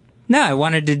 No, I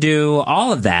wanted to do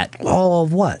all of that. All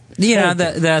of what? You know,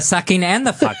 the sucking and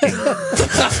the fucking.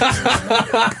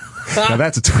 Now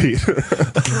that's a tweet.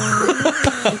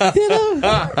 You know,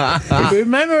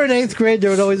 remember in 8th grade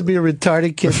there would always be a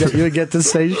retarded kid that you would get to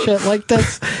say shit like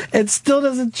this? It still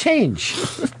doesn't change.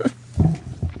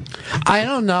 I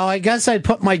don't know. I guess I'd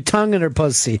put my tongue in her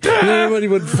pussy. Everybody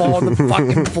would fall on the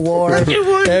fucking floor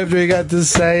after he got to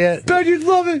say it. Bet you'd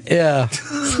love it. Yeah.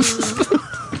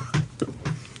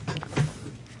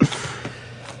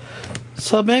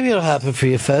 So maybe it'll happen for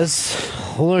you, Fez.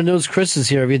 All I know is Chris is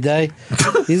here every day.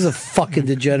 He's a fucking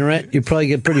degenerate. You probably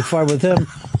get pretty far with him.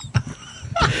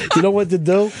 You know what to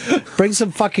do? Bring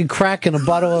some fucking crack and a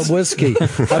bottle of whiskey.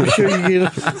 I'm sure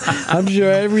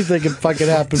everything can fucking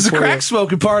happen. It's a crack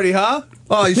smoking party, huh?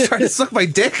 Oh, you trying to suck my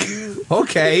dick?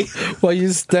 Okay. Well, you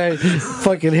stay.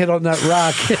 Fucking hit on that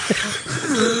rock.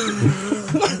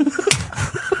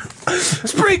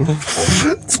 Spring.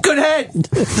 It's a good head.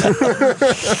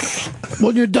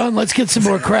 When you're done, let's get some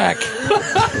more crack.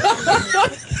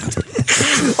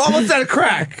 Almost out of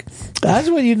crack. That's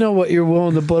when you know what you're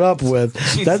willing to put up with.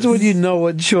 That's when you know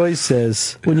what choice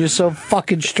is. When you're so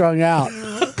fucking strung out.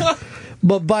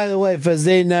 But by the way, Fez,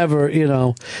 they never,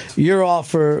 your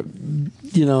offer,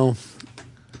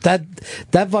 that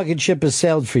fucking ship has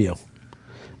sailed for you.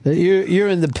 You're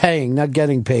in the paying, not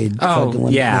getting paid. Oh,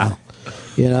 yeah.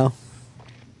 Now,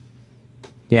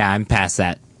 Yeah, I'm past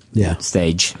that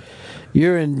stage.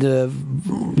 You're in the,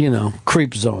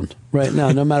 creep zone right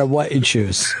now, no matter what you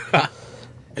choose.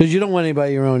 Because you don't want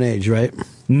anybody your own age, right?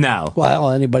 No.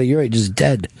 Well, anybody your age is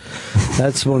dead.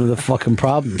 That's one of the fucking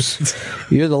problems.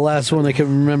 You're the last one that can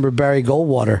remember Barry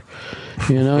Goldwater.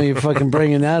 You're fucking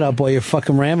bringing that up while you're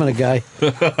fucking ramming a guy.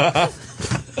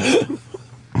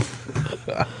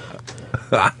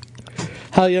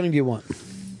 How young do you want?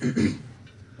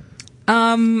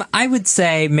 I would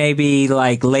say maybe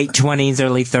like late 20s,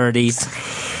 early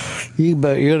 30s. You're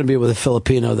going to be with a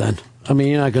Filipino then. I mean,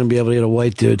 you're not going to be able to get a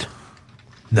white dude.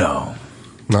 No.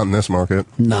 Not in this market.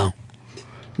 No.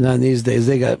 Not in these days.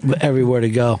 They got everywhere to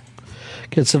go.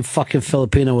 Get some fucking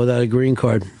Filipino without a green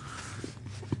card.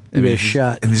 Give me a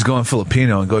shot. And he's going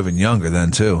Filipino and go even younger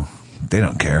then, too. They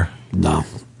don't care. No.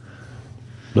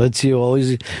 But you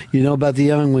always, you know about the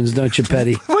young ones, don't you,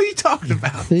 Petty? What are you talking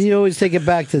about? You always take it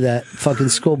back to that fucking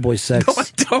schoolboy sex. No, I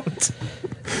don't.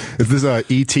 If this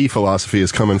ET philosophy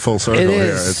is coming full circle It here.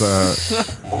 is.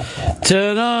 It's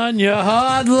Turn on your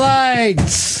hot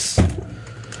lights.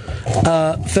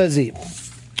 Fezzi,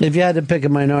 if you had to pick a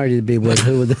minority to be with,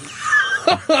 who would?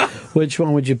 Which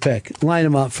one would you pick? Line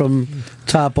them up from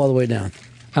top all the way down.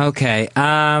 Okay.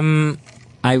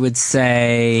 I would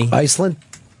say Iceland.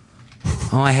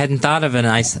 Oh, I hadn't thought of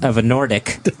a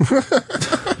Nordic.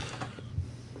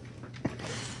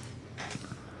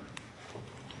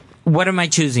 What am I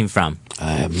choosing from?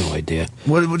 I have no idea.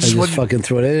 What I just fucking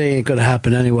throw it. It ain't going to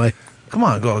happen anyway. Come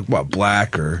on, go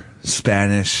black or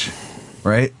Spanish,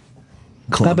 right?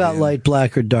 How about light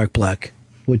black or dark black?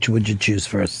 Which would you choose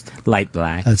first? Light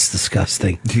black. That's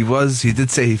disgusting. He did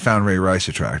say he found Ray Rice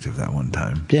attractive that one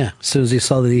time. Yeah, as soon as he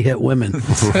saw that he hit women.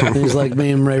 And he's like,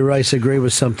 me and Ray Rice agree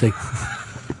with something.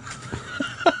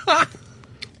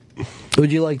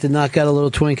 Would you like to knock out a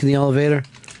little twink in the elevator?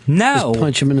 No. Just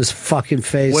punch him in his fucking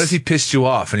face. What if he pissed you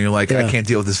off and you're like, I can't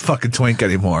deal with this fucking twink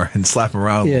anymore, and slap him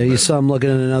around? Yeah, you saw him looking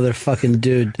at another fucking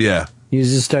dude. Yeah. You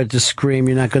just start to scream,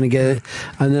 you're not going to get it,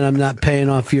 and then I'm not paying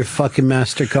off your fucking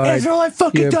MasterCard. That's all I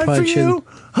fucking You're done for you?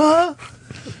 Huh?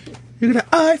 You're going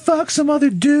to fuck some other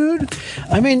dude?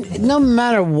 I mean, no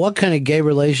matter what kind of gay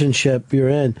relationship you're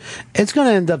in, it's going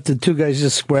to end up the two guys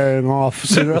just squaring off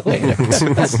sooner or later.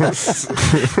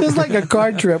 It's like a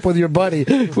car trip with your buddy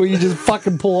where you just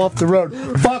fucking pull off the road.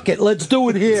 Fuck it, let's do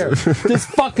it here. This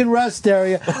fucking rest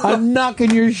area, I'm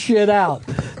knocking your shit out.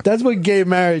 That's what gay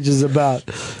marriage is about.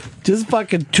 Just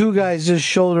fucking two guys just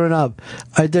shouldering up.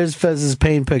 All right, there's Fez's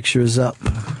pain pictures up.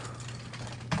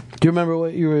 Do you remember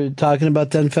what you were talking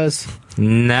about then, Fez?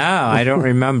 No, I don't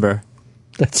remember.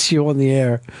 That's you on the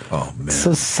air. Oh, man.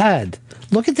 So sad.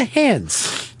 Look at the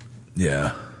hands.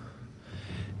 Yeah.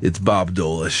 It's Bob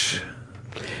Dolish.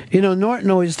 You know,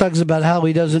 Norton always talks about how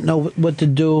he doesn't know what to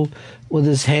do with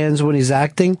his hands when he's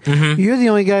acting. Mm-hmm. You're the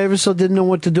only guy I ever saw didn't know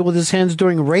what to do with his hands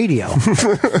during radio.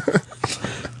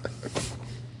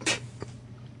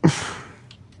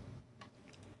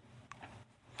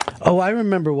 Oh, I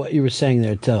remember what you were saying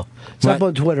there, too. It's up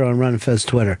on Twitter, on Ron and Fez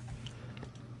Twitter.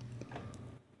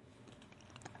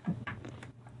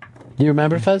 Do you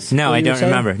remember, Fez? No, what I you were don't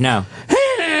saying? remember. No.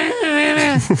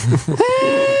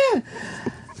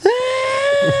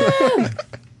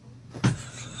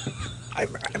 I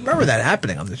remember that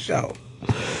happening on the show.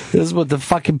 This is what the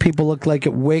fucking people looked like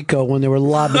at Waco when they were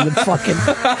lobbing the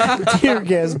fucking tear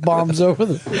gas bombs over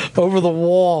the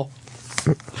wall.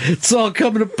 It's all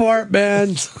coming apart, man.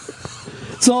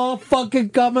 It's all fucking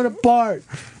coming apart.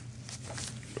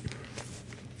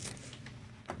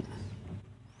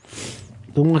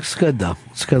 It looks good, though.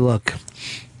 It's a good look.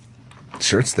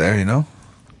 Shirt's there, you know?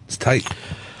 It's tight.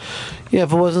 Yeah,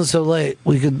 if it wasn't so late,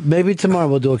 we could maybe tomorrow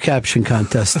we'll do a caption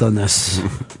contest on this.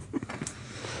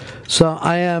 So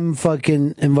I am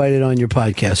fucking invited on your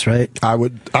podcast, right? I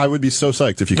would be so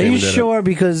psyched if you Are came you and did sure?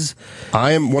 Because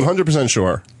I am 100%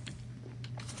 sure.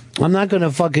 I'm not going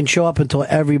to fucking show up until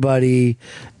everybody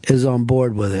is on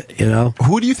board with it, you know?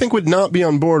 Who do you think would not be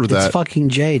on board with It's that? fucking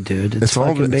Jay, dude. It's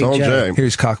fucking Big all Jay. Jay.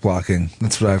 Here's cock blocking.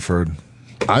 That's what I've heard.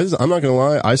 I'm not going to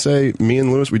lie. I say me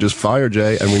and Lewis, we just fire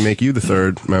Jay and we make you the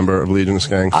third member of Legion of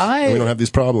Skanks. And we don't have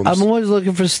these problems. I'm always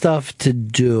looking for stuff to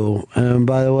do. And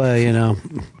by the way, you know,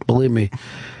 believe me,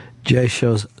 Jay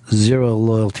shows zero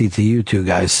loyalty to you two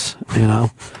guys, you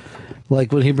know?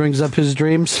 Like when he brings up his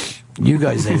dreams, you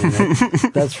guys ain't in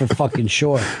it. That's for fucking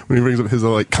sure. When he brings up his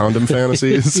condom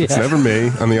fantasies, it's Yeah. never me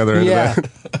on the other end Yeah. of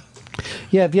that.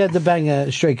 Yeah, if you had to bang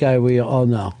a straight guy, we all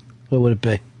know. What would it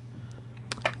be?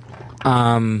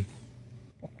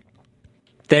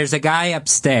 There's a guy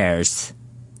upstairs.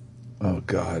 Oh,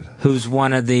 God. Who's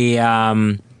one of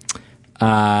the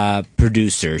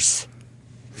producers.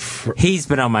 He's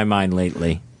been on my mind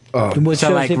lately. What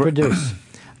shows he produce?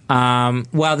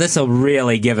 Well, this will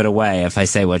really give it away if I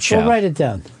say what show. Well, write it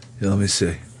down. Yeah, let me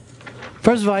see.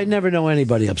 First of all, I never know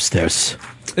anybody upstairs.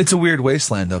 It's a weird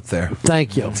wasteland up there.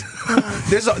 Thank you.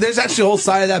 There's actually a whole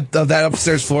side of that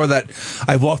upstairs floor that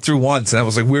I walked through once, and I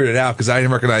was like weirded out because I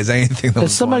didn't recognize anything. That If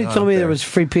was somebody going on told up me there. there was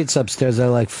free pizza upstairs, I'd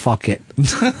like, fuck it.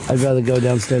 I'd rather go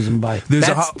downstairs and buy.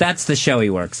 That's the show he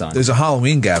works on. There's a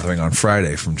Halloween gathering on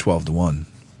Friday from 12 to 1.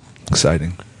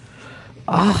 Exciting.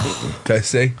 Oh, Can I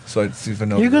say? So I see if I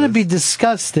know. you're going to be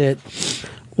disgusted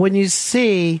when you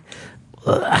see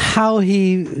how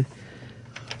he.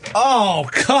 Oh,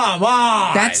 come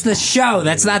on! That's the show.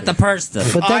 That's not the person.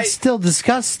 But that's still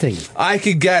disgusting. I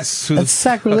can guess who That's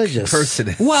sacrilegious. person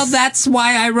is. Well, that's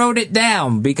why I wrote it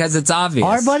down, because it's obvious.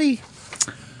 Our buddy?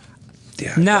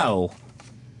 Yeah. No.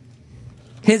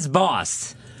 His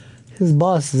boss. His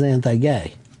boss is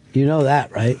anti-gay. You know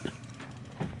that, right?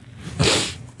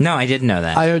 No, I didn't know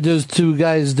that. I heard those two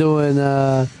guys doing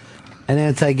an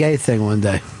anti-gay thing one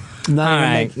day. All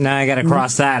right, now I got to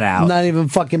cross that out. Not even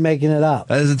fucking making it up.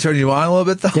 That doesn't turn you on a little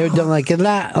bit, though? They were doing like they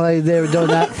were doing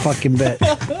that fucking bit.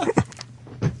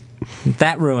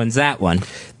 That ruins that one.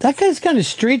 That guy's kind of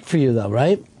street for you, though,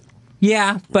 right?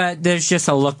 Yeah, but there's just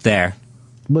a look there.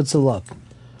 What's the look?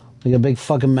 Like a big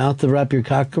fucking mouth to wrap your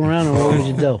cock around, or what would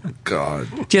you do?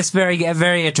 God. Just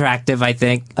very attractive, I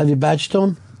think. Have you batched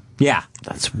him? Yeah.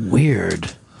 That's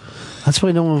weird. That's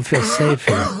why no one feels safe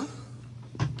here.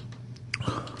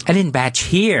 I didn't batch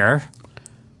here.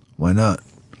 Why not?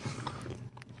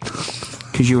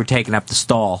 Because you were taking up the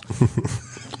stall.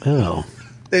 Oh.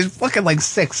 There's fucking like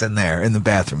 6 in there in the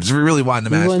bathrooms. If we really wanted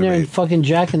to You went in there masturbate. and fucking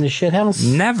jack in the shit house?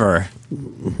 Never.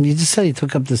 You just said he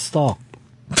took up the stall.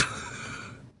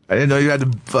 I didn't know you had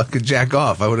to fucking jack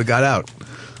off. I would have got out.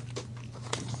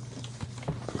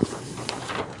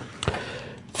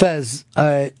 Fez,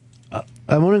 I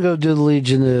want to go do the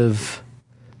Legion of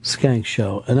Skank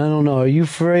show, and I don't know. Are you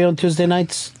free on Tuesday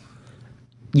nights?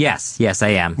 Yes, I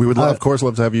am. We would, of course,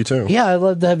 love to have you too. Yeah, I'd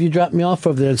love to have you drop me off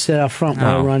over there and sit out front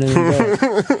while I run in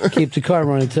and keep the car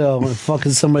running too. When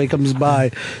fucking somebody comes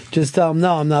by, just tell them,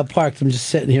 no, I'm not parked. I'm just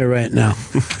sitting here right now.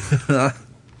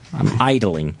 I'm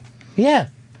idling. Yeah,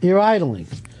 you're idling.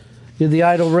 You're the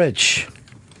idle rich.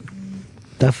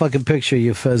 That fucking picture of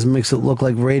you, Fez, makes it look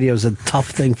like radio's a tough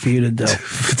thing for you to do.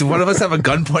 Do one of us have a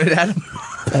gun pointed at him?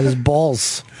 At his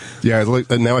balls. Yeah,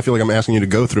 now I feel like I'm asking you to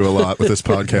go through a lot with this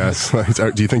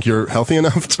podcast. Do you think you're healthy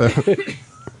enough to...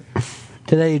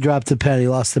 Today you dropped the pen. You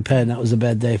lost the pen. That was a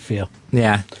bad day for you.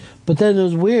 Yeah. But then it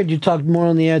was weird. You talked more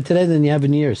on the air today than you have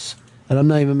in years. And I'm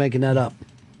not even making that up.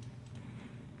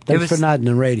 Thanks for nodding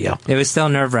on radio. It was still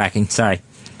nerve-wracking. Sorry.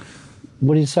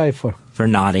 What are you sorry for? For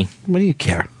nodding. What do you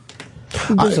care?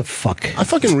 Who gives a fuck? I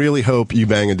fucking really hope you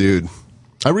bang a dude.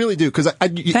 I really do, because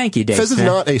Thank you, Dave. Fez is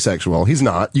not asexual. He's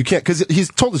not. You can't, because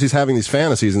he's told us he's having these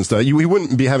fantasies and stuff. He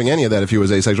wouldn't be having any of that if he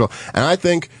was asexual. And I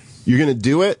think you're going to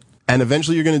do it, and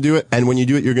eventually you're going to do it, and when you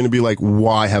do it, you're going to be like,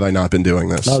 why have I not been doing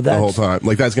this the whole time?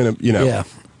 Like, that's going to, Yeah.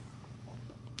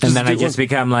 And then I just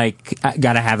become like, I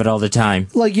gotta have it all the time.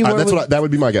 Like you were that would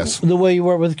be my guess. The way you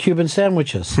were with Cuban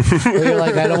sandwiches. Where you're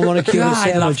like, I don't want a Cuban God,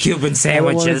 sandwich. I love Cuban I don't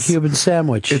want a sandwiches. Cuban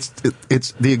sandwich.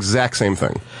 It's the exact same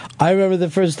thing. I remember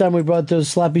the first time we brought those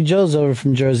sloppy joes over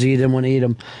from Jersey. You didn't want to eat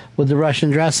them with the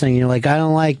Russian dressing. You're like, I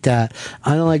don't like that.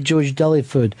 I don't like Jewish deli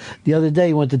food. The other day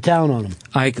you went to town on them.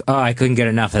 I couldn't get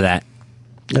enough of that.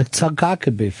 That's how cock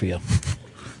could be for you.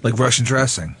 Like Russian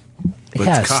dressing. But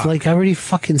Yes, it's cock. like I already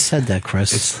fucking said that,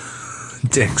 Chris.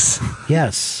 Dicks.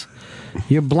 Yes.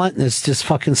 Your bluntness just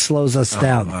fucking slows us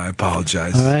down. I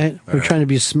apologize. All right? We're trying to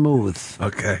be smooth.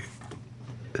 Okay.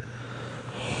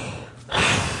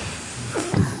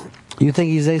 You think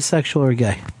he's asexual or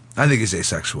gay? I think he's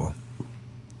asexual.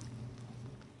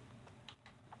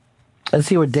 I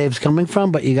see where Dave's coming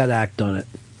from, but you got to act on it.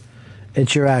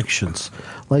 It's your actions.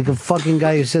 Like a fucking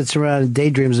guy who sits around and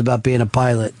daydreams about being a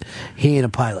pilot. He ain't a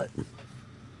pilot.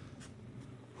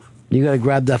 You got to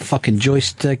grab that fucking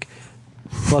joystick,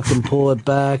 fucking pull it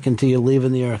back until you're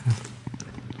leaving the earth.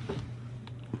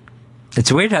 It's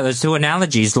weird how those two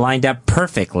analogies lined up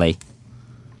perfectly.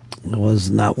 It was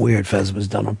not weird, Fez. It was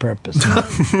done on purpose.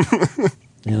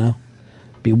 You know?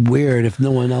 Be weird if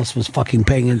no one else was fucking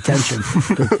paying attention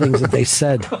to the things that they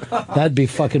said. That'd be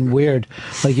fucking weird.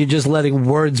 Like you're just letting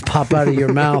words pop out of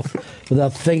your mouth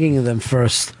without thinking of them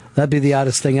first. That'd be the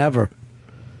oddest thing ever.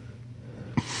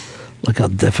 Look how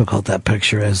difficult that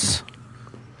picture is.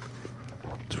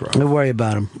 I worry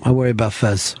about him. I worry about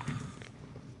Fez.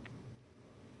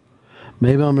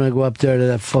 Maybe I'm going to go up there to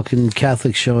that fucking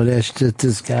Catholic show and ask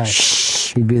this guy.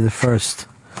 He'd be the first.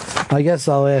 I guess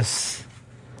I'll ask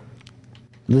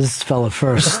this fella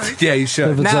first. Yeah, you should.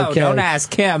 If it's No, okay. don't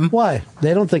ask him. Why?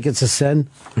 They don't think it's a sin.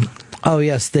 Oh,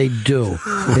 yes, they do.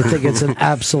 They think it's an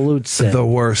absolute sin. The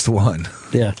worst one.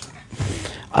 Yeah.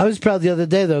 I was proud the other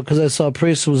day, though, because I saw a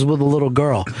priest who was with a little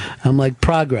girl. I'm like,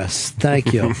 progress.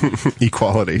 Thank you.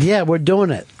 Equality. Yeah, we're doing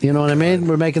it. You know what I mean?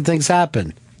 We're making things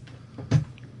happen.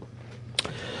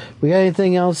 We got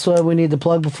anything else we need to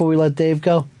plug before we let Dave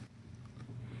go?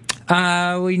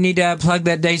 We need to plug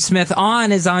that Dave Smith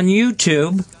On is on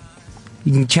YouTube.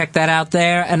 You can check that out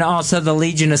there. And also the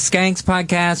Legion of Skanks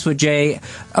podcast with Jay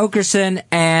Okerson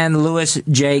and Louis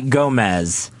J.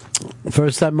 Gomez.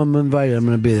 First time I'm invited, I'm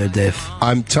going to be there, Dave.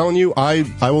 I'm telling you, I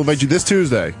will invite you this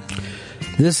Tuesday.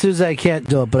 This Tuesday I can't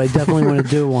do it, but I definitely want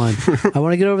to do one. I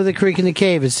want to get over the creek in the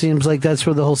cave. It seems like that's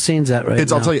where the whole scene's at right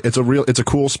now. I'll tell you, it's a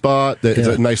cool spot. It's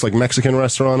a nice like Mexican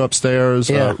restaurant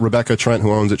upstairs. Yeah. Rebecca Trent,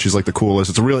 who owns it, she's like the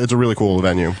coolest. It's a really cool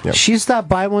venue. Yeah. She stopped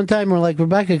by one time. We're like,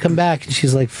 Rebecca, come back, and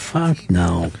she's like, fuck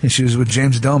no. And she was with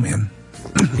James Domian.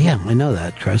 Yeah, I know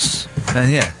that, Chris.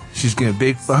 And yeah, she's giving a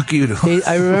big fuck you to him.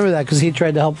 I remember that because he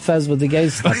tried to help Fez with the gay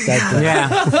stuff that day.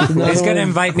 Yeah, he's going to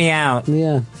invite me out.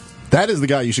 Yeah. That is the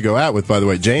guy you should go out with, by the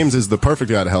way. James is the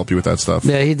perfect guy to help you with that stuff.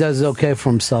 Yeah, he does okay for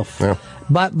himself. Yeah.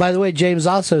 But, by the way, James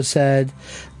also said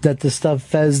that the stuff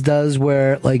Fez does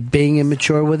where, like, being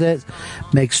immature with it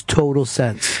makes total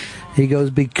sense. He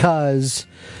goes, because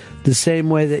the same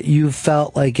way that you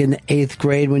felt like in 8th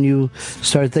grade when you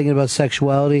started thinking about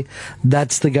sexuality,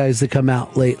 that's the guys that come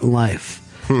out late in life.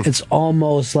 It's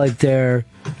almost like they're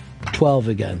 12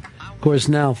 again. Of course,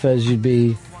 now, Fez, you'd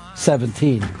be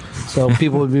 17. So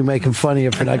people would be making fun of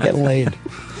you for not getting laid.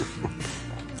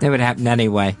 It would happen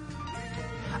anyway.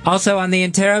 Also on the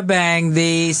Interrobang,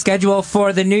 the schedule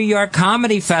for the New York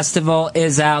Comedy Festival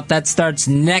is out. That starts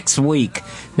next week,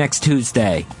 next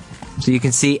Tuesday. So you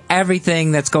can see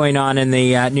everything that's going on in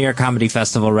the New York Comedy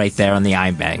Festival right there on the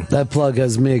iBang. That plug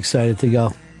has me excited to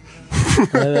go.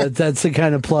 That's the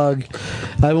kind of plug.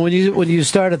 I mean, when you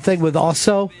start a thing with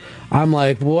also, I'm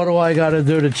like, what do I got to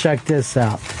do to check this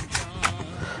out?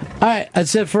 All right,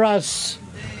 that's it for us.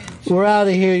 We're out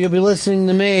of here. You'll be listening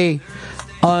to me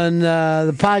on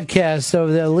the podcast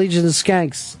over there, Legion of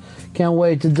Skanks. Can't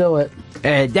wait to do it.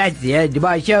 That's the end of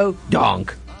my show.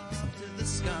 Donk.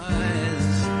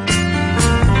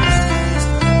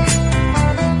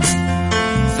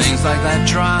 Things like that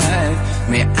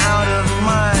drive me out of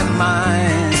my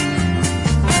mind.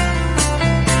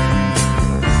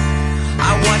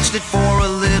 I watched it for a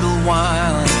little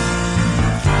while.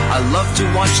 I love to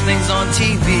watch things on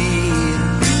TV.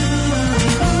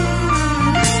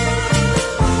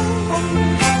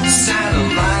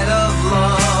 Satellite of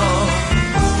love.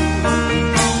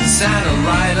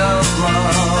 Satellite of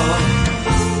love.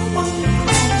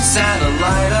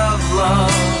 Satellite of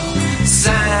love.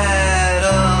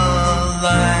 Satellite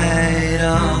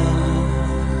of.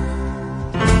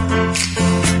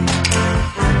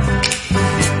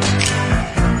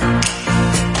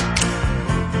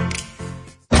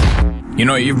 You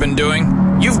know what you've been doing?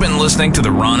 You've been listening to the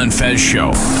Ron and Fez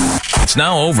Show. It's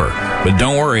now over, but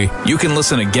don't worry, you can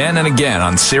listen again and again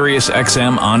on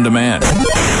SiriusXM On Demand. Go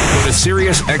to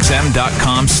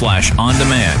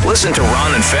SiriusXM.com/on-demand. Listen to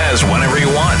Ron and Fez whenever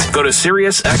you want. Go to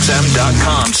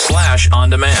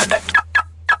SiriusXM.com/on-demand.